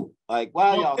 no. Like,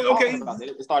 why y'all talking about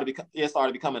it? It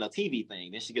started becoming a TV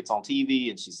thing. Then she gets on TV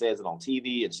and she says it on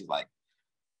TV, and she's like,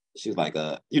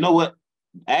 you know what?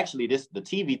 Actually, the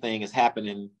TV thing is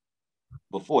happening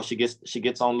before she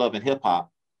gets on Love and Hip Hop.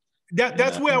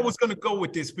 That's where I was going to go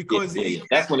with this, because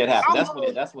that's when it happened.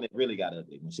 That's when it really got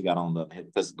ugly, when she got on Love and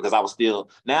Hip Hop, because I was still,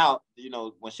 now,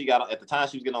 when she got, at the time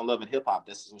she was getting on Love and Hip Hop,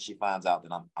 this is when she finds out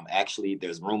that I'm actually,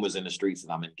 there's rumors in the streets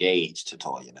that I'm engaged to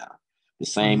Toya now. The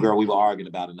same girl we were arguing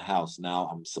about in the house. Now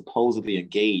I'm supposedly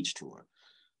engaged to her.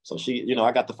 So she,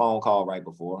 I got the phone call right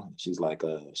before. She's like,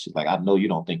 I know you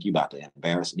don't think you about to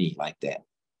embarrass me like that.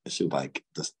 And she was like,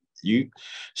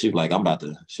 I'm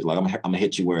gonna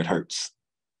hit you where it hurts.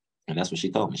 And that's what she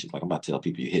told me. She's like, I'm about to tell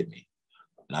people you hit me.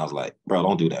 And I was like, bro,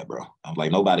 don't do that, bro. I'm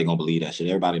like, nobody gonna believe that shit.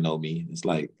 Everybody know me. It's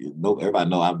like, everybody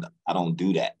know I don't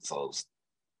do that. So,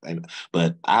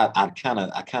 but I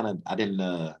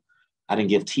didn't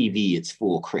give TV its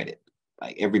full credit.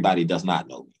 Like, everybody does not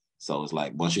know me. So it's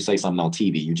like, once you say something on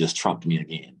TV, you just trumped me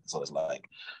again. So it's like,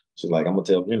 she's like, I'm gonna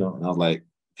tell, and I was like,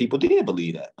 people did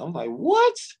believe that. I'm like,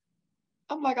 what?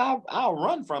 I'm like, I'll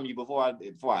run from you before I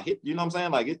hit, you know what I'm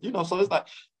saying? Like, so it's like,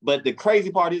 but the crazy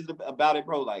part is about it,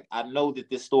 bro. Like, I know that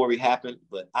this story happened,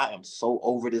 but I am so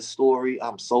over this story.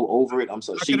 I'm so over it. I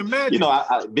can imagine.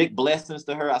 I big blessings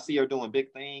to her. I see her doing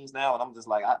big things now. And I'm just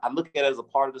like, I look at it as a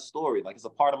part of the story. Like, it's a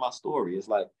part of my story. It's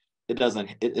like,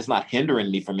 it's not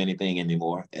hindering me from anything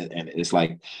anymore. And it's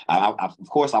like, of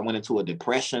course I went into a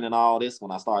depression and all this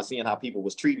when I started seeing how people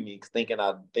was treating me, thinking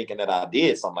that I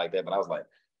did something like that. But I was like,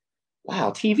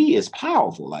 wow, TV is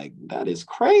powerful. Like, that is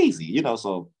crazy,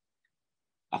 so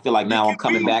I feel like now I'm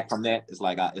coming back from that. It's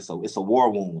like, it's a war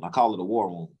wound. I call it a war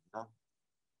wound.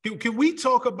 Can we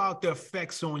talk about the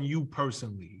effects on you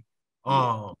personally?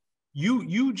 Yeah.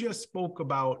 You just spoke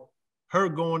about her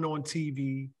going on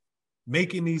TV,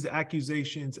 making these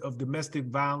accusations of domestic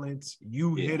violence.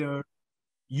 You hit her.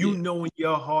 You know in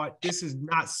your heart, this is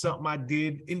not something I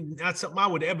did, and not something I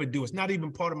would ever do. It's not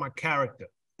even part of my character.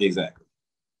 Exactly.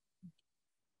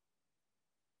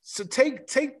 So take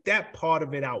that part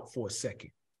of it out for a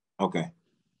second. Okay.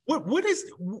 What is,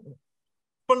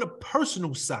 from the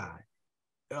personal side,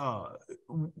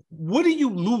 what are you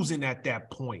losing at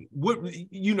that point? What,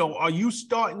 are you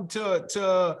starting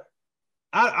to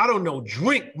I don't know,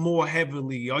 drink more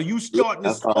heavily? Are you starting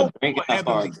to smoke more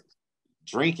heavily?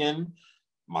 Drinking.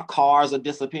 My cars are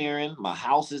disappearing. My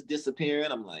house is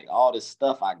disappearing. I'm like, all this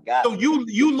stuff I got. So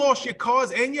you lost your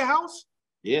cars and your house?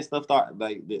 Yeah, stuff started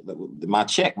like my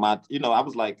check. I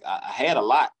was like, I had a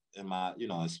lot in my,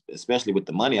 especially with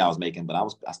the money I was making, but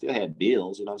I still had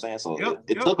bills. You know what I'm saying? So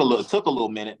it took a little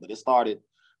minute, but it started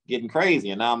getting crazy.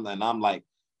 And I'm like,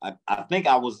 I think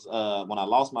I was when I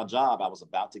lost my job, I was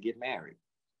about to get married.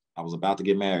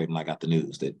 And I got the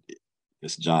news that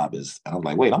this job is. And I was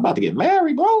like, wait, I'm about to get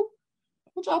married, bro.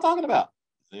 What y'all talking about?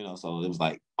 So it was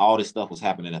like all this stuff was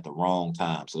happening at the wrong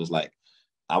time. So it's like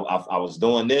I was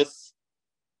doing this,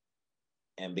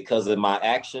 and because of my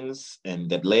actions and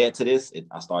that led to this,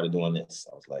 I started doing this.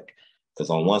 I was like, because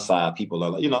on one side, people are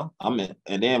like, I'm in,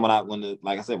 and then when the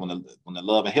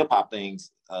love and hip hop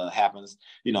things happens,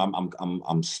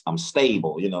 I'm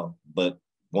stable, but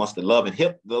once the love and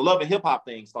hip hop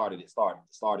thing started,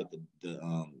 started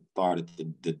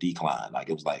the decline. Like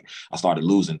it was like I started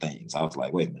losing things. I was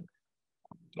like, wait a minute,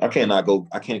 I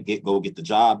can't get the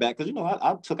job back because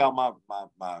I took out my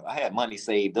I had money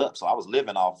saved up, so I was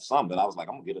living off some, but I was like,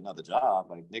 I'm gonna get another job.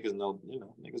 Like niggas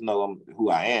know I'm who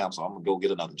I am, so I'm gonna go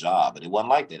get another job. But it wasn't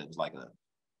like that. It was like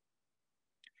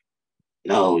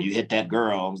no, you hit that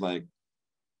girl. I was like,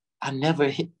 I never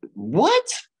hit what?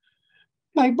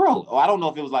 Like, bro, I don't know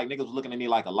if it was like niggas was looking at me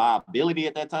like a liability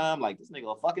at that time. Like, this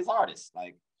nigga a fuck his artist.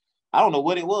 Like, I don't know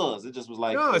what it was. It just was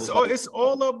like, no, it's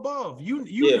all above. You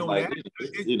know like,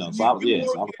 that. So I was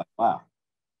like, wow.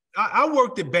 I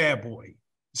worked at Bad Boy,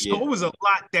 so it was a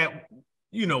lot that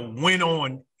went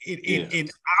on in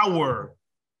our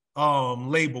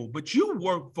label. But you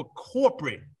work for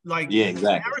corporate, like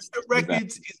exactly. Harrison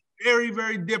Records is very,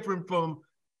 very different from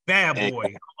Bad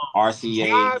Boy.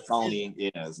 RCA, Sony,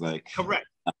 it's like correct.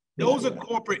 Those are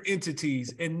corporate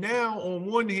entities, and now on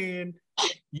one hand,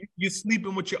 you're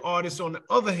sleeping with your artists. On the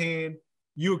other hand,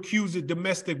 you accuse of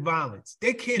domestic violence.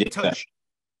 They can't touch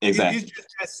you. Exactly. It's just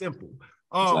that simple.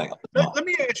 Let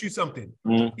me ask you something.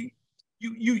 Mm-hmm.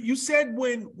 You said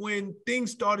when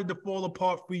things started to fall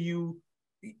apart for you,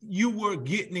 you were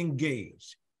getting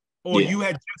engaged, or you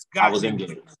had just gotten. I was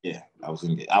engaged. Yeah, I was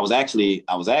engaged. I was actually.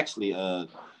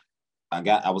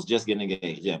 I was just getting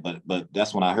engaged. Yeah, but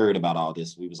that's when I heard about all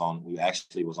this. We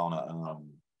actually was on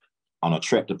a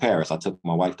trip to Paris. I took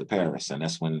my wife to Paris, and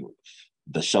that's when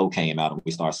the show came out, and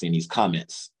we started seeing these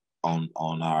comments on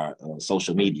our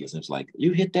social medias. And it's like,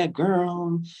 you hit that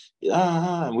girl,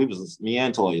 and me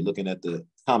and Toya looking at the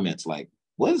comments like,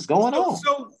 what is going on?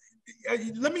 So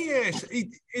let me ask,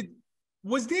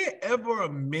 was there ever a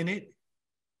minute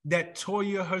that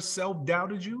Toya herself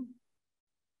doubted you?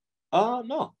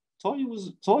 No. Toya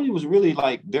was really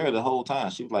like there the whole time.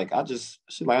 She was like,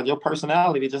 your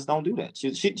personality just don't do that.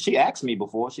 She asked me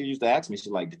before. She used to ask me,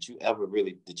 she's like, did you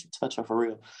touch her for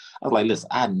real? I was like, listen,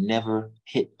 I never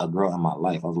hit a girl in my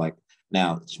life. I was like,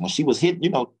 now when she was hit,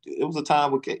 it was a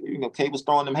time where Kay was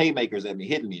throwing them haymakers at me,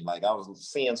 hitting me. Like I was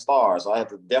seeing stars. So I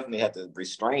definitely had to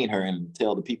restrain her and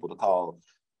tell the people to call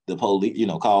the police,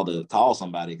 call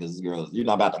somebody, because this girl, you're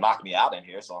not about to knock me out in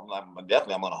here. So I'm like, I'm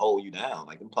gonna hold you down.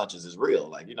 Like them punches is real.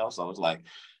 Like, so it's like,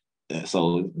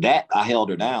 so that I held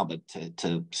her down, but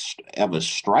to ever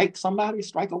strike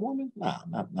a woman? Nah,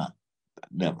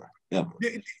 never, ever.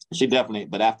 She definitely,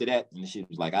 but after that, and she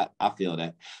was like, I feel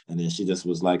that. And then she just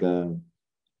was like,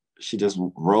 she just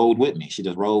rode with me.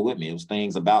 It was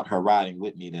things about her riding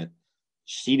with me that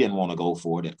she didn't want to go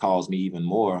for that caused me even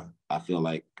more, I feel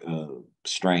like,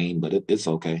 strain, but it's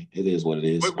okay. It is what it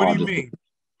is. What do you mean?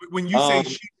 When you say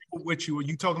she rode with you, are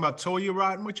you talking about Toya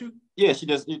riding with you? Yeah, she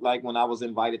just, like when I was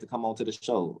invited to come on to the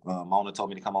show, Mona told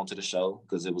me to come on to the show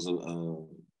because it was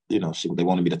they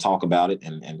wanted me to talk about it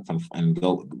and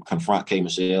go confront K.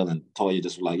 Michelle, and Toya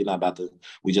just was like,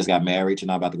 we just got married, you're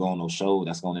not about to go on no show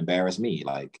that's going to embarrass me.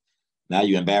 Like, now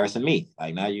you're embarrassing me.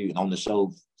 Like, now you on the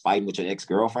show fighting with your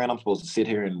ex-girlfriend. I'm supposed to sit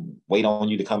here and wait on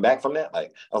you to come back from that?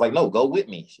 Like, I was like, no, go with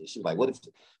me. She was like, what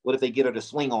if they get her to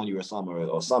swing on you or something,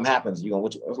 or something happens? I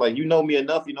was like, you know me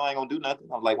enough, I ain't gonna do nothing.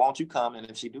 I was like, why don't you come? And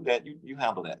if she do that, you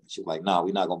handle that. She was like, no,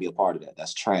 we're not gonna be a part of that.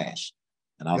 That's trash.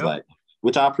 And I was like,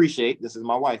 which I appreciate. This is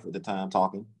my wife at the time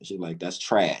talking. She's like, that's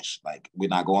trash. Like, we're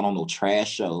not going on no trash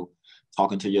show.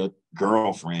 talking to your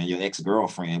girlfriend, your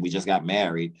ex-girlfriend. We just got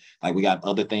married. Like, we got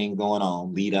other things going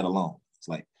on. Leave that alone. It's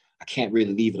like, I can't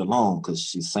really leave it alone because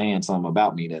she's saying something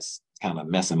about me that's kind of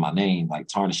messing my name, like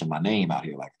tarnishing my name out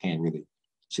here. Like, I can't really.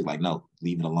 She's like, no,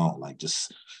 leave it alone. Like,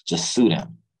 just sue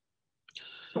them.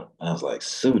 And I was like,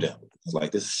 sue them. I was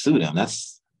like, this sue them.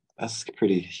 That's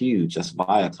pretty huge. That's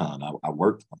Viacom.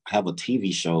 I have a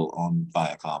TV show on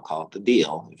Viacom called The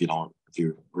Deal. If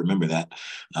you remember that.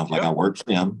 I was like, I worked for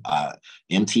them.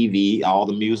 MTV, all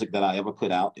the music that I ever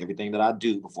put out, everything that I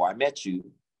do before I met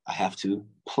you, I have to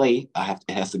play. It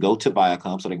has to go to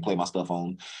Viacom so they can play my stuff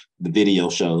on the video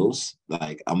shows.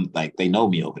 Like, they know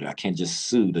me over there. I can't just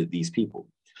sue these people.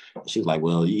 She was like,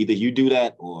 well, either you do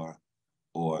that or,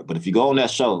 but if you go on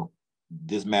that show,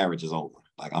 this marriage is over.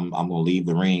 Like, I'm gonna leave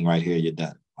the ring right here. You're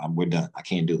done. We're done. I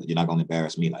can't do it. You're not gonna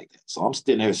embarrass me like that. So I'm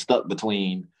sitting here stuck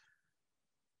between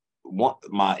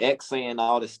my ex saying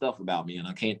all this stuff about me, and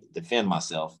I can't defend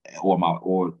myself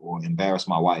or embarrass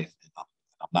my wife.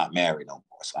 I'm not married no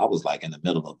more. So I was like in the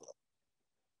middle of an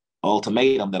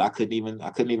ultimatum that I couldn't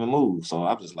even move. So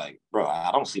I was just like, bro,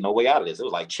 I don't see no way out of this. It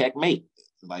was like checkmate.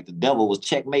 Like the devil was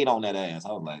checkmate on that ass.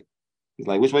 I was like, he's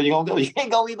like, which way you gonna go? You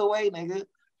can't go either way, nigga.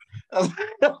 I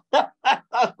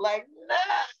was like, nah.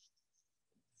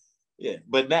 Yeah,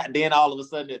 but then all of a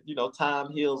sudden,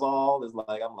 time heals all. It's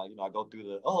like, I'm like, I go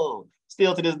through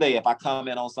still to this day, if I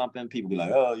comment on something, people be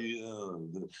like, oh,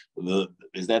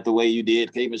 is that the way you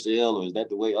did K Michelle, or is that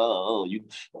the way? You?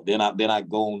 Then I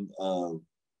go on.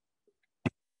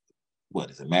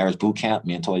 What is it? Marriage boot camp.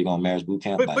 Me and Toya go on marriage boot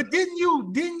camp. But didn't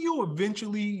you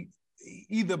eventually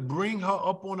either bring her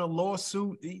up on a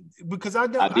lawsuit? Because I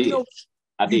know.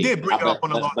 I did. You did bring her up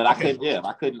on a lawsuit. But okay.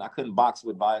 I couldn't box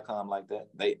with Viacom like that.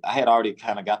 I had already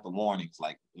kind of got the warnings,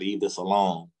 like, leave this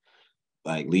alone.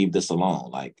 Like, leave this alone.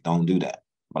 Like, don't do that.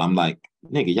 But I'm like,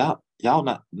 nigga, y'all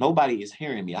not, nobody is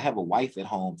hearing me. I have a wife at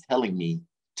home telling me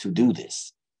to do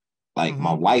this. Like,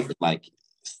 my wife is like,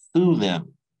 sue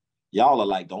them. Y'all are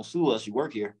like, don't sue us. You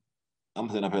work here. I'm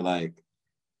sitting up here like,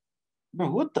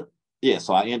 bro, what the? Yeah,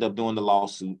 so I end up doing the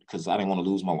lawsuit because I didn't want to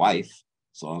lose my wife.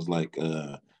 So I was like,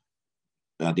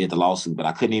 I did the lawsuit, but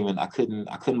I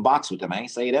couldn't box with them. I ain't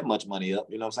say that much money up.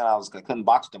 You know what I'm saying? I couldn't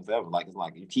box with them forever. Like, it's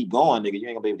like, you keep going, nigga, you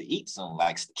ain't gonna be able to eat soon.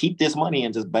 Like, keep this money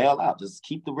and just bail out. Just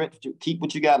keep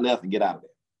what you got left and get out of there.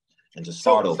 And just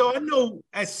start over. So I know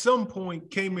at some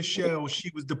point, K Michelle,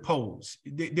 she was deposed.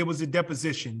 There was a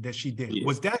deposition that she did. Yeah.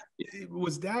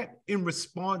 Was that in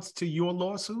response to your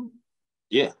lawsuit?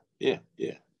 Yeah. And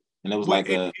it was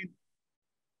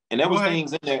and there was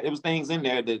things in there. It was things in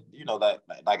there that,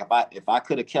 like if I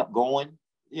could have kept going,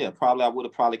 yeah, probably I would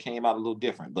have probably came out a little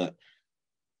different. But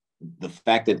the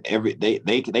fact that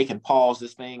they can pause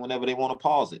this thing whenever they want to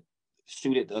pause it,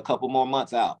 shoot it a couple more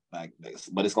months out, like,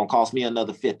 but it's gonna cost me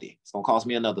another 50. It's gonna cost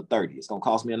me another 30. It's gonna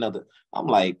cost me another. I'm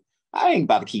like, I ain't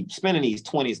about to keep spending these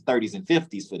 20s, 30s, and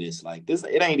 50s for this. Like, this,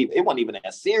 it wasn't even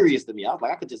that serious to me. I was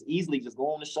like, I could just easily just go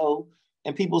on the show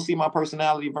and people see my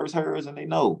personality versus hers, and they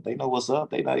know what's up.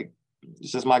 They like,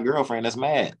 it's just my girlfriend that's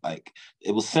mad. Like,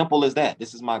 it was simple as that.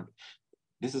 This is my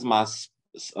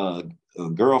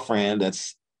girlfriend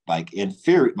that's like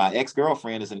infuriated. My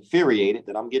ex-girlfriend is infuriated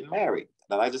that I'm getting married,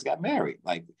 that I just got married.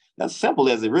 Like, that's simple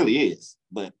as it really is.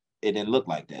 But it didn't look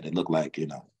like that. It looked like,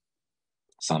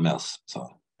 something else. So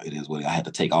it is what I had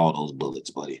to take all those bullets,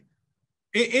 buddy.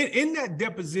 In that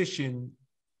deposition,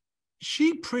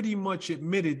 she pretty much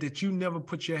admitted that you never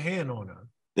put your hand on her.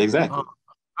 Exactly.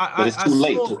 But it's too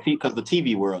late because the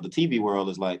TV world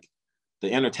is like,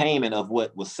 the entertainment of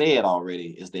what was said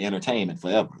already is the entertainment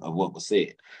forever of what was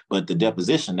said. But the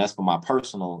deposition, that's for my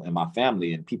personal and my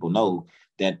family, and people know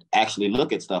that actually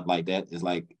look at stuff like that is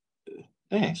like,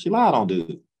 dang, she lied on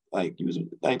dude. Like, he was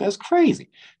like, that's crazy.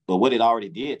 But what it already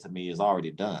did to me is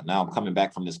already done. Now I'm coming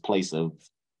back from this place of,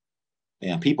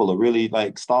 man, people are really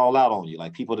like stall out on you.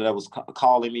 Like, people that was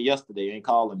calling me yesterday ain't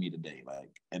calling me today.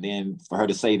 Like, and then for her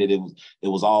to say that it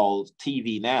was all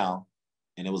TV now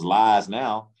and it was lies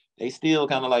now, they still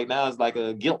kind of like, now it's like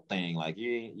a guilt thing. Like,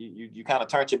 you kind of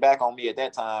turned your back on me at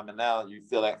that time, and now you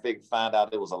feel like find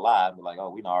out it was a lie. But like,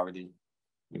 oh, we already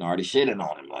shitting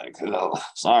on him. Like, oh,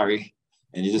 sorry.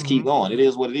 And you just keep going. It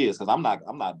is what it is. Because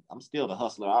I'm still the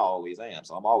hustler I always am.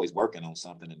 So I'm always working on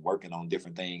something and working on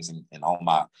different things and on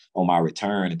my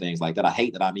return and things like that. I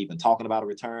hate that I'm even talking about a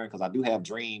return, because I do have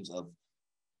dreams of,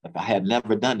 if I had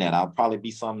never done that, I'll probably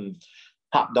be some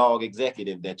top dog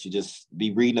executive that you just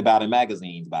be reading about in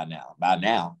magazines by now,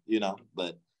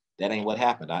 but that ain't what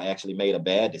happened. I actually made a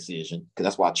bad decision, because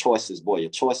that's why your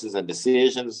choices and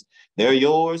decisions, they're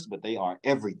yours, but they are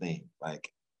everything. Like,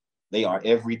 they are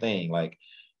everything. Like,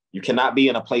 You cannot be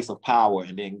in a place of power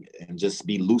and just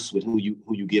be loose with who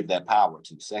you give that power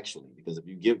to sexually. Because if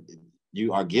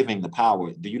you are giving the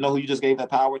power, do you know who you just gave that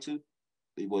power to?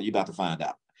 Well, you're about to find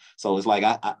out. So it's like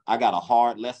I got a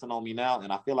hard lesson on me now,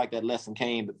 and I feel like that lesson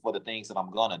came for the things that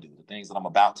I'm gonna do, the things that I'm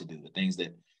about to do, the things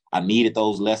that I needed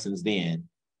those lessons then.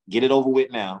 Get it over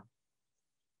with now,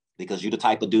 because you're the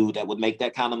type of dude that would make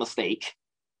that kind of mistake,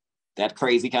 that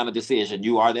crazy kind of decision.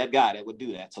 You are that guy that would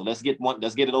do that. So let's get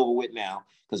it over with now,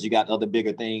 because you got other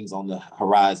bigger things on the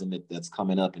horizon that's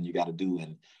coming up and you got to do.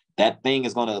 And that thing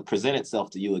is going to present itself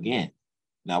to you again.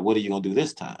 Now, what are you going to do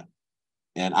this time?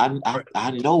 And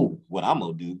I know what I'm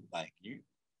going to do. Like, you,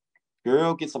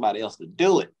 girl, get somebody else to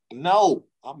do it. No,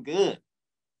 I'm good.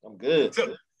 I'm good.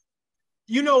 So,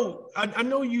 you know, I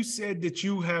know you said that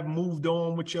you have moved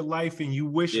on with your life and you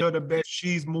wish her the best.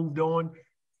 She's moved on.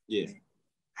 Yeah.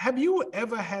 Have you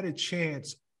ever had a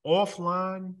chance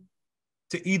offline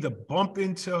to either bump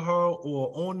into her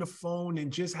or on the phone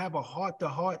and just have a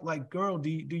heart-to-heart, like, girl, do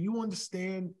you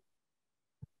understand?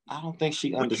 I don't think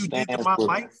she what understands. You did to my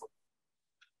life?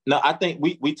 No, I think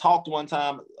we talked one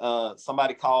time.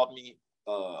 Somebody called me,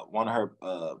 one of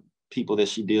her people that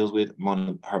she deals with, one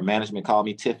of her management called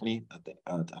me, Tiffany.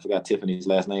 I forgot Tiffany's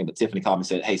last name, but Tiffany called me and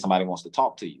said, hey, somebody wants to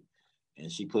talk to you. And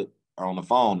she put her on the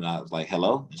phone, and I was like,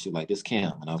 hello? And she was like, this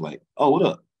Kim. And I was like, oh, what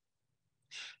up?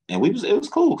 And it was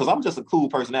cool, because I'm just a cool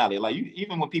personality. Like,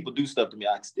 even when people do stuff to me,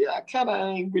 I kind of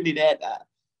ain't really that,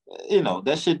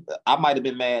 that shit, I might have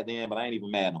been mad then, but I ain't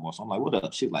even mad no more. So I'm like, what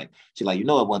up? She's like, you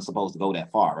know, it wasn't supposed to go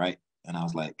that far, right? And I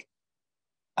was like,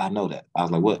 I know that. I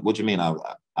was like, what you mean?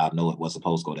 I know it was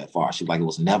supposed to go that far. She's like, it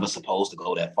was never supposed to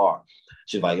go that far.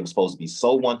 She's like, it was supposed to be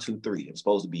so 1, 2, 3. It was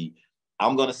supposed to be,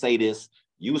 I'm going to say this.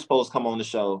 You were supposed to come on the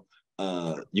show.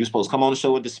 You were supposed to come on the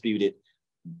show and dispute it.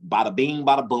 Bada bing,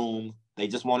 bada boom. They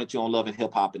just wanted you on Love and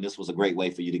Hip Hop, and this was a great way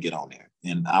for you to get on there.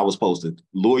 And I was supposed to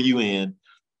lure you in.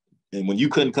 And when you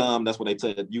couldn't come, that's when they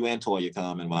said you and Toya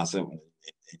come. And when I said,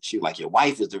 she was like, your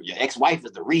ex-wife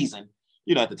is the reason.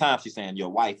 You know, at the time she's saying your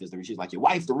wife is the reason. She's like, your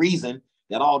wife the reason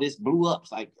that all this blew up.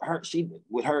 It's like she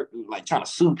like trying to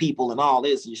sue people and all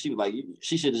this. And she was like,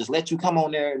 she should have just let you come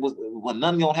on there. When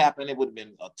nothing gonna happen, it would have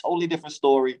been a totally different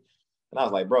story. And I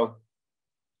was like, bro,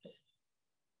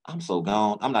 I'm so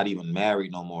gone. I'm not even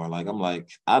married no more. Like,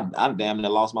 I damn near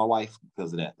lost my wife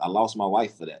because of that. I lost my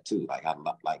wife for that too.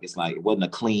 It's like, it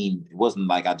wasn't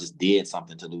like I just did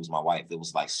something to lose my wife. It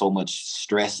was like so much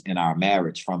stress in our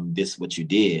marriage from what you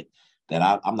did,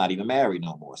 that I'm not even married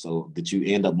no more. So did you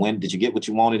get what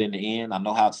you wanted in the end? I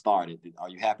know how it started. Are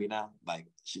you happy now? Like,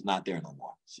 she's not there no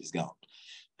more. She's gone.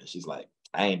 And she's like,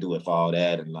 I ain't do it for all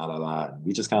that and la.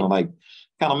 We just kind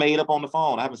of made up on the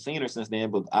phone. I haven't seen her since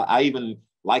then, but I even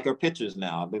like her pictures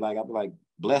now. I'll be like,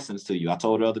 blessings to you. I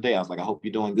told her the other day, I was like, I hope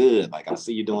you're doing good. Like, I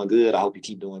see you doing good. I hope you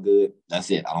keep doing good. That's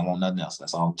it. I don't want nothing else.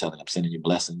 That's all I'm telling you. I'm sending you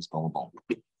blessings. Boom, boom.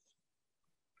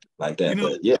 Like that.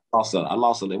 But yeah, I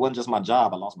lost it. It wasn't just my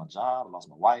job. I lost my job. I lost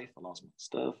my wife. I lost my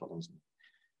stuff.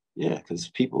 Because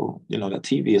people, that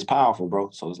TV is powerful,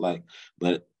 bro. So it's like,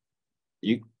 but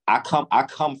I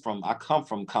come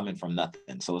from coming from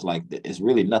nothing. So it's like, it's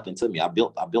really nothing to me. I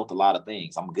built a lot of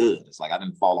things. I'm good. It's like I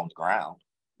didn't fall on the ground,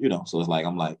 so it's like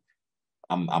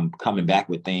I'm coming back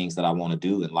with things that I want to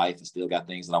do in life, and still got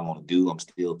things that I want to do. I'm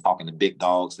still talking to big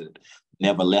dogs that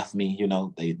never left me.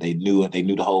 They knew it. They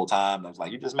knew the whole time. I was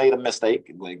like, you just made a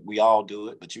mistake. Like, we all do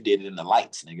it, but you did it in the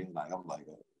lights, nigga. Like, I'm like,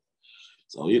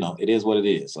 so it is what it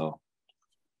is. So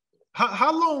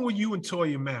how long were you and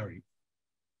Toya married?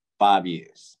 5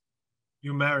 years.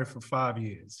 You were married for 5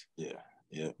 years.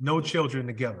 Yeah. No children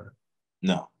together.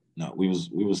 No. We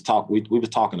was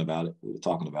talking about it. We were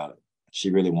talking about it.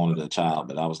 She really wanted a child,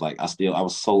 but I was like, I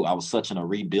was such in a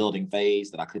rebuilding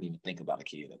phase that I couldn't even think about a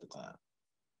kid at the time.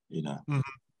 Mm-hmm.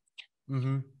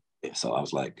 Mm-hmm. So I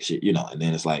was like, and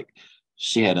then it's like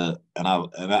she had and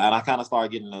I kind of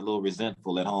started getting a little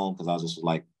resentful at home, because I was just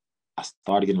like, I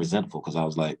started getting resentful because I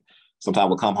was like, sometimes I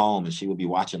would come home and she would be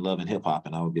watching Love and Hip Hop,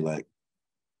 and I would be like,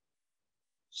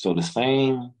 so the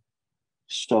same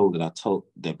show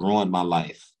that ruined my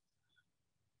life,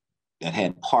 that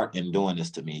had part in doing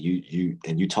this to me,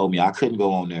 you told me I couldn't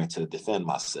go on there to defend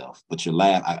myself, but you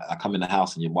laugh. I come in the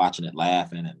house and you're watching it,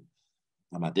 laughing, and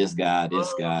I'm about this guy,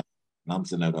 and I'm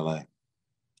sitting there like,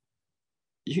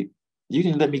 you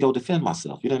didn't let me go defend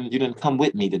myself. You didn't come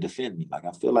with me to defend me. Like,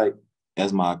 I feel like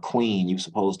as my queen, you're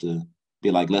supposed to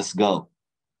be like, let's go.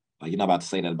 Like, you're not about to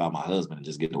say that about my husband and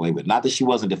just get away with it. Not that she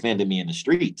wasn't defending me in the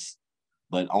streets,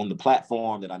 but on the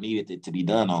platform that I needed it to be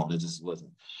done on, it just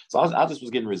wasn't. So I just was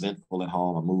getting resentful at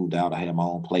home. I moved out. I had my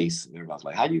own place. Everybody was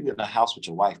like, how you get in a house with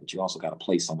your wife, but you also got a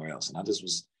place somewhere else? And I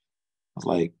was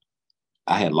like,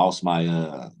 I had lost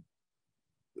my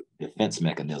defense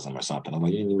mechanism or something. I'm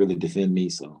like, you didn't really defend me,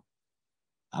 so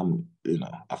I'm,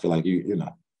 I feel like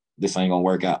this ain't gonna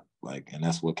work out. Like, and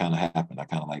that's what kind of happened. I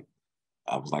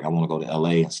was like, I want to go to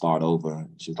LA and start over. And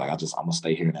she was like, I'm gonna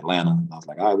stay here in Atlanta. And I was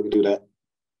like, all right, we can do that.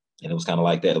 And it was kind of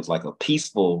like that. It was like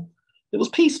it was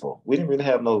peaceful. We didn't really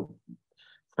have no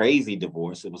crazy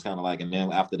divorce. It was kind of like, and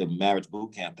then after the marriage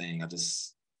boot camp thing, I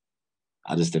just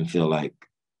didn't feel like,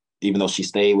 even though she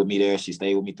stayed with me there, she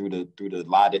stayed with me through the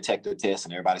lie detector test,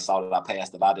 and everybody saw that I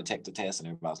passed the lie detector test, and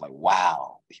everybody was like,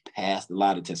 wow, he passed the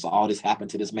lie detector. So all this happened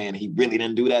to this man, and he really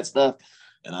didn't do that stuff.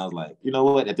 And I was like, you know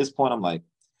what? At this point, I'm like,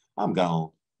 I'm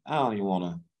gone. I don't even want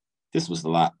to. This was a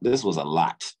lot. This was a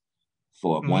lot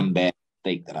for one bad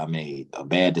mistake that I made, a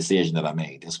bad decision that I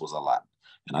made. This was a lot.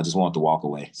 And I just wanted to walk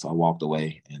away. So I walked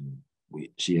away, and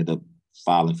she ended up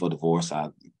filing for divorce. I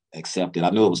accepted.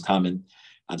 I knew it was coming.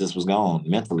 I just was gone.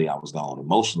 Mentally, I was gone.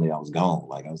 Emotionally, I was gone.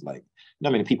 Like, I was like, you know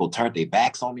how many people turned their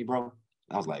backs on me, bro?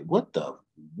 I was like, what the?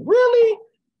 Really?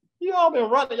 You all been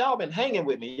running. Y'all been hanging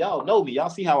with me. Y'all know me. Y'all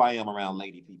see how I am around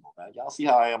lady people, right? Y'all see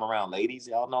how I am around ladies.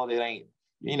 Y'all know that you ain't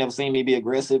never seen me be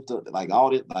aggressive to like all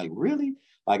this. Like, really?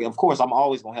 Like, of course, I'm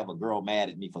always going to have a girl mad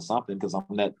at me for something because I'm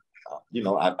that,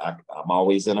 I'm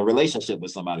always in a relationship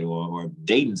with somebody or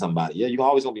dating somebody. Yeah, you're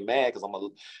always going to be mad because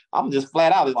I'm just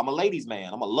flat out. I'm a ladies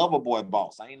man. I'm a lover boy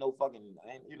boss. I ain't no fucking,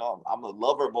 I'm a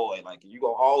lover boy. Like, you're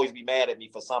going to always be mad at me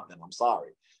for something. I'm sorry.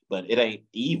 But it ain't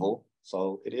evil.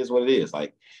 So it is what it is.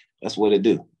 Like, that's what it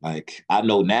do. Like, I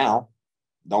know now,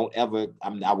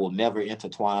 I will never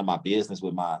intertwine my business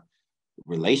with my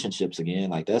relationships again.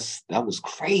 Like, that was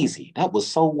crazy. That was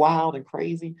so wild and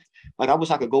crazy. Like, I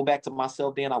wish I could go back to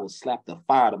myself then. I would slap the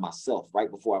fire to myself right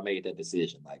before I made that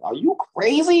decision. Like, are you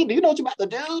crazy? Do you know what you're about to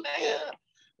do?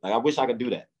 Like, I wish I could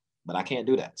do that, but I can't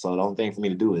do that. So the only thing for me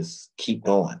to do is keep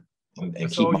going and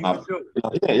That's keep all you can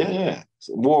do. yeah.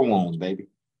 So war wounds, baby.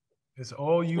 It's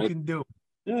all you can do.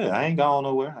 Yeah, I ain't going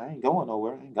nowhere. I ain't going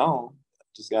nowhere. I ain't gone.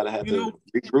 Just gotta have to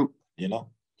regroup,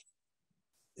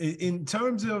 In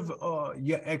terms of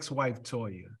your ex-wife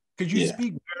Toya, because you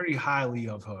speak very highly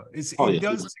of her. It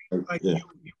does seem like you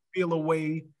feel a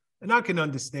way, and I can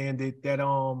understand it, that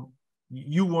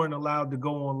you weren't allowed to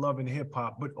go on Love and Hip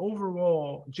Hop. But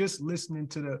overall, just listening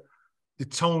to the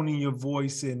tone in your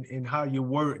voice and how you're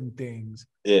wording things,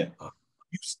 you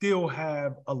still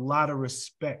have a lot of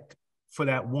respect for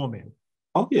that woman.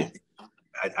 Oh, yeah.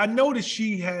 I noticed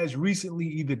she has recently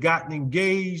either gotten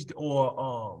engaged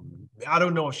or I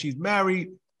don't know if she's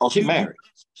married. Oh, she's married.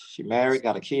 She married,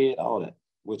 got a kid, all that.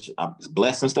 Which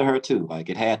blessings to her too. Like,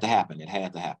 it had to happen. It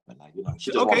had to happen. Like,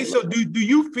 she just okay. So do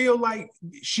you feel like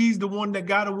she's the one that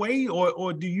got away,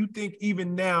 or do you think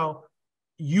even now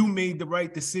you made the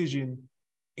right decision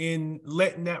in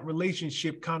letting that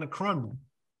relationship kind of crumble?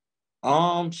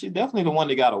 She's definitely the one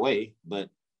that got away, but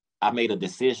I made a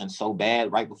decision so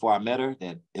bad right before I met her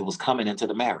that it was coming into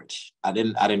the marriage. I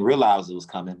didn't realize it was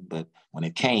coming, but when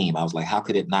it came, I was like, how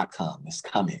could it not come? It's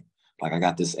coming. Like, I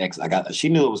got this ex, she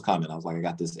knew it was coming. I was like, I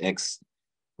got this ex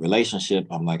relationship.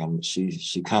 I'm like,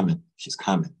 she coming. She's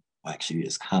coming. Like, she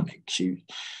is coming. She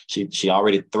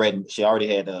already threatened. She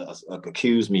already had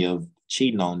accused me of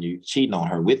cheating on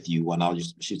her with you when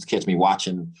she was catch me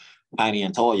watching Tiny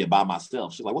and Toya by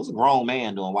myself. She's like, what's a grown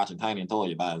man doing watching Tiny and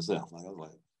Toya by himself? Like, I was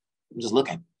like, I'm just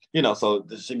looking, so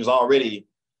she was already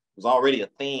a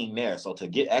thing there. So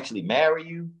to actually marry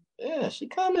you, yeah, she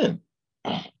coming.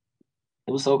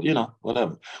 It was so,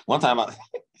 whatever. One time I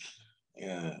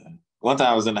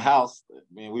was in the house.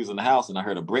 We was in the house, and I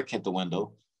heard a brick hit the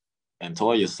window, and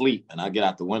Toya asleep, and I get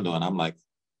out the window, and I'm like,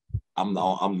 I'm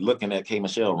looking at K.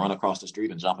 Michelle run across the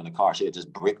street and jump in the car. She had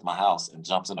just bricked my house and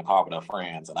jumps in the car with her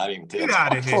friends, and I didn't even tell. Get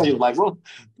out of here. Toya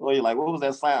was like, what was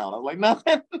that sound? I was like,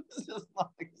 nothing. It's just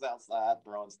like outside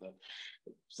throwing stuff.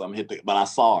 Something hit but I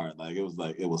saw her. Like,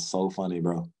 it was so funny,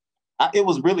 bro. It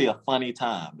was really a funny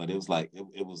time, but it was like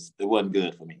it wasn't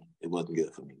good for me. It wasn't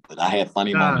good for me. But I had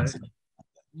funny moments.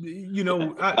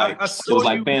 I saw it was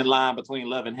like thin line between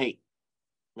love and hate.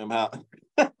 Remember how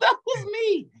that was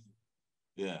me?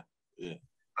 Yeah. Yeah.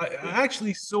 I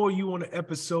actually saw you on an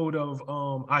episode of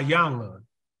Ayanla.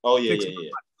 Oh yeah.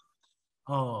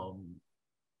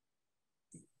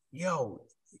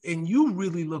 And you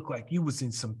really look like you was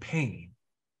in some pain.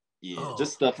 Yeah,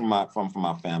 just stuff from my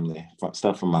family,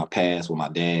 stuff from my past with my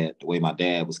dad, the way my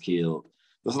dad was killed.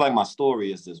 It's like my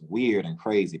story is just weird and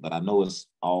crazy, but I know it's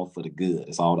all for the good.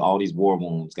 It's all these war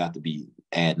wounds got to be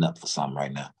adding up for something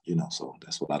right now, so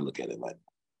that's what I look at it like,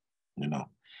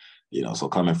 so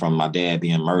coming from my dad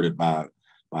being murdered by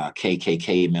a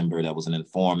KKK member that was an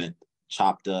informant,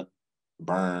 chopped up,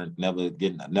 burned, never.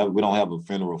 We don't have a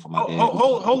funeral for my dad.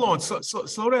 Hold on. So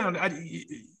slow down.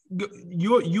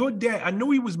 Your dad, I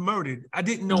knew he was murdered. I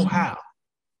didn't know how.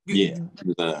 Yeah,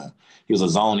 he was a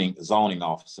zoning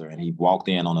officer, and he walked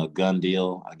in on a gun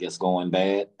deal, I guess, going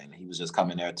bad, and he was just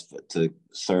coming there to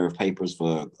serve papers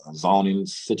for a zoning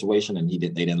situation, and they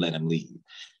didn't let him leave,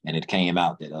 and it came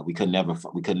out that we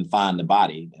couldn't find the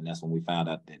body, and that's when we found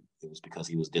out that it was because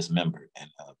he was dismembered and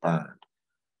burned.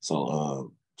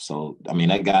 So I mean,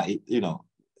 that guy,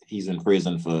 he's in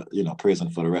prison for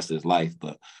the rest of his life,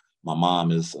 but my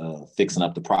mom is fixing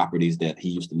up the properties that he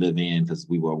used to live in because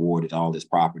we were awarded all this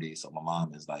property. So my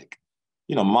mom is like,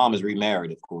 my mom is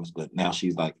remarried, of course, but now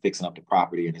she's like fixing up the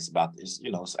property, and it's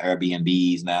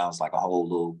Airbnbs now. It's like a whole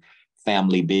little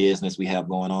family business we have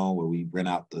going on where we rent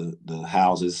out the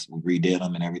houses, we redid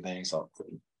them and everything. So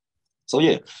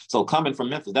yeah. So coming from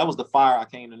Memphis, that was the fire I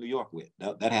came to New York with.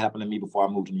 That happened to me before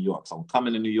I moved to New York. So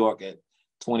coming to New York at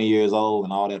 20 years old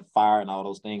and all that fire and all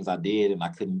those things I did, and I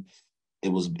couldn't. I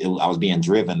was being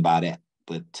driven by that,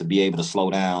 but to be able to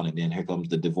slow down, and then here comes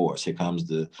the divorce, here comes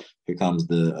the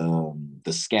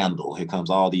scandal, here comes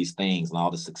all these things and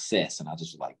all the success, and I'm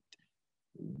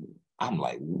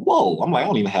like, whoa! I'm like, I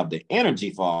don't even have the energy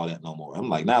for all that no more. I'm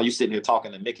like, now you're sitting here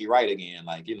talking to Mickey Wright again,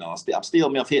 like, I'm still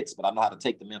Memphitz, but I know how to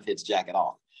take the Memphitz jacket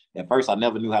off. At first, I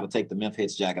never knew how to take the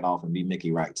Memphitz jacket off and be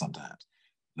Mickey Wright sometimes.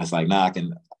 And it's like now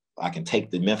I can take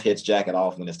the Memphitz jacket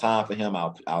off when it's time for him.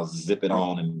 I'll zip it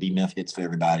on and be Memphitz for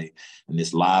everybody, and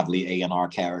this lively A&R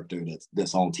character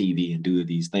that's on TV and do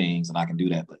these things, and I can do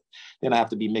that. But then I have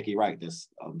to be Mickey Wright, this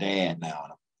dad now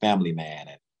and a family man,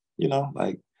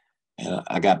 and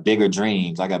I got bigger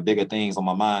dreams. I got bigger things on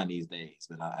my mind these days,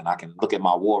 and I can look at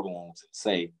my war wounds and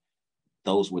say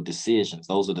those were decisions.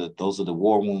 Those are the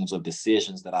war wounds of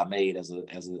decisions that I made as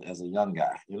a young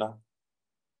guy,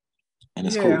 And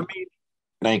it's cool. I mean,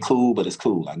 it ain't cool, but it's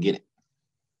cool. I get it.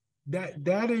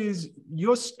 That is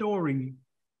your story.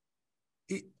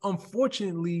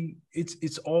 Unfortunately,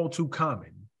 it's all too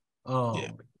common.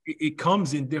 It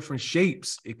comes in different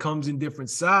shapes. It comes in different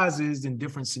sizes and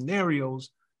different scenarios.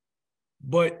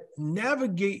 But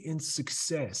navigating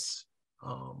success,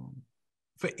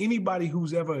 for anybody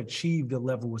who's ever achieved a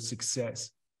level of success,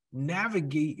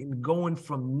 navigating going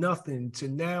from nothing to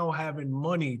now having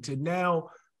money to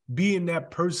now being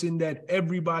that person that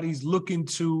everybody's looking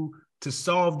to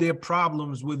solve their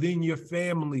problems within your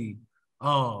family,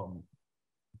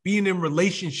 being in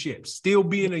relationships, still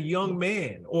being a young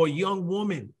man or a young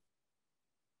woman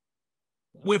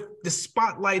with the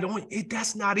spotlight on it,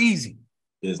 that's not easy.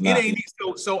 It ain't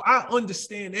easy. So I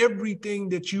understand everything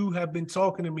that you have been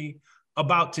talking to me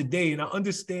about today, and I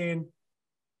understand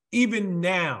even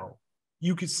now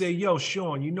you could say, yo,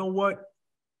 Sean, you know what?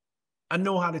 I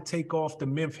know how to take off the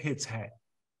Memphitz hat.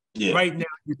 Yeah. Right now,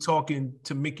 you're talking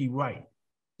to Mickey Wright.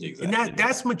 Exactly. And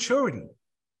that's maturity.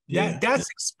 Yeah. That's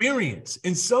experience.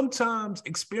 And sometimes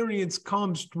experience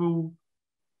comes through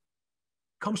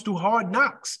hard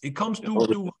knocks. It comes through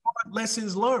hard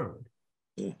lessons learned.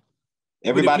 Yeah.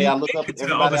 Everybody I look up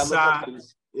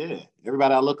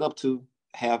to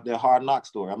have their hard knock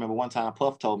story. I remember one time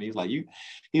Puff told me, he's like,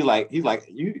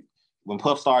 when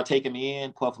Puff started taking me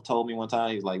in, Puff told me one time,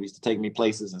 he was like, he used to take me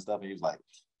places and stuff. And he was like,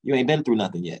 you ain't been through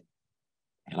nothing yet.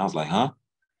 And I was like, huh?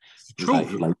 He's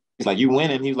like, you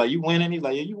winning. He was like, you winning. He's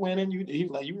like, yeah, you winning. He's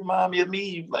like, you remind me of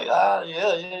me. He's like,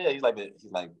 yeah. He's like,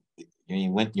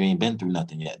 you ain't been through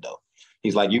nothing yet though.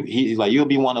 He's like, you'll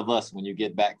be one of us when you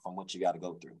get back from what you got to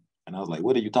go through. And I was like,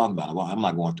 what are you talking about? Well, I'm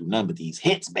not going through none but these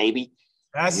hits, baby.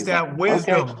 That's that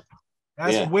wisdom. Okay.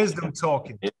 That's wisdom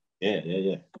talking.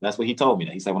 Yeah. That's what he told me.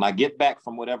 He said, when I get back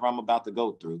from whatever I'm about to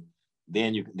go through,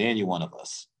 then you're one of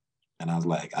us. And I was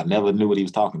like, I never knew what he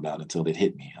was talking about until it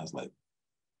hit me. I was like,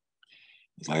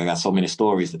 it's like I got so many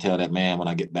stories to tell that man when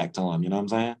I get back to him. You know what I'm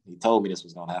saying? He told me this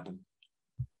was gonna happen.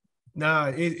 Nah,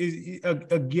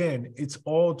 again, it's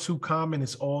all too common.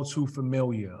 It's all too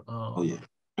familiar.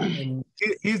 And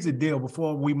here's the deal.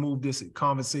 Before we move this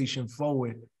conversation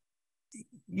forward,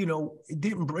 it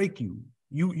didn't break you.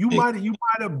 You might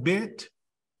have bent.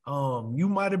 You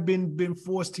might have been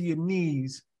forced to your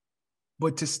knees,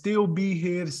 but to still be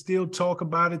here, to still talk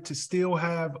about it, to still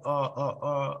have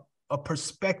a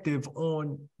perspective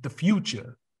on the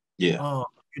future. Yeah.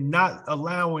 And not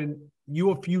allowing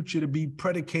your future to be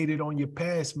predicated on your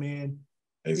past, man.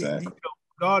 Exactly.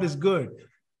 God is good.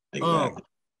 Exactly.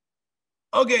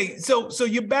 Okay, so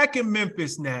you're back in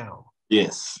Memphis now.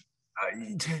 Yes.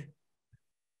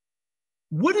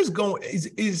 What is going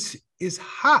is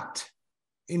hot,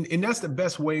 and that's the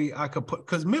best way I could put,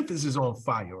 because Memphis is on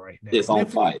fire right now. It's on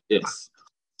fire. Yes, it's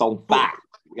on fire.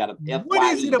 We got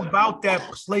what is it about that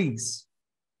place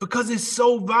because it's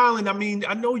so violent. I mean,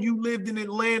 I know you lived in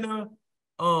Atlanta.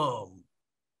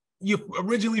 You're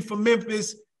originally from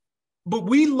Memphis, but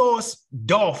we lost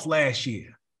Dolph last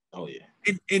year. Oh yeah.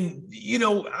 And you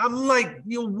know, I'm like,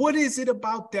 you know, what is it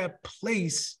about that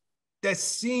place that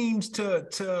seems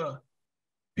to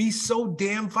be so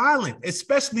damn violent,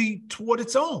 especially toward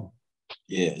its own?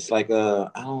 Yeah, it's like I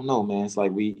don't know, man. It's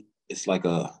like we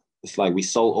feel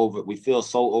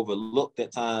so overlooked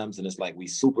at times, and it's like we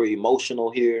super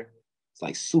emotional here. It's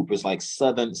like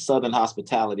southern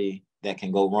hospitality that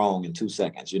can go wrong in 2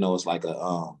 seconds. You know, it's like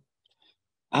a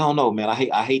I don't know, man.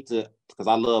 I hate to, because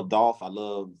I love Dolph. I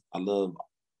love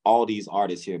all these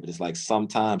artists here, but it's like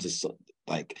sometimes it's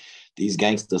like these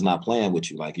gangsters not playing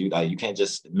with you. Like you can't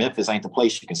just, Memphis ain't the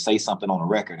place you can say something on a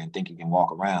record and think you can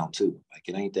walk around too. Like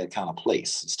it ain't that kind of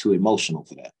place. It's too emotional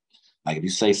for that. Like if you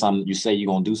say something, you say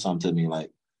you're gonna do something to me,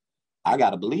 like I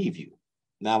gotta believe you.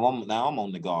 Now I'm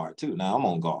on the guard too. Now I'm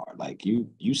on guard. Like you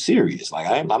serious. Like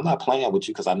I'm not playing with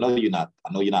you because I know you're not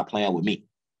playing with me.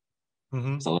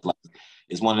 Mm-hmm. So it's like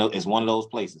it's one of those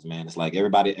places, man. It's like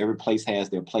every place has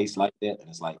their place like that, and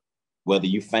it's like whether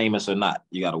you famous or not,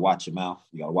 you got to watch your mouth.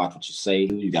 You got to watch what you say.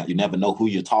 You never know who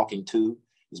you're talking to.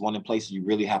 It's one of the places you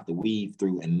really have to weave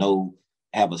through and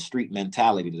have a street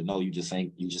mentality to know you just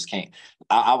can't.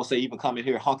 I would say even coming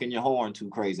here honking your horn too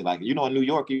crazy. Like, you know, in New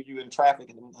York, you in traffic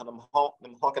and them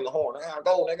honking the horn.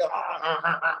 Go, nigga.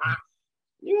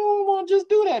 You don't want to just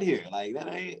do that here. Like that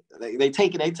ain't, they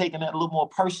taking that a little more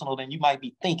personal than you might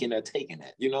be thinking they're taking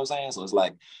that. You know what I'm saying? So it's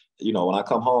like, you know, when I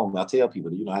come home, I tell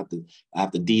people, you know, I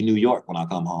have to New York when I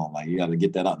come home. Like you got to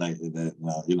get that out.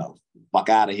 You know, fuck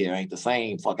out of here ain't the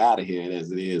same fuck out of here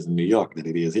as it is in New York that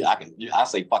it is here. I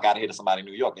say fuck out of here to somebody in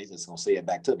New York, they just gonna say it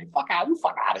back to me. Fuck out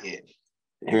of here.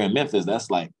 Here in Memphis, that's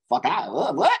like fuck out.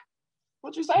 What?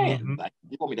 What you saying? Mm-hmm. Like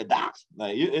you want me to die?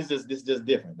 Like it's just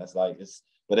different. That's like it's.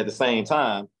 But at the same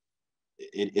time,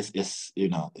 it's you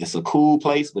know, it's a cool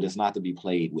place, but it's not to be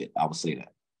played with. I would say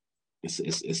that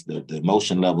it's the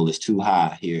emotion level is too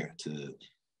high here to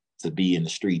be in the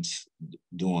streets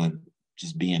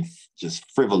being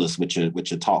frivolous with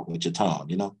your talk, with your tongue.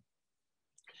 You know,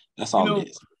 that's all it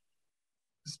is.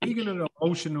 Speaking of the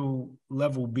emotional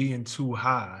level being too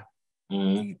high,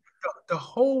 mm-hmm. the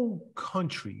whole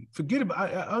country, forget about,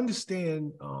 I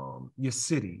understand your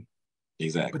city.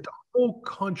 Exactly. But the whole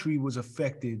country was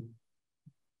affected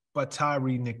by Tyre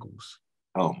Nichols.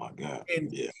 Oh my God.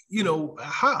 And yeah. You know,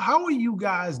 how are you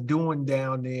guys doing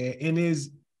down there? And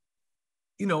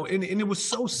you know, and it was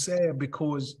so sad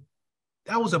because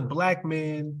that was a black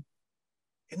man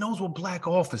and those were black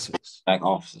officers. Black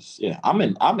officers. Yeah.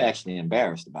 I'm actually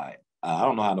embarrassed by it. I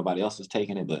don't know how nobody else is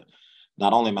taking it, but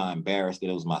not only am I embarrassed that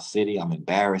it was my city, I'm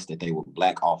embarrassed that they were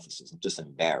black officers. I'm just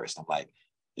embarrassed. I'm like,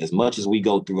 as much as we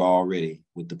go through already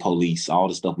with the police, all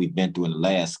the stuff we've been through in the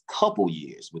last couple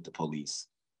years with the police,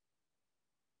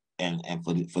 and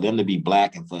for them to be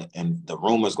black, and the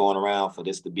rumors going around for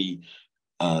this to be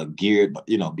geared,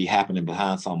 you know, be happening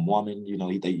behind some woman, you know,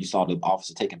 you saw the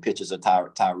officer taking pictures of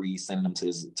Tyrese, sending them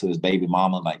to his baby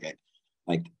mama, like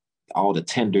all the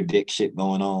tender dick shit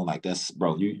going on, like that's,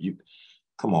 bro, you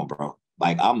come on, bro.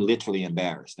 Like I'm literally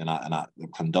embarrassed, and I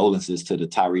condolences to the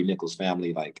Tyre Nichols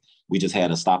family. Like we just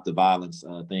had a Stop the Violence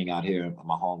thing out here.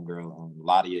 My homegirl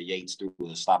Ladia Yates threw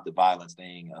a Stop the Violence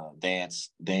thing,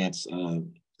 dance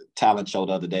talent show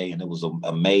the other day, and it was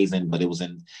amazing. But it was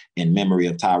in memory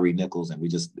of Tyre Nichols, and we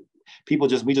just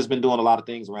been doing a lot of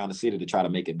things around the city to try to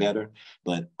make it better.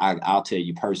 But I'll tell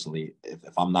you personally,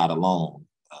 if I'm not alone,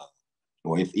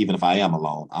 or even if I am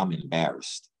alone, I'm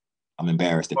embarrassed. I'm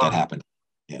embarrassed that happened.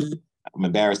 Yeah. I'm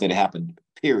embarrassed that it happened,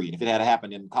 period. If it had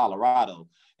happened in Colorado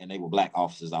and they were black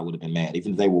officers, I would have been mad,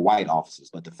 even if they were white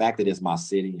officers. But the fact that it's my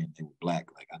city and they were black,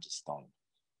 like I just don't,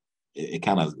 it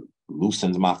kind of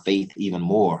loosens my faith even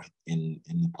more in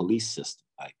the police system,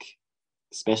 like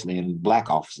especially in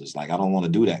black officers. Like I don't want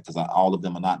to do that because all of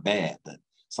them are not bad. But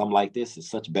something like this is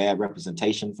such bad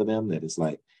representation for them that it's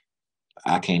like,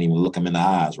 I can't even look them in the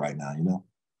eyes right now, you know?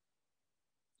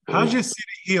 How's your city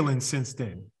healing since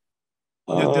then?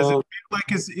 Does it feel like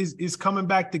it's coming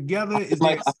back together? I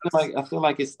feel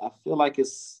like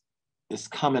it's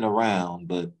coming around,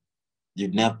 but you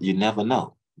never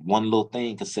know. One little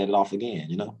thing could set it off again,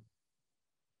 you know?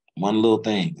 One little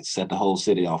thing could set the whole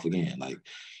city off again. Like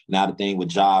now the thing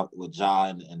with Ja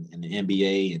and the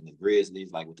NBA and the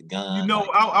Grizzlies, like with the gun. You know, like,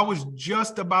 I was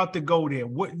just about to go there.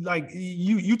 What, like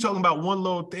you talking about one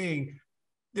little thing?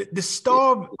 The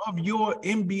star of your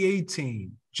NBA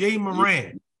team, Jay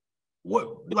Morant. Yeah.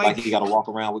 What like he got to walk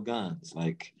around with guns?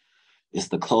 Like it's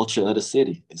the culture of the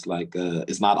city. It's like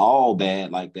it's not all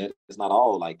bad like that. It's not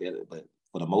all like that, but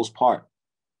for the most part,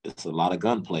 it's a lot of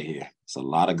gunplay here. It's a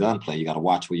lot of gunplay. You got to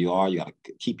watch where you are. You got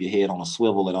to keep your head on a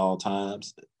swivel at all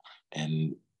times,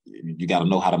 and you got to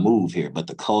know how to move here. But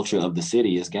the culture of the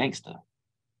city is gangster.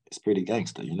 It's pretty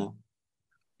gangster, you know.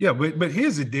 Yeah, but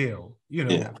here's the deal. You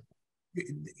know,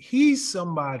 he's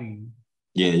somebody.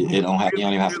 Yeah, you don't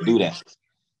even have to do that.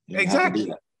 You don't have to do Exactly.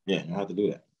 that. Yeah, you don't have to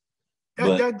do that.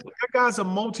 That guy's a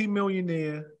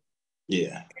multimillionaire.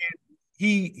 Yeah. And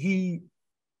he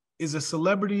is a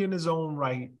celebrity in his own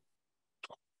right.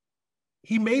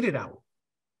 He made it out.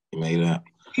 He made it out.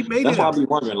 He made That's it why out. I be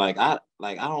wondering.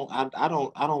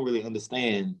 I don't really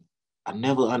understand. I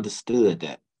never understood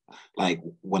that. Like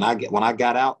when I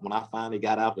got out, when I finally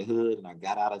got out the hood and I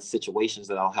got out of situations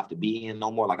that I don't have to be in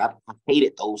no more. Like I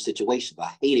hated those situations.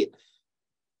 I hated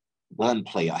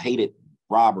gunplay. I hated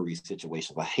robbery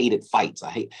situations. I hated fights.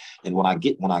 And when I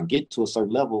get to a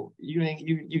certain level,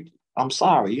 I'm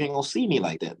sorry, you ain't gonna see me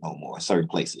like that no more in certain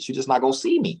places. You're just not gonna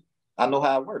see me. I know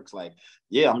how it works. Like,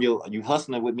 yeah, you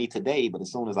hustling with me today, but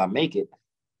as soon as I make it,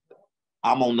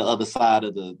 I'm on the other side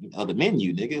of the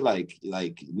menu, nigga. Like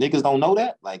niggas don't know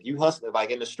that. Like you hustling,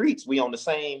 like in the streets, we on the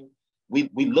same. We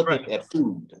looking at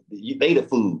food. They the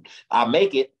food. I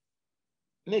make it,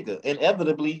 nigga.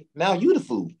 Inevitably, now you the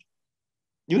food.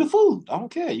 You the food. I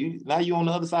don't care. You on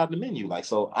the other side of the menu. Like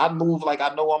so, I move like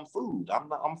I know I'm food.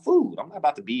 I'm food. I'm not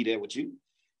about to be there with you.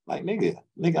 Like nigga.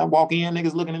 I walk in,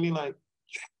 niggas looking at me like,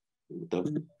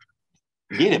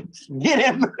 get him.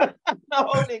 No,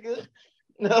 nigga.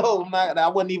 No, I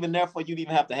wasn't even there for you to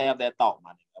even have to have that thought, my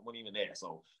nigga. I wasn't even there.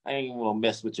 So I ain't even gonna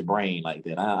mess with your brain like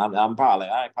that. I probably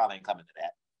ain't coming to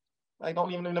that. Like,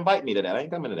 don't even invite me to that. I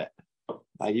ain't coming to that.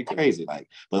 Like you crazy. Like,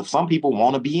 but some people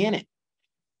want to be in it.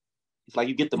 It's like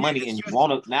you get the money and you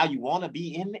want to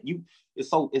be in it.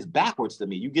 It's backwards to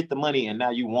me. You get the money and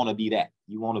now you want to be that.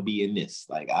 You want to be in this.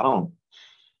 Like I don't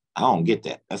get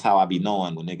that. That's how I be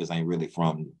knowing when niggas ain't really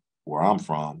from where I'm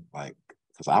from. Like,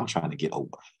 cause I'm trying to get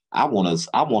over. I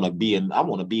want to be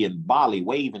in Bali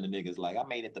waving the niggas like I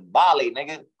made it to Bali,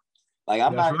 nigga. Like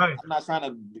I'm not trying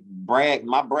to brag.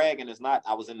 My bragging is not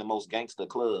I was in the most gangster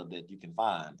club that you can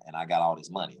find and I got all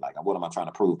this money. Like what am I trying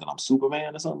to prove? That I'm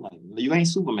Superman or something? Like you ain't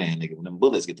Superman, nigga. When them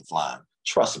bullets get to flying.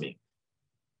 Trust me.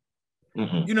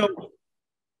 Mm-hmm. You know,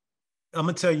 I'm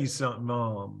gonna tell you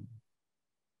something.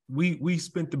 We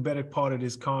spent the better part of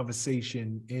this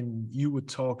conversation and you were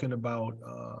talking about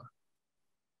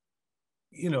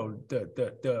you know,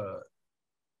 the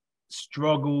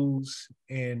struggles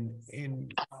and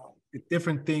the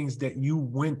different things that you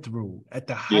went through at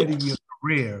the height of your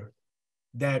career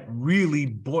that really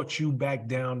brought you back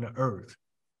down to earth.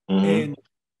 Mm-hmm. And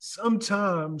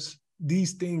sometimes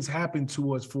these things happen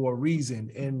to us for a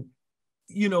reason. And,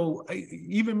 you know,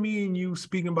 even me and you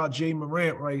speaking about Jay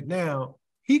Morant right now,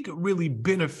 he could really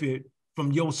benefit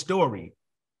from your story.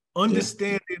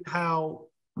 Understanding how,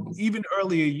 even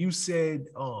earlier you said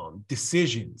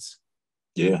decisions.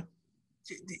 Yeah.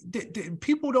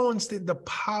 People don't understand the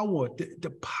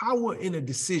power in a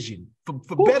decision, for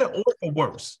better or for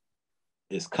worse.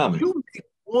 It's coming. If you make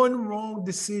one wrong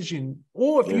decision,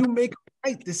 or if you make a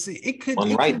right decision, it could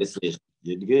decision.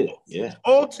 You're good. Yeah.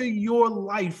 Alter your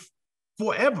life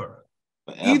forever.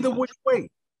 Either which way.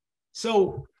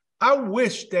 So I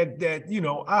wish that you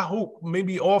know, I hope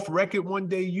maybe off record one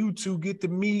day you two get to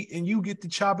meet and you get to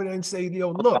chop it and say, yo,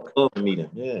 look. I love to meet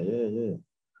him. Yeah.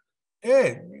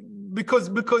 Yeah,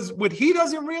 because what he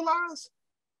doesn't realize,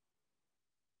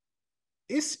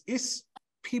 it's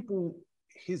people,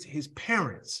 his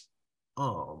parents,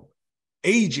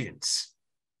 agents,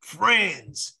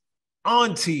 friends,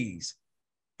 aunties.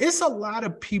 It's a lot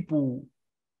of people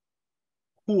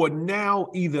who are now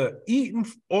either eating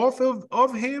off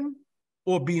of him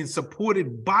or being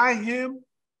supported by him,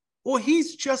 or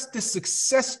he's just the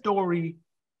success story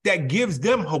that gives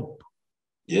them hope.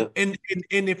 Yeah. And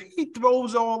if he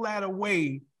throws all that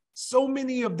away, so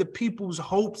many of the people's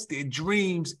hopes, their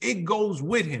dreams, it goes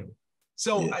with him.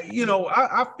 So, you know,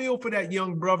 I feel for that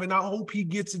young brother, and I hope he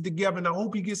gets it together, and I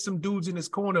hope he gets some dudes in his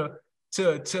corner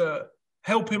to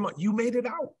help him. You made it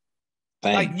out.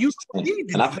 Thanks. Like you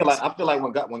need and I feel like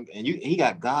he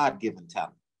got God-given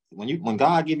talent. When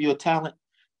God give you a talent,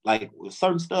 like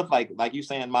certain stuff, like you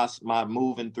saying my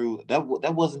moving through that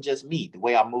wasn't just me. The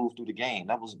way I moved through the game,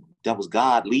 that was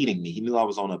God leading me. He knew I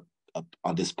was on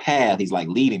this path. He's like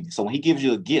leading me. So when he gives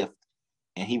you a gift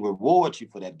and he rewards you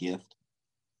for that gift,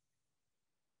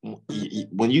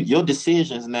 when your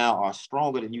decisions now are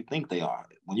stronger than you think they are.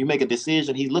 When you make a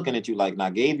decision, he's looking at you like, now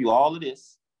I gave you all of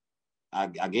this. I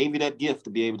gave you that gift to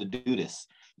be able to do this.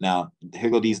 Now, here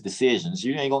go these decisions.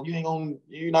 You're not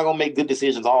gonna make good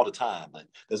decisions all the time, but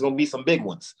there's gonna be some big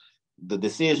ones. The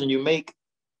decision you make,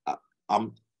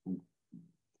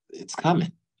 it's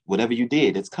coming. Whatever you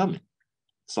did, it's coming.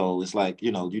 So it's like,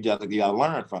 you gotta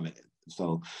learn from it.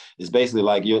 So it's basically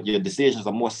like your decisions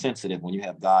are more sensitive when you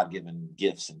have God-given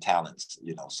gifts and talents,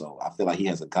 So I feel like he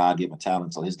has a God-given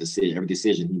talent. So every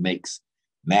decision he makes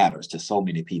matters to so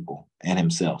many people and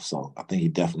himself. So I think he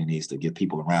definitely needs to get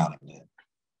people around him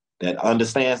that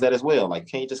understands that as well. Like,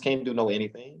 can't do no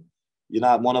anything. You're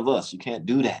not one of us. You can't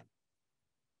do that.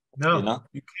 No,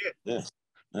 you can't. Yes.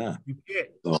 Yeah. You can't.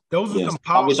 So, those are some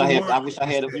I wish powerful words.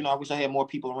 I wish I had more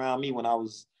people around me when I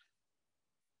was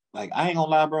like, I ain't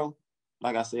gonna lie, bro.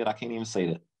 Like I said, I can't even say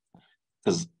that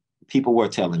because people were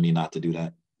telling me not to do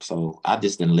that. So I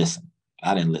just didn't listen.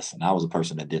 I didn't listen. I was a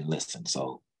person that didn't listen.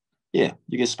 So yeah,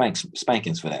 you get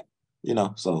spankings for that,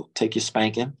 So take your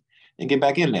spanking and get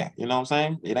back in there. You know what I'm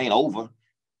saying? It ain't over.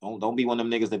 Don't be one of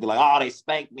them niggas that be like, oh, they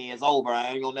spanked me. It's over.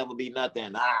 I ain't gonna never be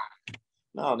nothing.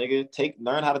 No, nigga,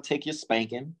 learn how to take your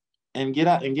spanking and get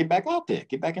out and get back out there.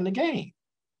 Get back in the game.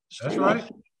 That's right.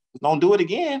 Don't do it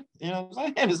again. You know what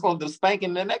I'm saying? It's going to do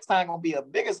spanking. The next time going to be a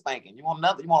bigger spanking. You want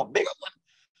a bigger one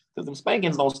because them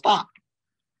spankings don't stop.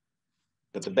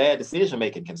 But the bad decision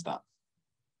making can stop.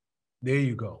 There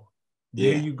you go.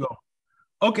 There you go.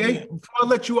 Okay, before I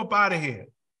let you up out of here,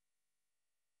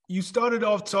 you started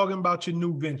off talking about your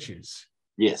new ventures.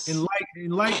 Yes.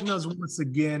 Enlighten us once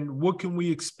again. What can we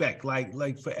expect?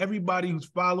 Like for everybody who's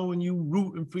following you,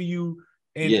 rooting for you,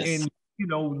 and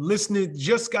listening,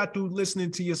 just got through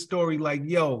listening to your story, like,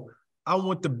 yo, I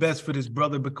want the best for this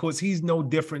brother because he's no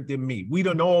different than me. We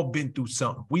done all been through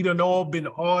something. We done all been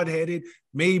hard-headed,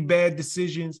 made bad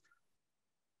decisions.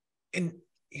 And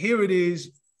here it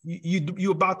is,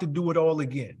 you're about to do it all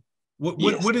again.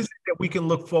 What is it that we can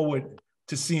look forward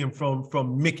to seeing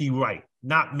from Mickey Wright,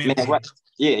 not Memphitz? Right.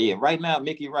 Yeah. Right now,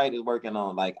 Mickey Wright is working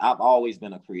on, like, I've always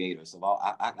been a creator. So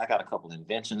I got a couple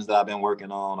inventions that I've been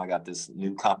working on. I got this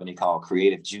new company called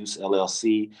Creative Juice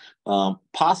LLC.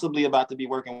 Possibly about to be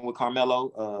working with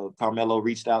Carmelo. Carmelo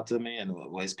reached out to me, and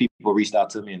his people reached out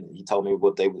to me, and he told me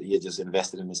he had just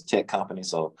invested in this tech company.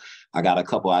 So I got a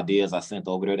couple ideas I sent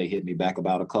over there. They hit me back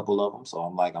about a couple of them. So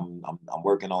I'm like, I'm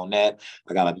working on that.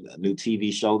 I got a new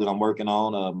TV show that I'm working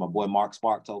on. My boy Mark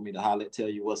Spark told me to holler, tell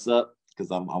you what's up, because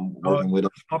I'm working with him.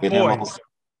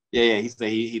 Yeah, he said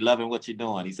he loving what you're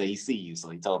doing. He said he see you, so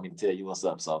he told me to tell you what's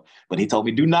up. So, but he told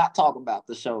me do not talk about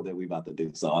the show that we about to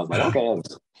do. So I was like, okay.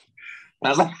 I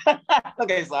was like,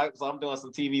 okay, so I'm doing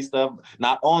some TV stuff,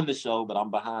 not on the show, but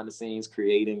I'm behind the scenes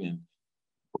creating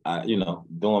and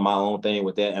doing my own thing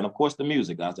with that. And of course the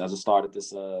music. I just started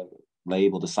this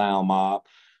label, the Sound Mob.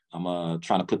 I'm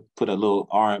trying to put a little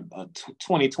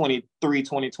 2023,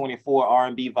 2024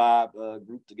 R&B vibe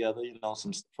group together,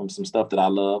 some stuff that I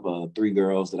love. 3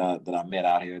 girls that I met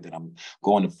out here that I'm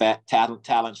going to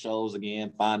talent shows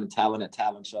again, finding talent at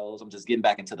talent shows. I'm just getting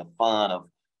back into the fun of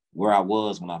where I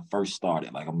was when I first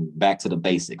started. Like, I'm back to the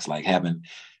basics, like having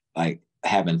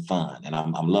fun. And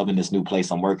I'm loving this new place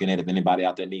I'm working at. If anybody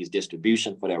out there needs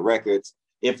distribution for their records,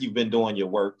 if you've been doing your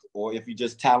work, or if you're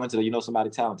just talented or somebody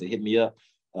talented, hit me up.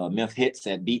 Memphitz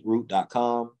at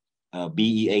beatroot.com,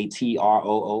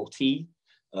 BEATROOT.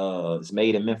 It's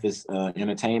made in Memphis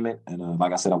Entertainment. And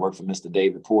like I said, I work for Mr.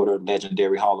 David Porter,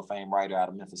 legendary Hall of Fame writer out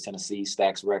of Memphis, Tennessee,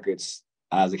 Stax Records,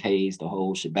 Isaac Hayes, the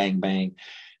whole shebang bang.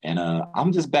 And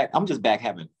I'm just back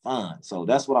having fun. So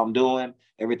that's what I'm doing.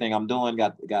 Everything I'm doing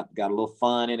got a little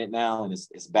fun in it now. And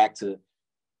it's back to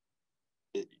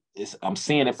I'm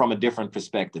seeing it from a different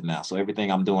perspective now. So everything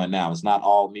I'm doing now is not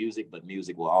all music, but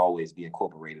music will always be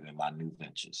incorporated in my new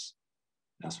ventures.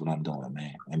 That's what I'm doing,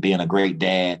 man. And being a great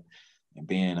dad, and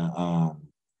being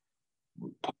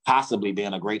possibly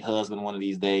being a great husband one of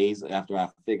these days. After I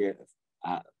figure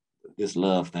this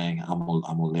love thing, I'm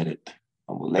gonna let it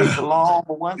alone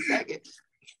for 1 second.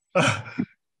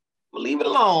 Leave it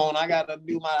alone. I gotta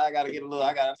need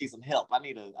some help. I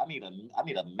need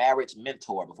a marriage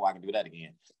mentor before I can do that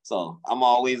again. So I'm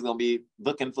always gonna be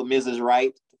looking for Mrs.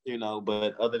 Right,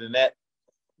 but other than that,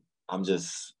 I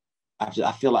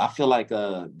feel like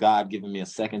God giving me a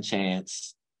second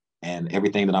chance, and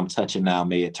everything that I'm touching now,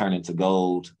 may it turn into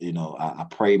gold. I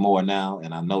pray more now,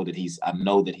 and I know that he's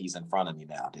in front of me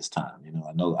now this time.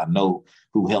 I know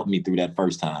who helped me through that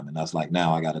first time, and that's like,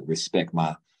 now I gotta respect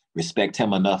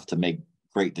him enough to make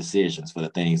great decisions for the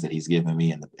things that he's given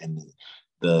me, and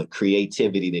the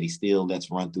creativity that he still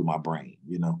lets run through my brain,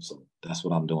 So that's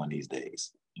what I'm doing these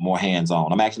days. More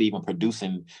hands-on. I'm actually even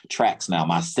producing tracks now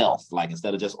myself. Like,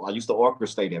 instead of just, I used to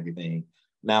orchestrate everything.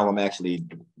 Now I'm actually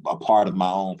a part of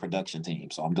my own production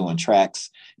team. So I'm doing tracks.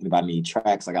 Anybody need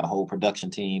tracks? I got a whole production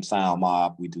team, Sound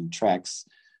Mob. We do tracks.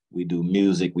 We do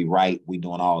music, we write, we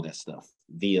doing all that stuff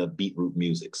via beetroot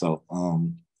music. So,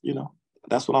 you know,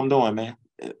 that's what I'm doing, man.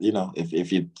 You know,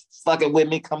 if you fucking with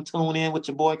me, come tune in with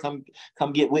your boy. Come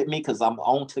get with me, because I'm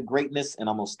on to greatness and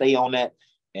I'm gonna stay on that.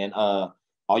 And all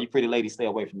you pretty ladies, stay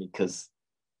away from me, because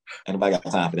anybody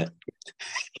got time for that.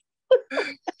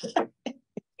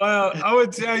 Well, I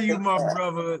would tell you, my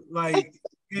brother, like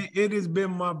it has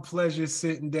been my pleasure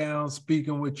sitting down,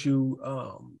 speaking with you.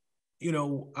 You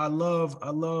know, I love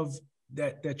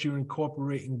that you're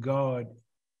incorporating God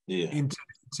into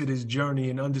this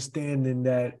journey, and understanding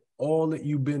that all that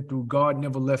you've been through, God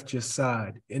never left your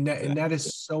side. And that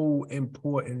is so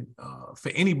important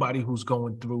for anybody who's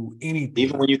going through anything.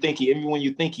 Even when you think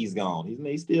he's gone,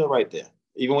 he's still right there.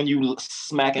 Even when you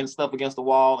smacking stuff against the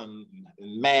wall and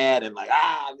mad and like,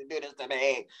 you do this to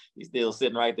me, he's still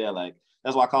sitting right there. Like,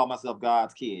 that's why I call myself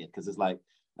God's kid, because it's like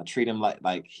I treat him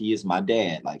like he is my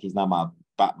dad. Like, he's not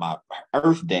my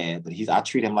earth dad, but I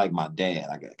treat him like my dad.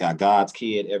 I got God's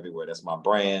kid everywhere. That's my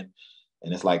brand.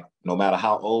 And it's like, no matter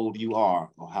how old you are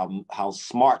or how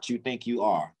smart you think you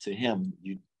are, to him,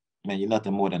 you're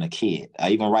nothing more than a kid.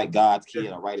 I even write God's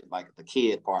kid. I write it like the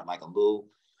kid part, like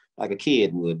a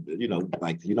kid would, you know,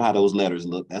 like, you know how those letters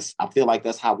look. I feel like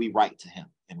that's how we write to him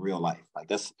in real life.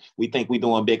 Like, we think we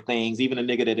doing big things. Even a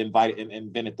nigga that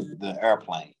invented the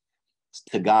airplane,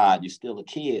 to God, you're still a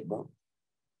kid, bro.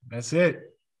 That's it.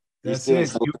 That's it.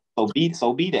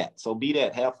 So be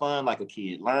that. Have fun like a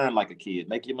kid. Learn like a kid.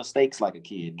 Make your mistakes like a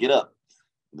kid. Get up.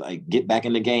 Like, get back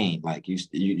in the game. Like,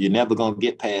 you're never gonna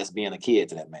get past being a kid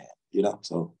to that man. You know.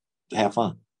 So have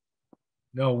fun.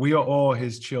 No, we are all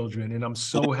his children, and I'm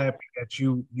so happy that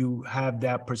you have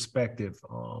that perspective.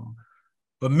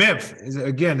 But Memph,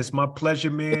 again, it's my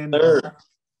pleasure, man.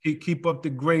 Keep up the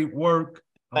great work.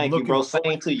 Thank you, bro.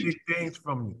 Same to you. Big things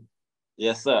from you.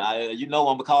 Yes, sir. You know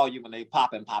I'm gonna call you when they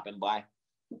popping, boy.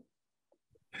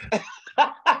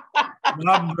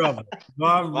 My brother.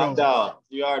 My dog.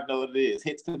 You already know what it is.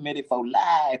 Hits committed for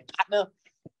live, partner.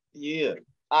 Yeah.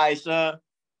 All right, Sean.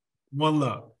 One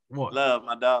love. Love,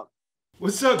 my dog.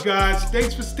 What's up, guys?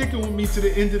 Thanks for sticking with me to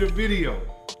the end of the video.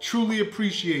 Truly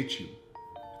appreciate you.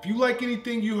 If you like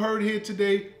anything you heard here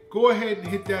today, go ahead and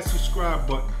hit that subscribe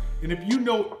button. And if you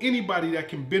know anybody that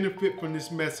can benefit from this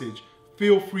message,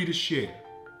 feel free to share.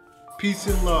 Peace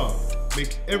and love.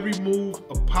 Make every move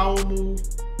a power move.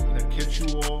 And I'll catch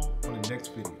you all on the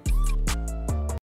next video.